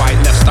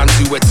 stand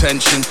to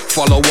attention.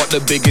 Follow what the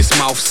biggest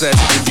mouth says.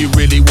 If you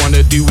really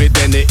wanna do it,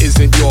 then it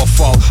isn't your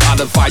fault. I'd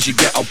advise you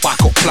get a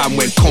backup plan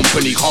when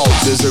company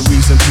halts. There's a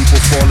reason people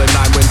fall in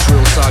line when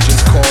drill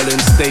sergeants calling.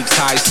 Stakes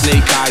high,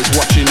 snake eyes,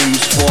 watching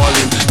who's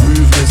falling.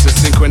 Movements are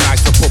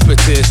synchronized to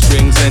puppeteer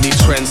strings. Any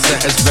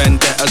trendsetters,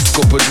 vendettas,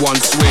 scuppered one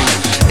swing.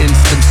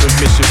 Instant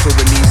submission for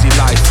an easy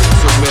life.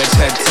 Submerged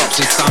head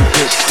tops in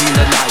sandpits, seen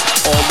the light.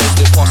 Almost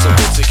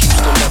impossible to keep,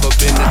 still never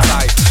been the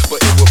type. But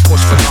if we're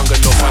pushed for long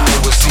enough, I know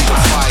we'll see the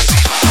fight.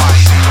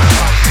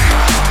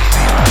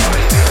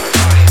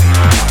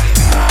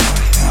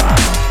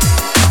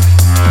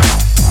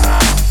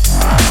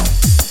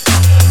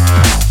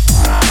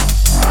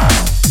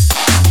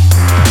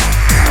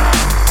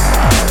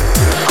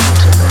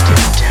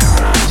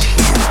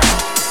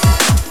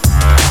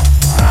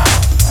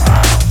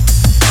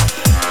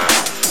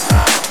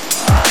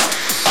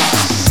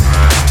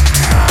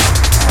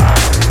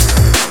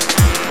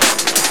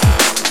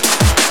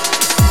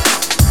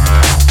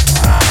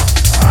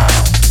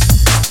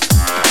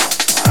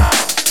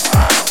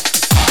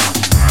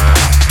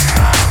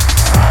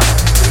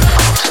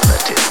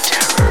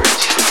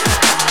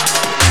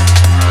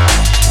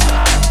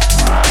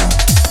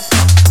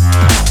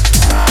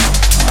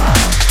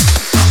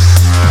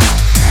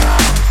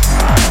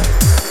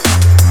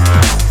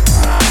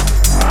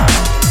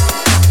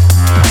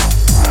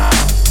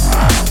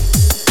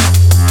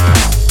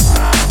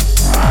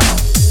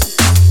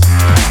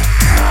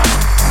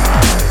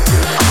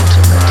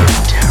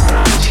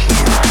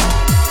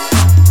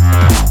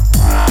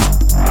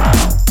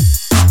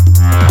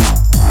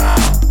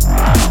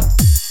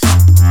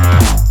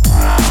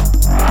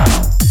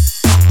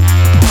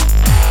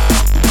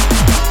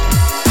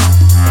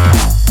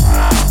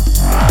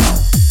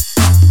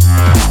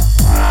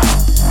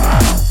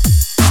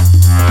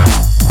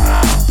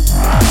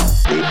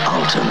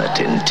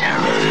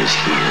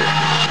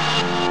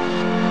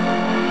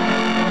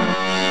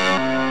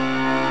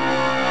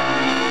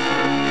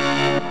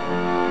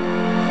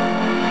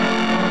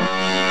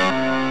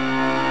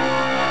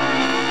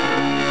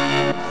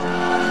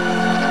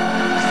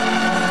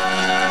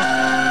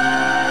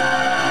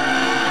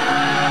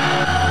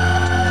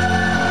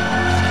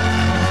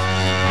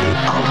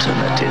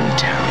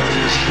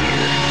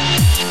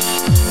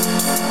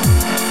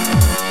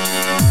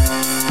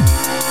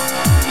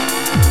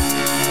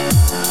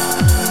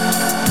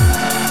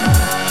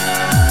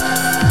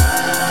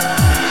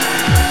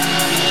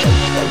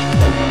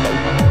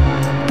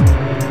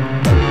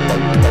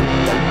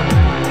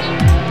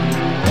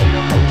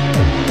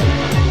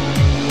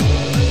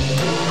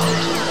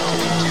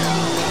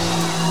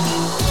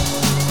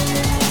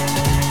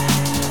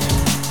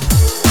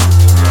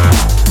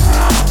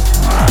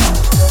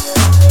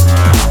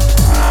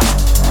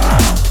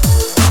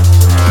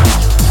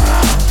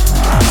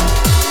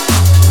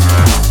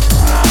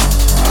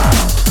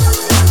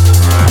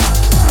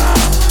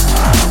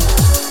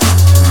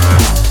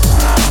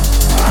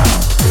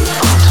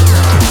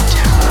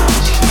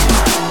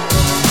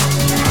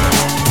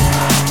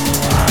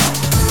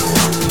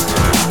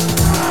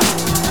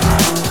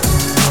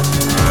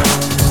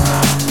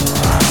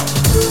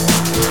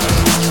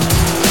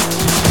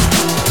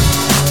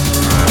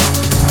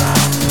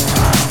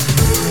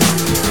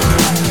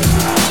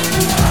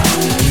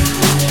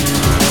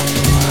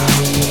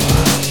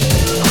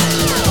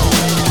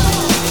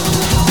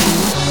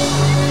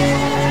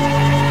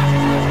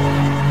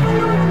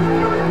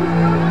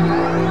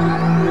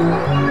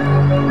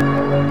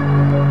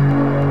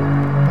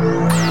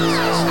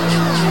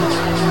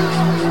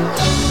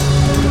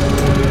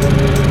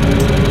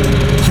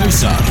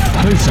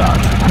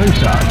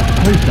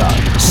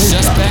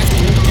 Suspect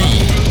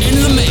B in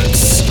the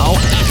mix á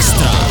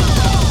Extra.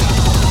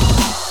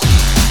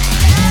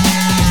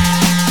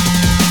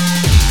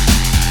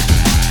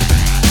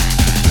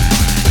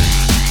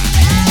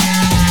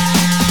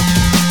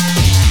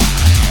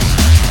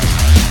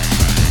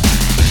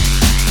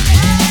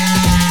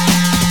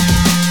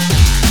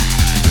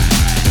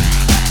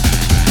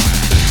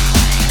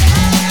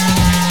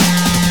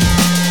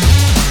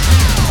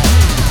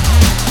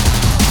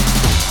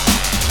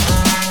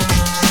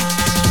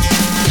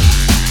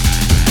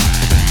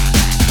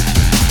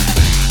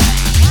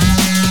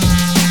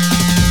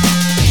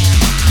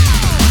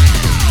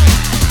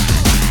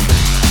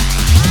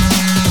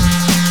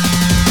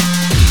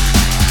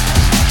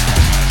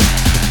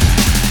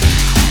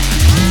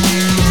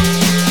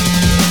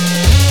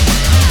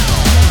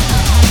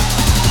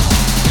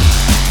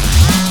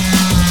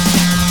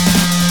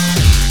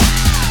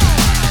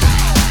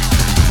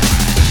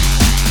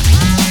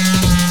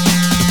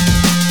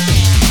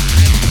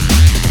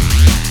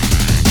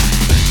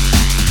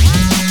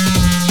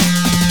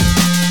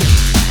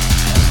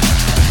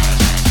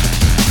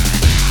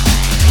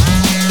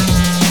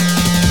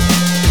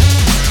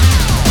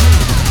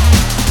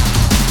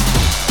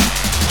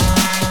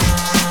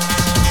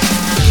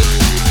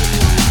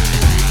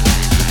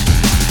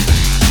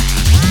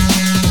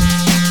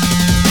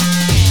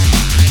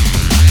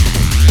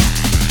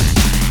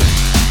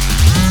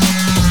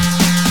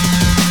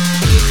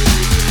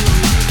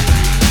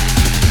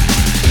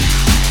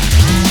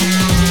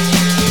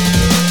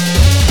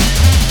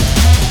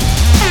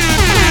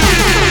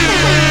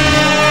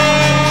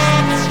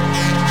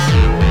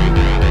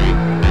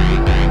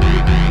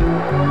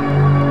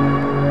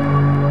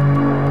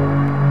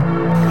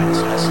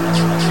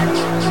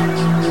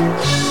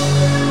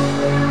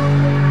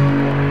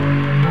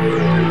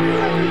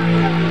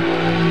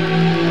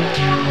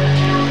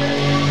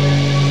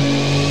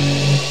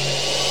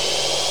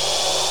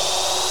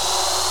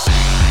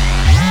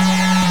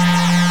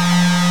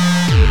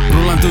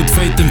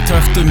 Feitum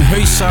töktum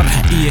hausar,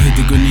 ég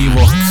heiti Gunni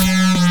Vok.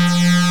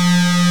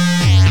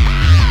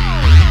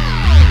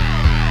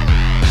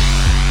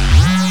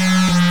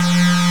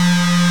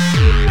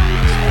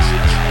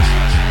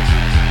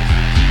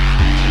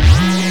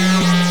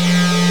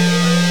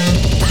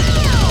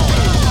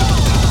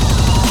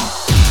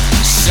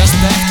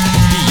 Suspect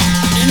B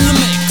in the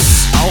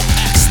mix á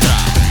Extra.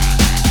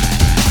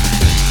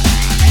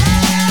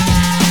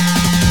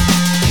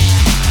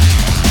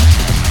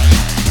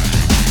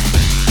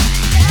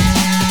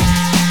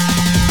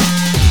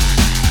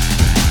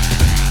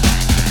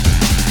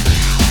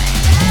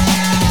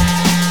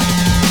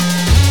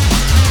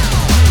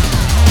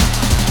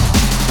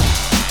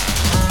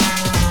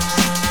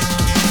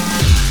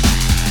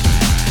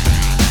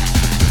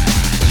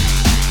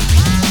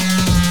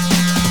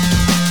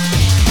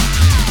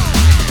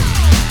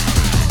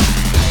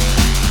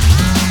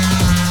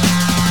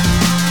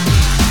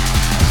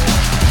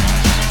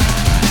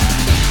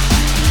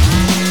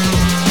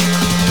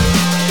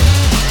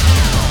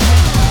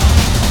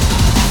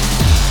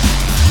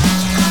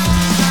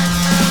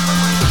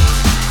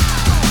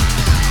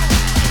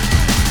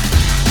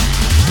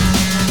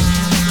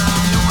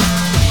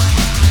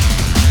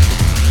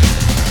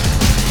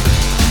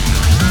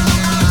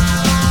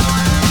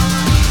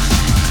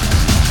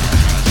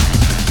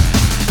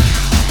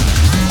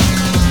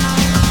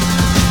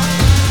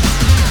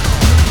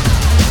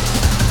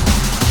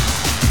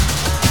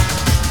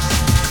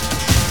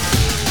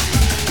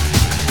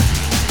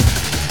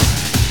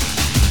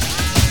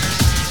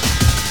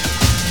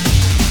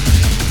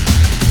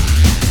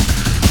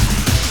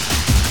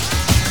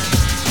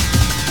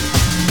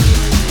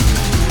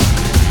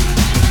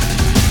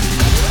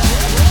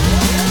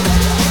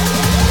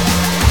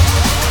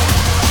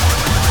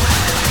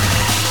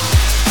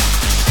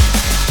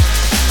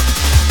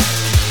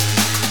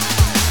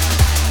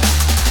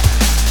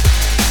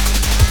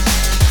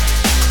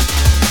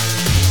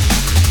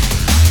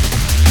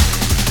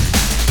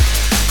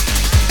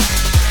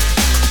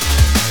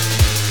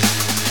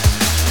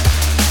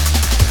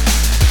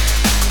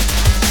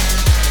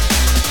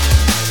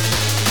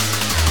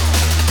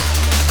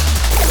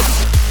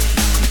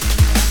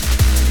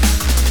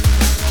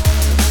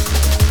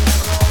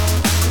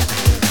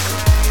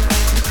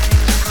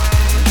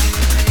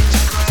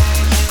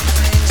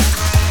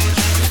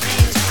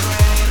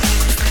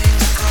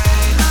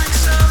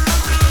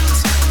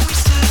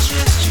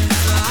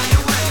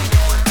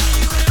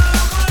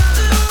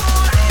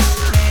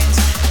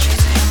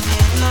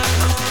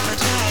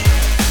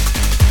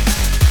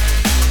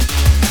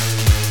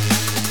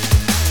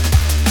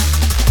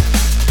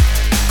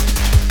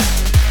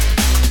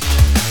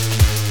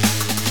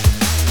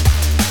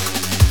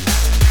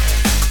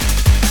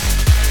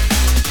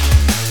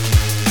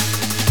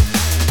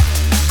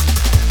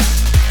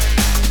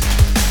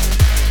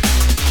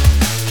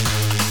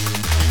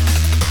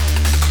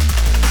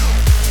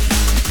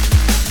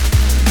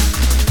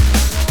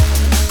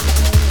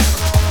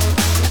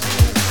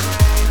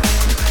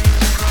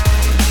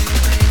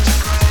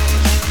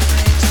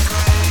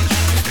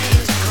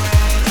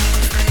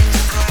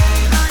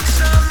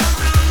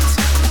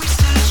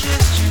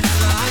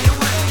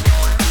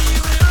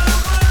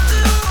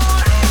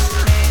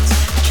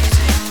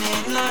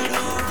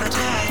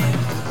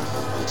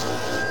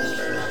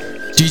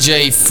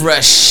 DJ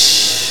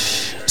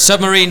Fresh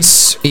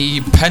Submarines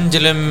í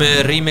Pendulum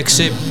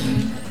remixi.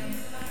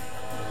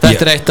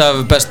 Þetta eitt af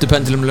bestu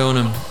Pendulum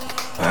lögunum.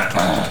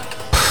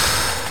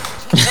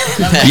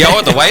 Já,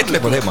 þetta white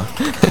label heima.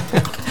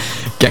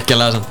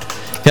 Geggjalega sann.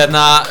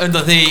 Hérna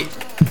undan því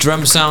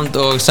Drum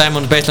Sound og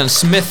Simon Baseline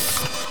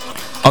Smith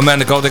á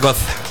meðan þið gáðu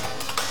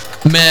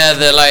eitthvað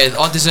með lagið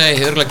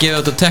Odyssey, örugglega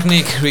gefið út á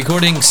Technique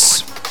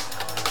Recordings.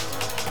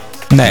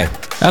 Nei,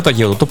 þetta var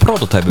gefið út á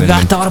Prototype.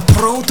 Þetta var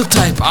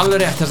Prototype,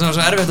 alveg rétt. Þess vegna var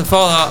svo erfitt að fá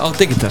það á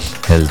digital.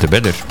 Heldur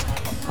betur.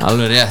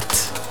 Alveg rétt.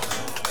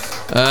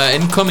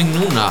 Incoming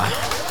núna.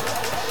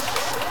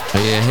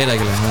 Ég heyra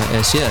ekki alveg,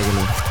 ég sé það ekki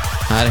alveg.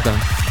 Það eitthvað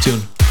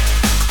tune.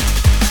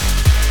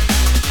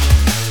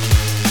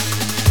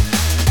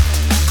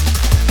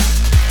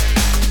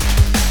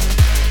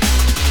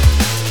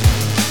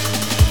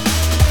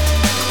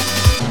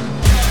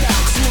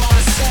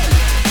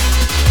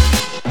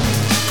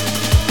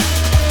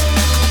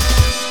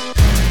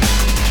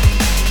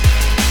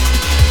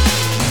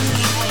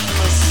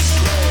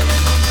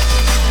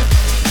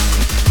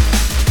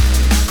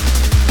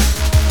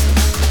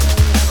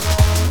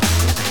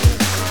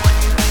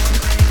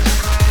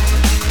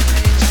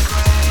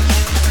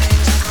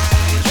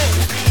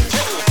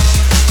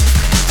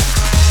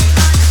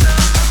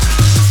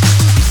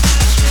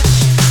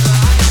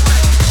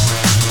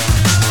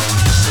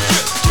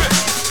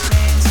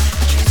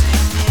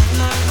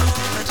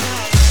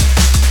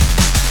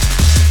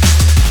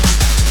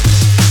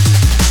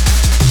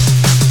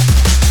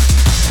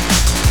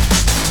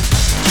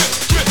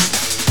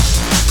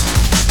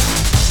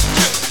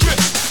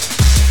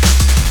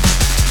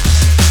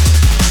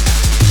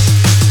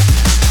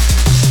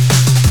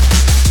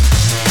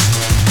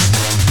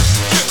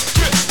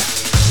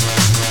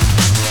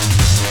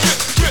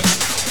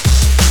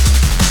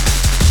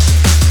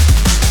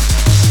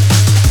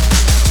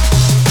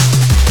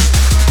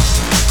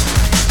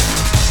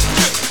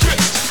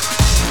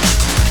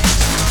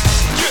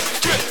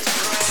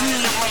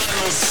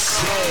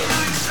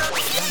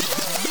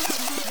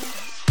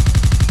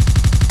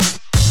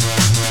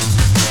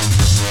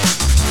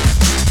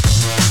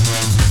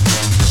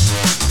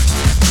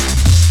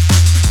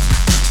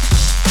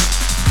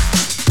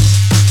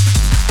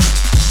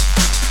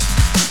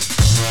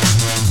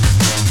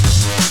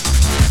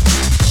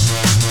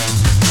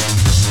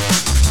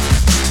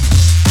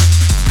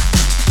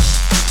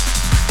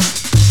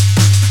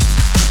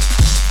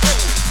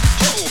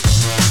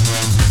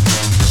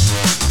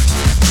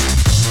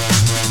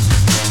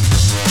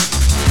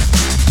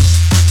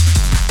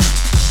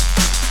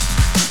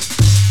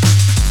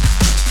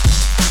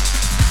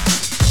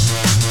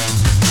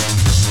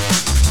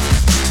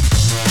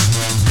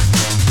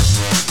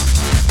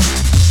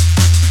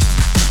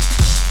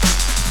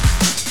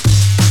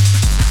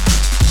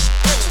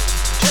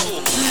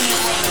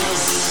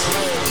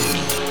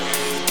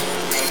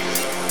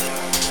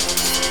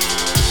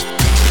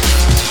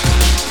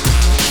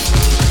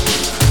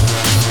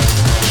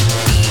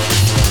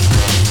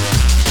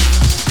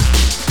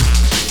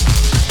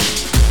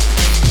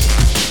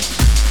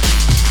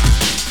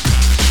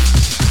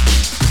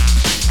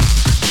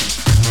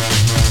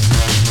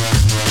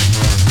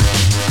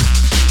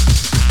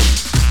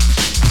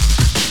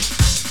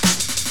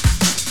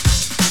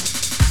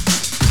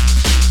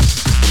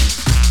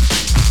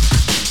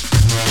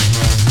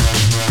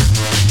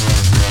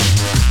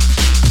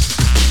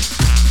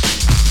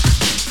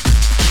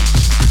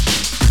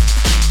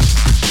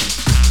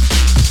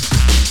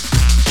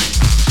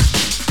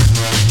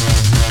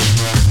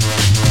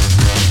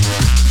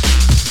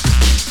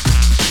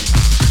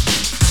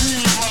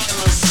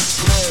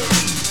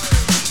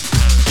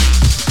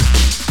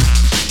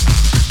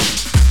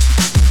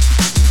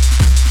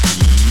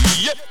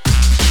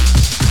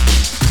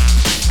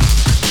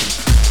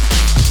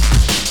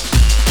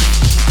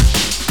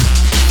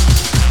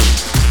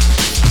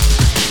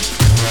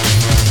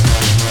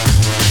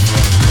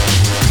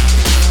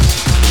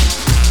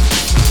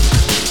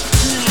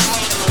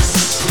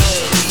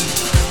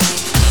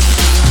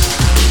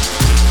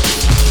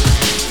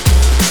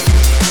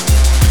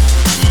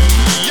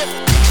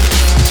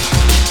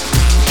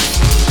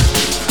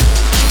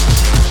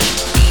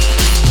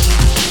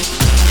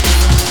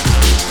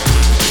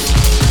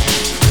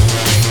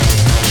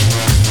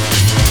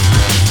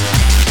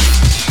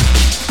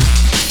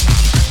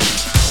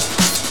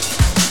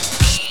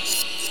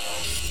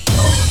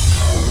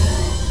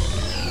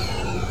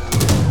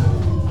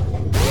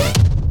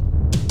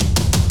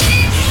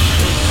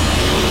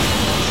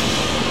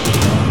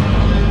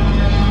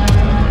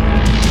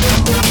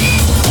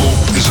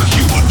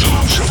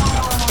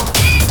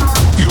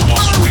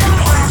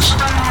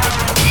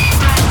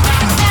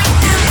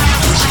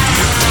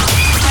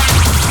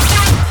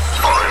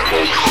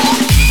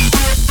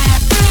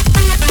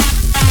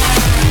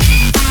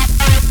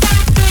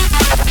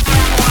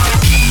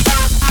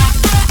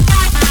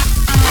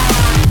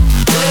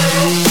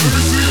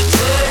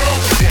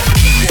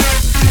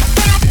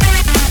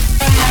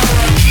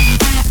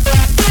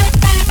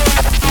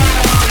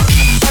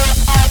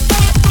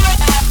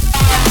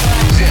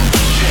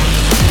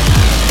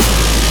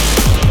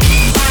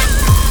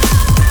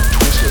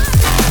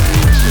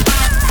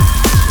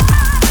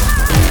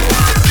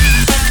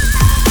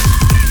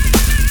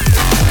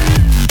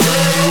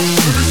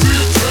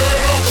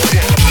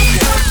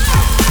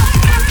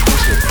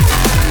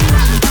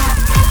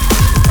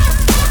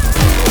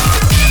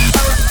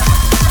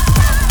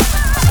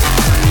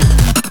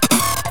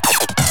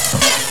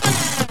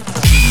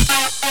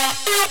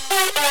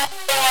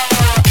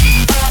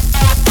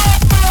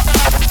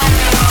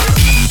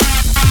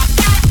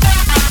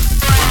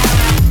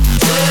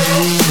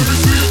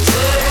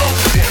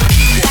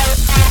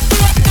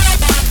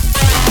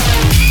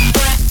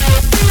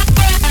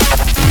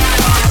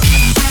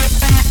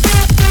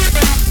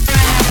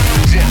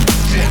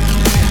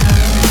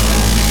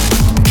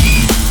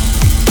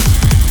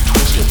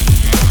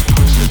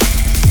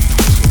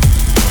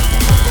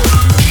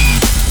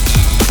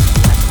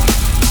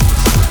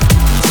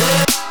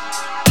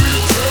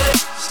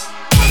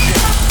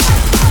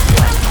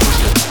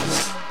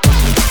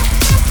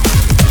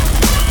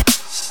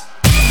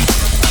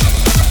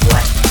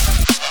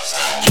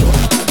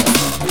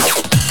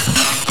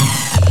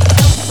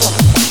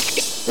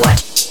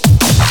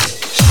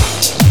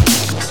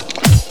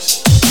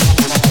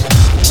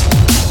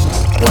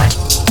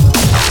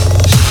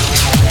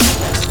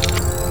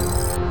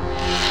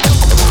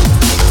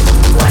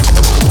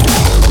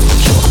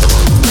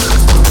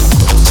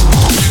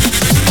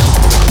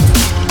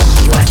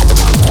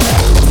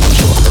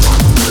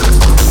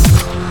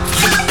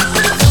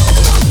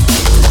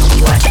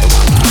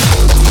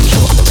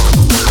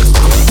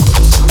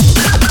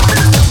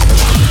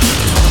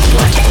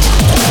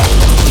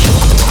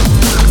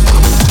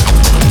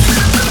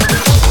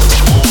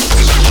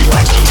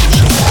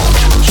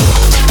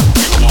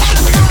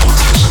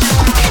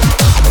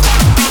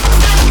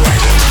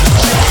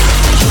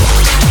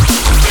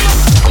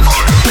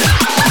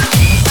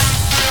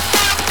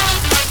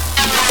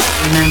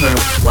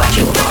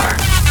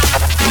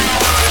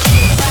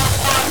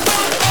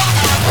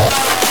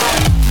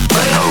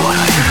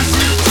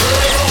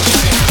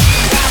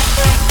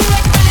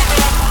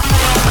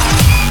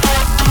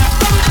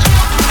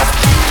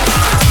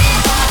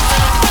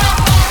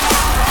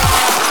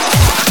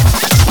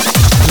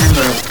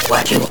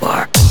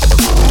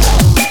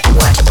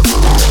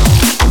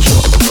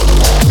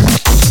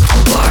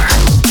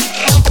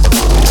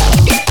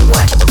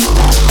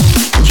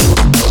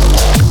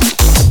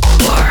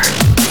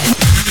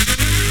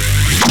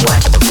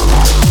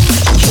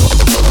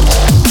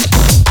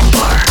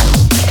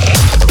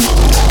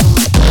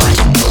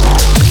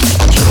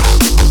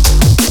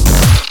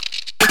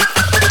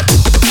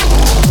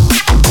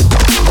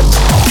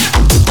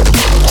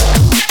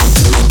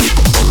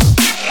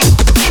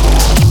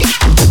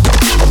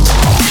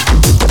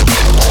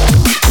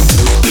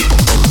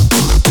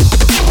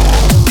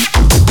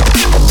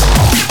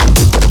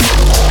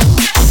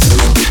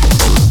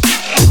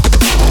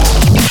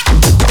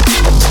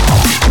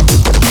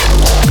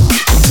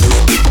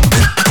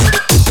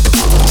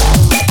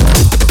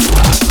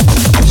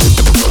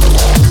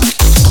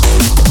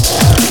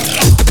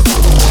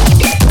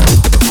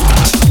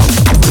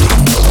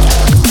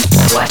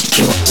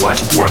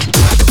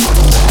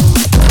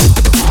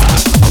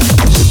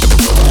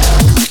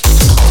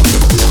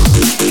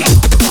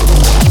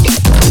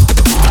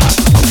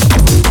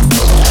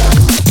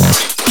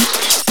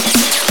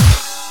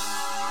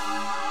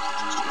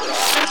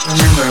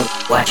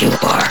 what you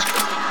are.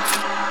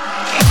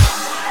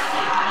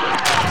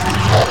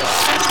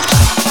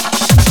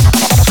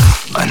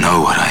 I know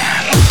what I am.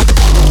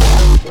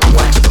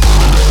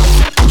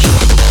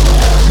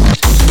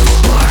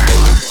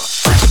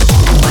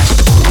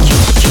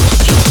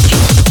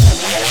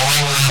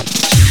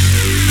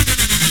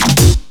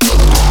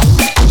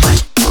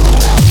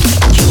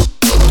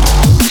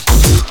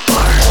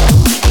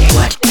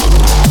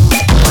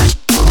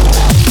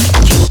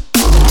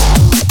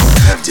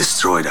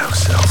 Destroyed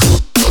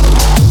ourselves.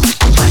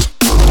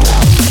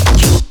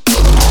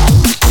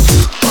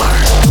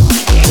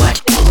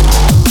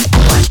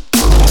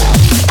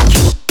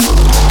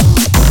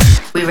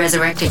 We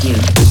resurrected you.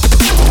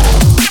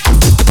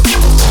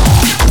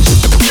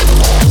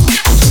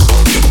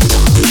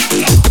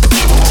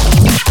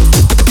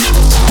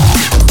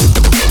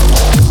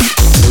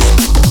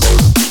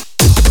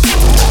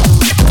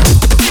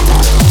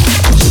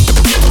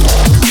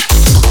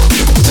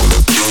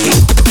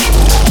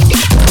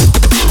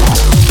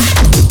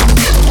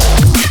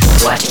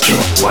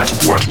 What?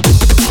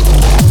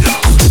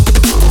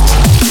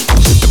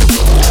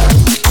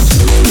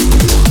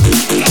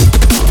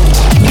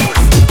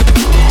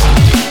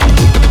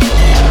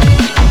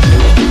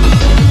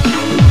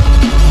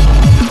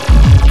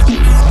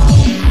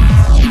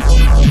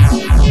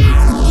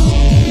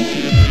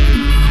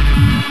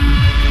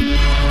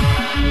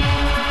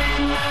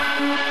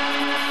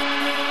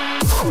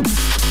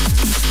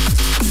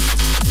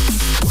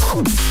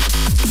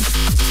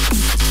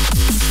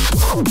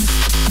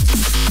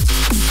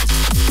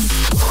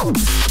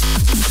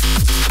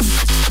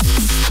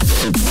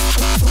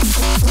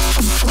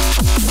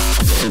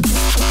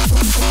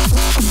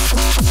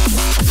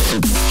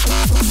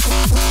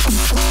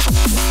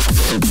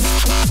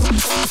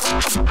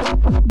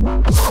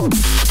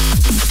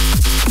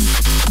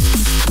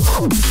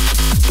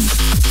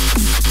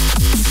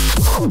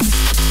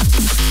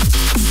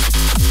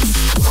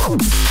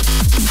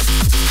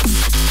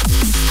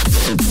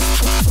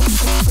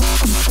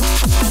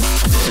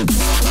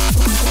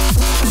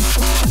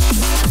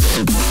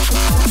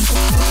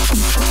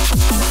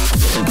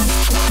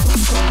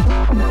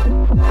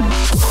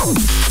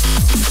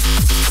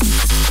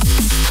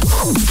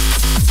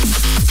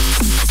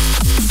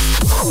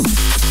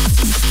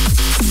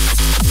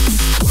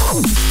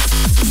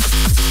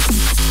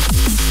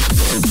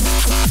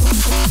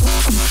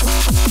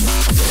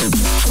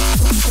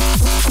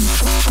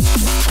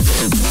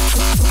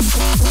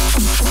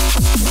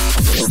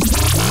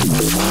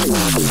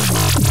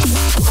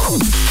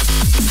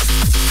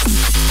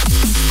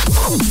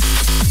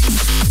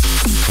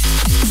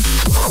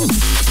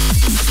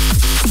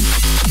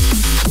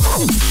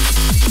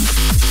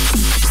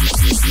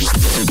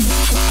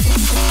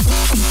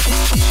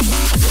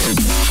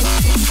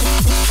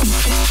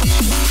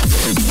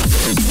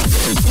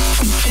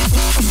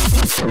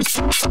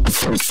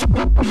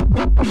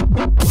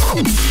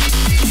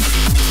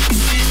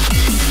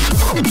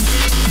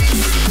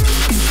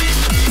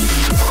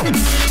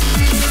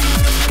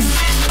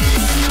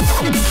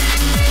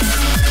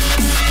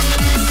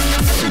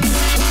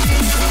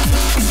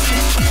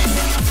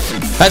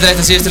 Þetta er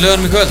eitt af síðustu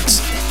lögunum í kvöld.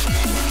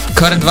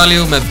 Current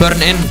Value með Burn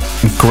In.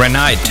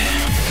 Grenade.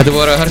 Þetta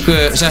voru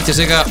hörku sett í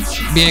Sigga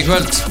B í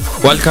kvöld.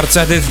 Wildcard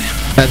settið.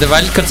 Þetta er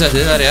Wildcard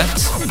settið, það er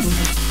rétt.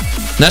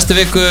 Næstu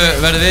viku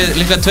verðum við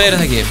líklega tveir,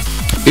 eða ekki?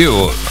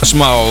 Jú,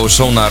 smá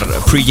Sonar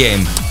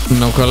pre-game.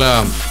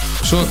 Nákvæmlega.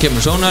 Svo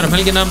kemur Sonar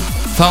helgina,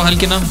 þá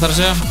helgina, þar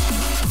að segja.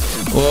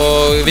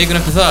 Og vikun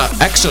eftir það,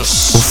 Exos.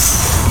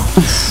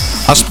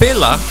 Að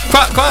spila?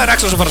 Hvað er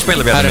Exos að fara að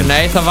spila, Bjarni?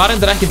 Nei, það var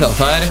endur ekki þá,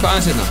 það er eitthvað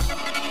aðeins hérna.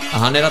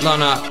 Hann er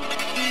allavega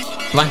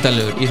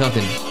væntanlegur í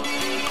þáttinn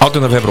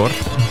 18. febrúar.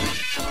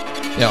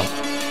 Já.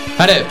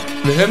 Herri,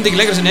 við höfum þetta ekki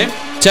lengra sinni.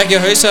 Tjekkja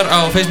Hausar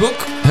á Facebook,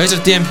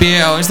 Hausar DMB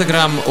á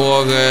Instagram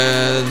og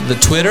the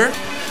Twitter,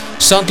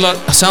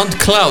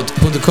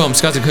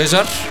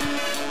 soundcloud.com/Hausar.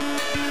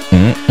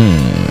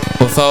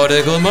 Og þá er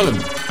þið góðum málum.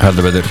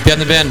 Heldur betur.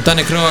 Bjarni Ben,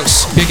 Danny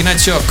Kroax, Biggie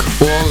Nightshock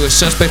og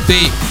Suspect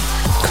B.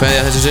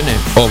 Kveðja þessu sinni.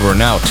 Over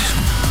and out.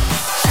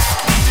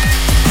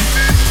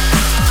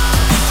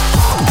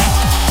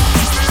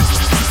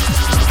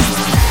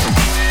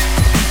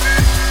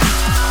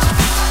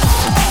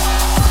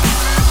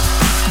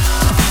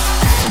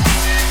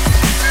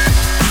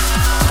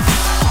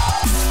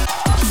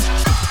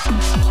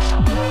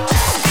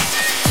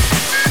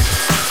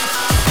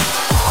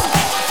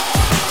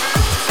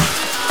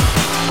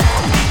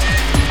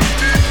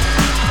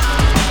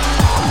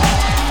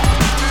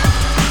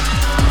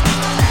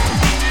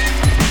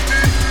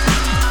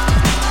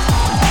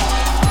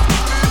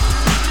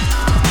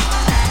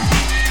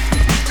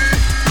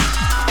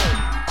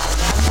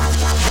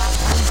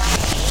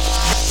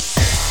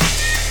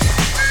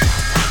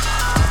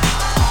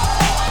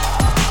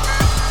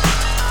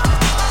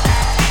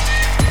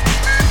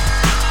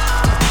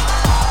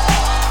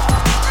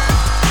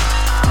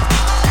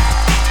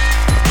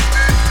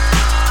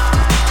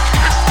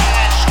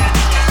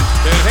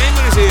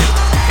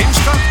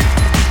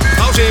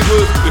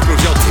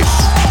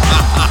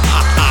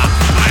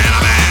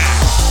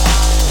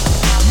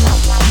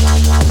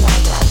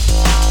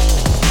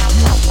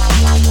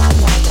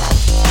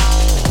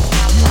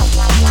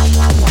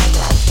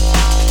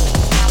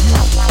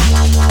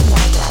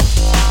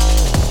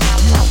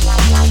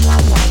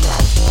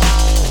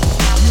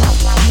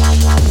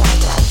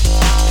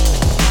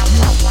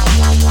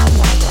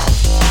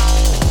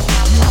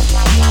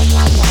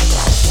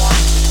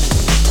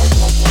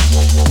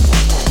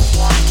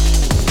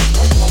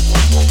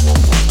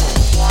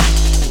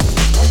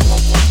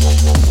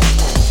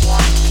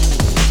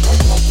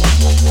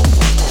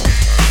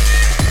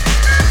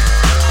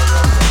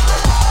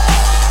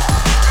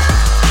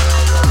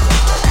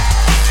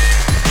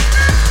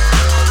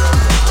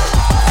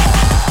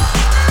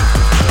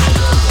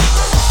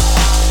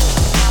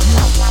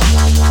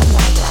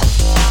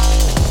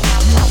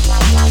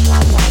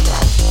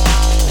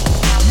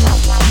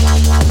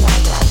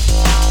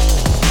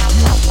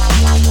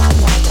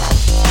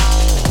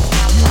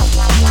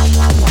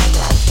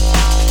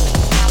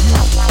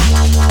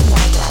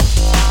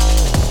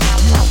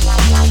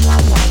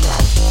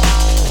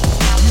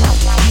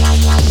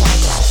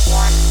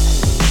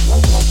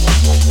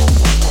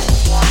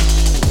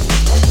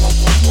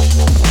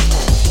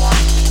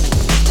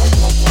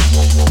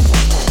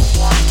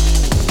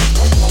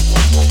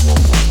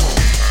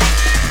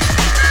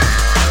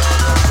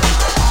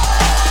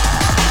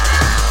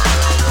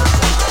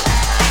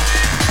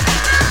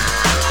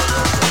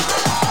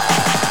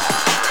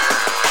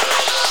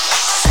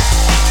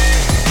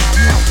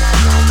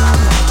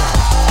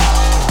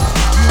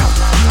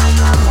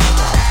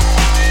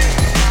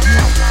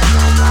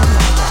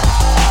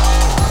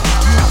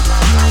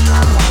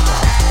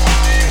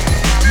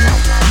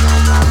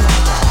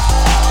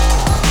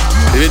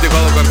 Þið vitið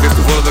hvað okkar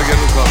fyrstu foreldrar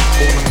gerðu, hvað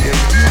konan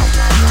gerðu.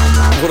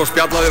 Hún fór að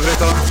spjalla við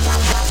fréttara,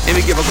 ef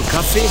ekki fættu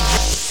kaffi,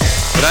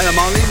 ræða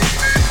málin.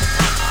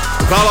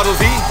 Og hvað var þú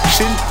því?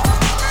 Synd.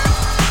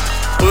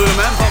 Og við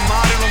erum ennþá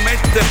marinn og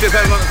meitt eftir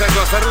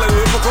þessa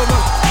ferlegu uppákomu.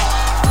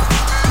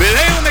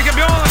 Við eigum ekki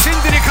að bjóða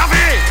syndin í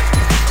kaffi.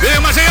 Við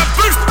eigum að segja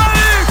burt með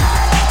þig.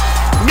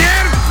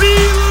 Mér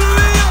býður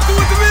við að þú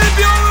ert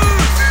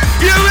viðbjóður.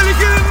 Ég vil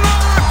ekki þið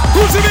náða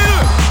húsi mínu.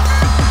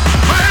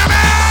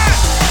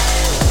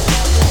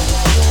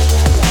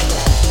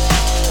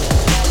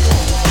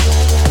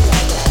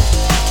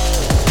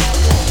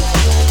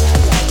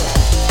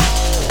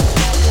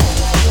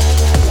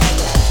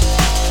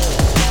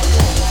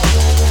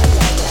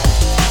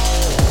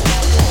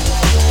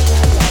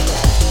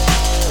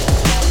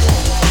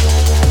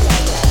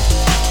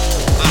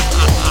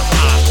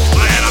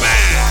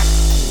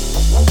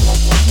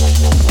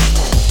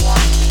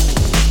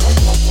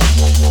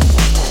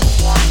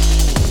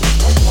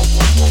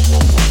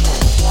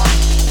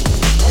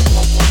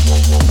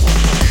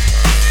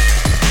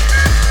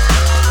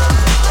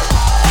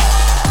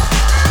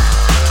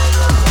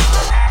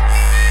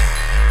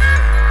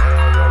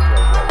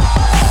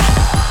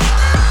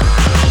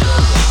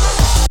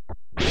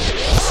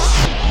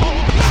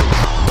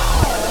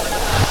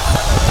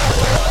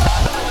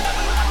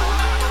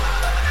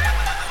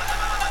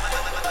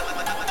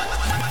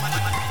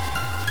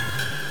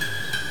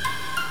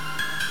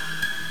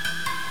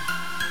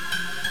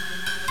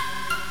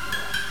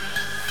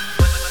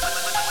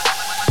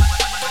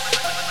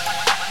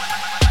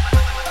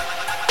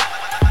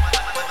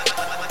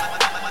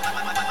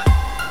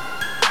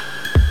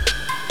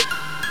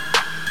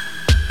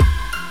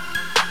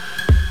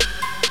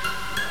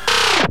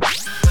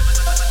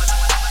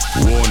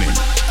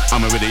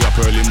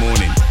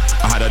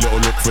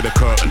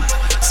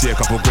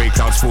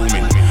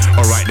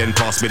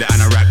 With the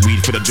anorak,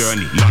 weed for the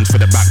journey, lunch for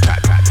the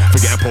backpack.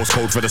 Forget a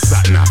postcode for the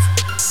sat-nav.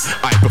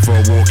 I prefer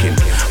walking.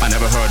 I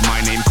never heard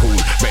my name cool,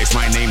 but it's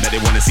my name that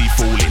they wanna see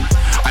fooling.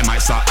 I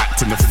might start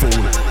acting a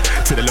fool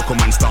till the local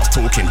man starts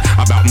talking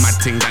about mad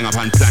ting, gang up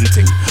and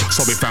planting.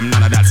 Sorry fam,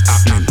 none of that's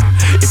happening.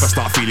 If I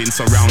start feeling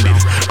surrounded,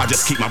 I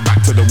just keep my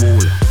back to the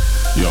wall.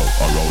 Yo,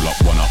 I roll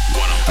up, one up.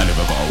 I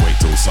never gotta wait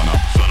till sun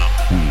up.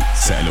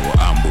 Set a little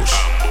ambush.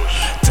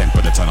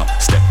 Temper the turn up,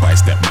 step by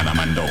step, man, a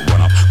man don't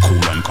run up.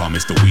 Cool and calm,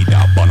 it's the weed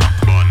that I bun up.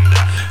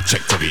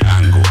 Check to the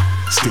angle,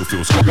 still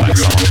feels hot like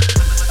summer.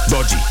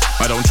 Dodgy,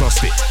 I don't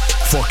trust it.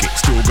 Fuck it,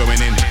 still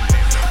going in.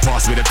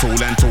 Pass me the tool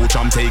and torch,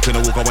 I'm taking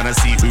a walk, I wanna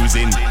see who's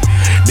in.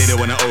 They don't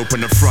wanna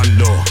open the front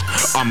door,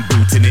 I'm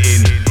booting it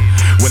in.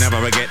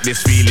 Whenever I get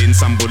this feeling,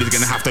 somebody's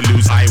gonna have to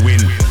lose, I win.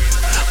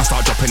 I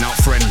start dropping out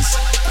friends,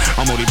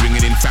 I'm only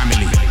bringing in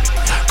family.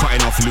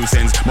 Cutting off loose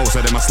ends, most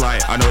of them are sly,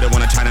 I know they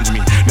wanna challenge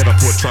me. Never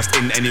put trust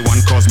in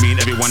anyone, cause me and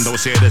everyone don't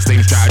share the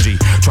same strategy.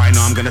 Try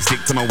now, I'm gonna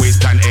stick to my ways,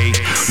 plan A,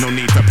 no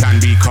need for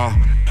plan B, car.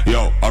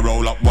 Yo, I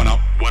roll up, one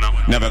up.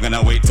 Never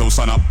gonna wait till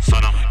sun up.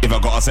 If I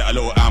gotta set a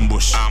little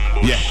ambush.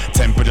 Yeah,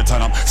 temperature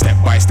turn up. Step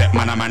by step,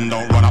 man, a man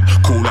don't run up.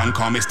 Cool and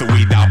calm, it's the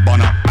weed that I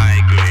bun up. I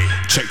agree.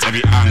 Checked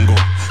every angle,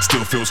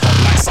 still feels hot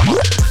like summer.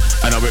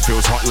 I know it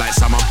feels hot like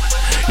summer.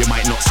 You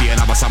might not see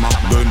another summer.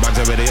 Burn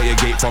bags already at your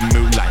gate from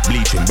moonlight.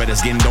 Bleaching, better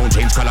skin don't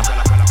change colour.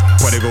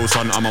 Prodigal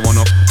son, I'm a one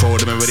up. Told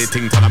them already,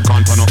 ting turn up,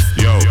 can't turn off.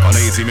 Yo, I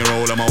know you see me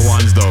roll on my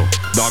ones though.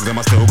 Dogs, them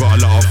I still got a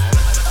lot of.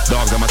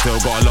 Dogs, them I still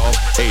got a lot of.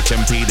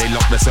 HMP, they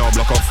lock the cell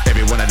block off.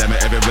 Every one of them,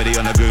 everybody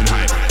on a goon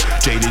hype.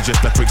 JD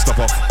just a quick stop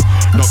off.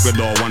 Knock the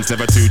door once,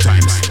 never two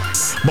times.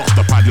 Bust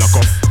the padlock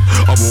off.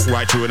 I walk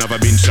right through and never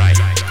been shy.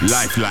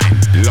 Lifeline,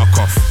 lock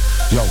off.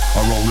 Yo,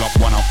 I roll up,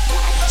 one up.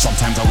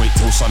 Sometimes I wait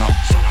till sun up.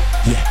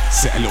 Yeah,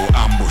 set a little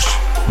ambush.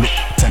 Look,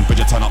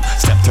 temperature turn up.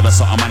 Step to the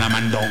sun, man, a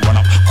man don't run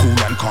up. Cool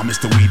and calm, it's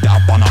the weed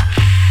that I bun up.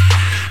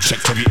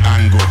 Checked every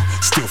angle,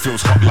 still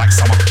feels hot like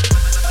summer.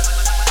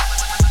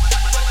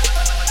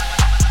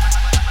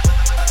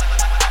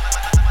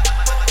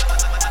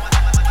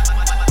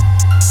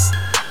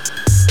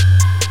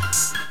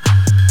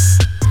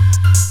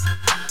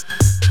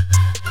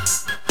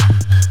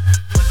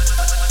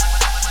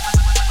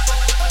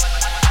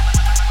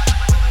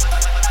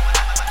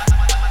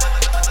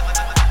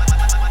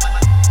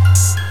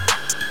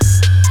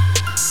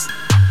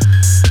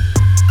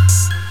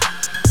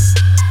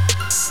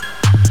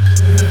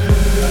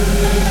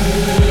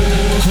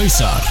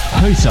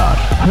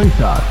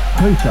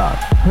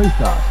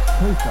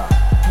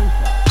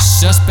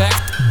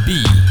 Suspect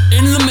B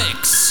in the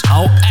mix.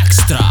 How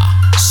extra.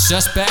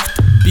 Suspect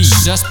B.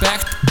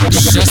 Suspect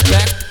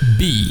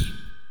B.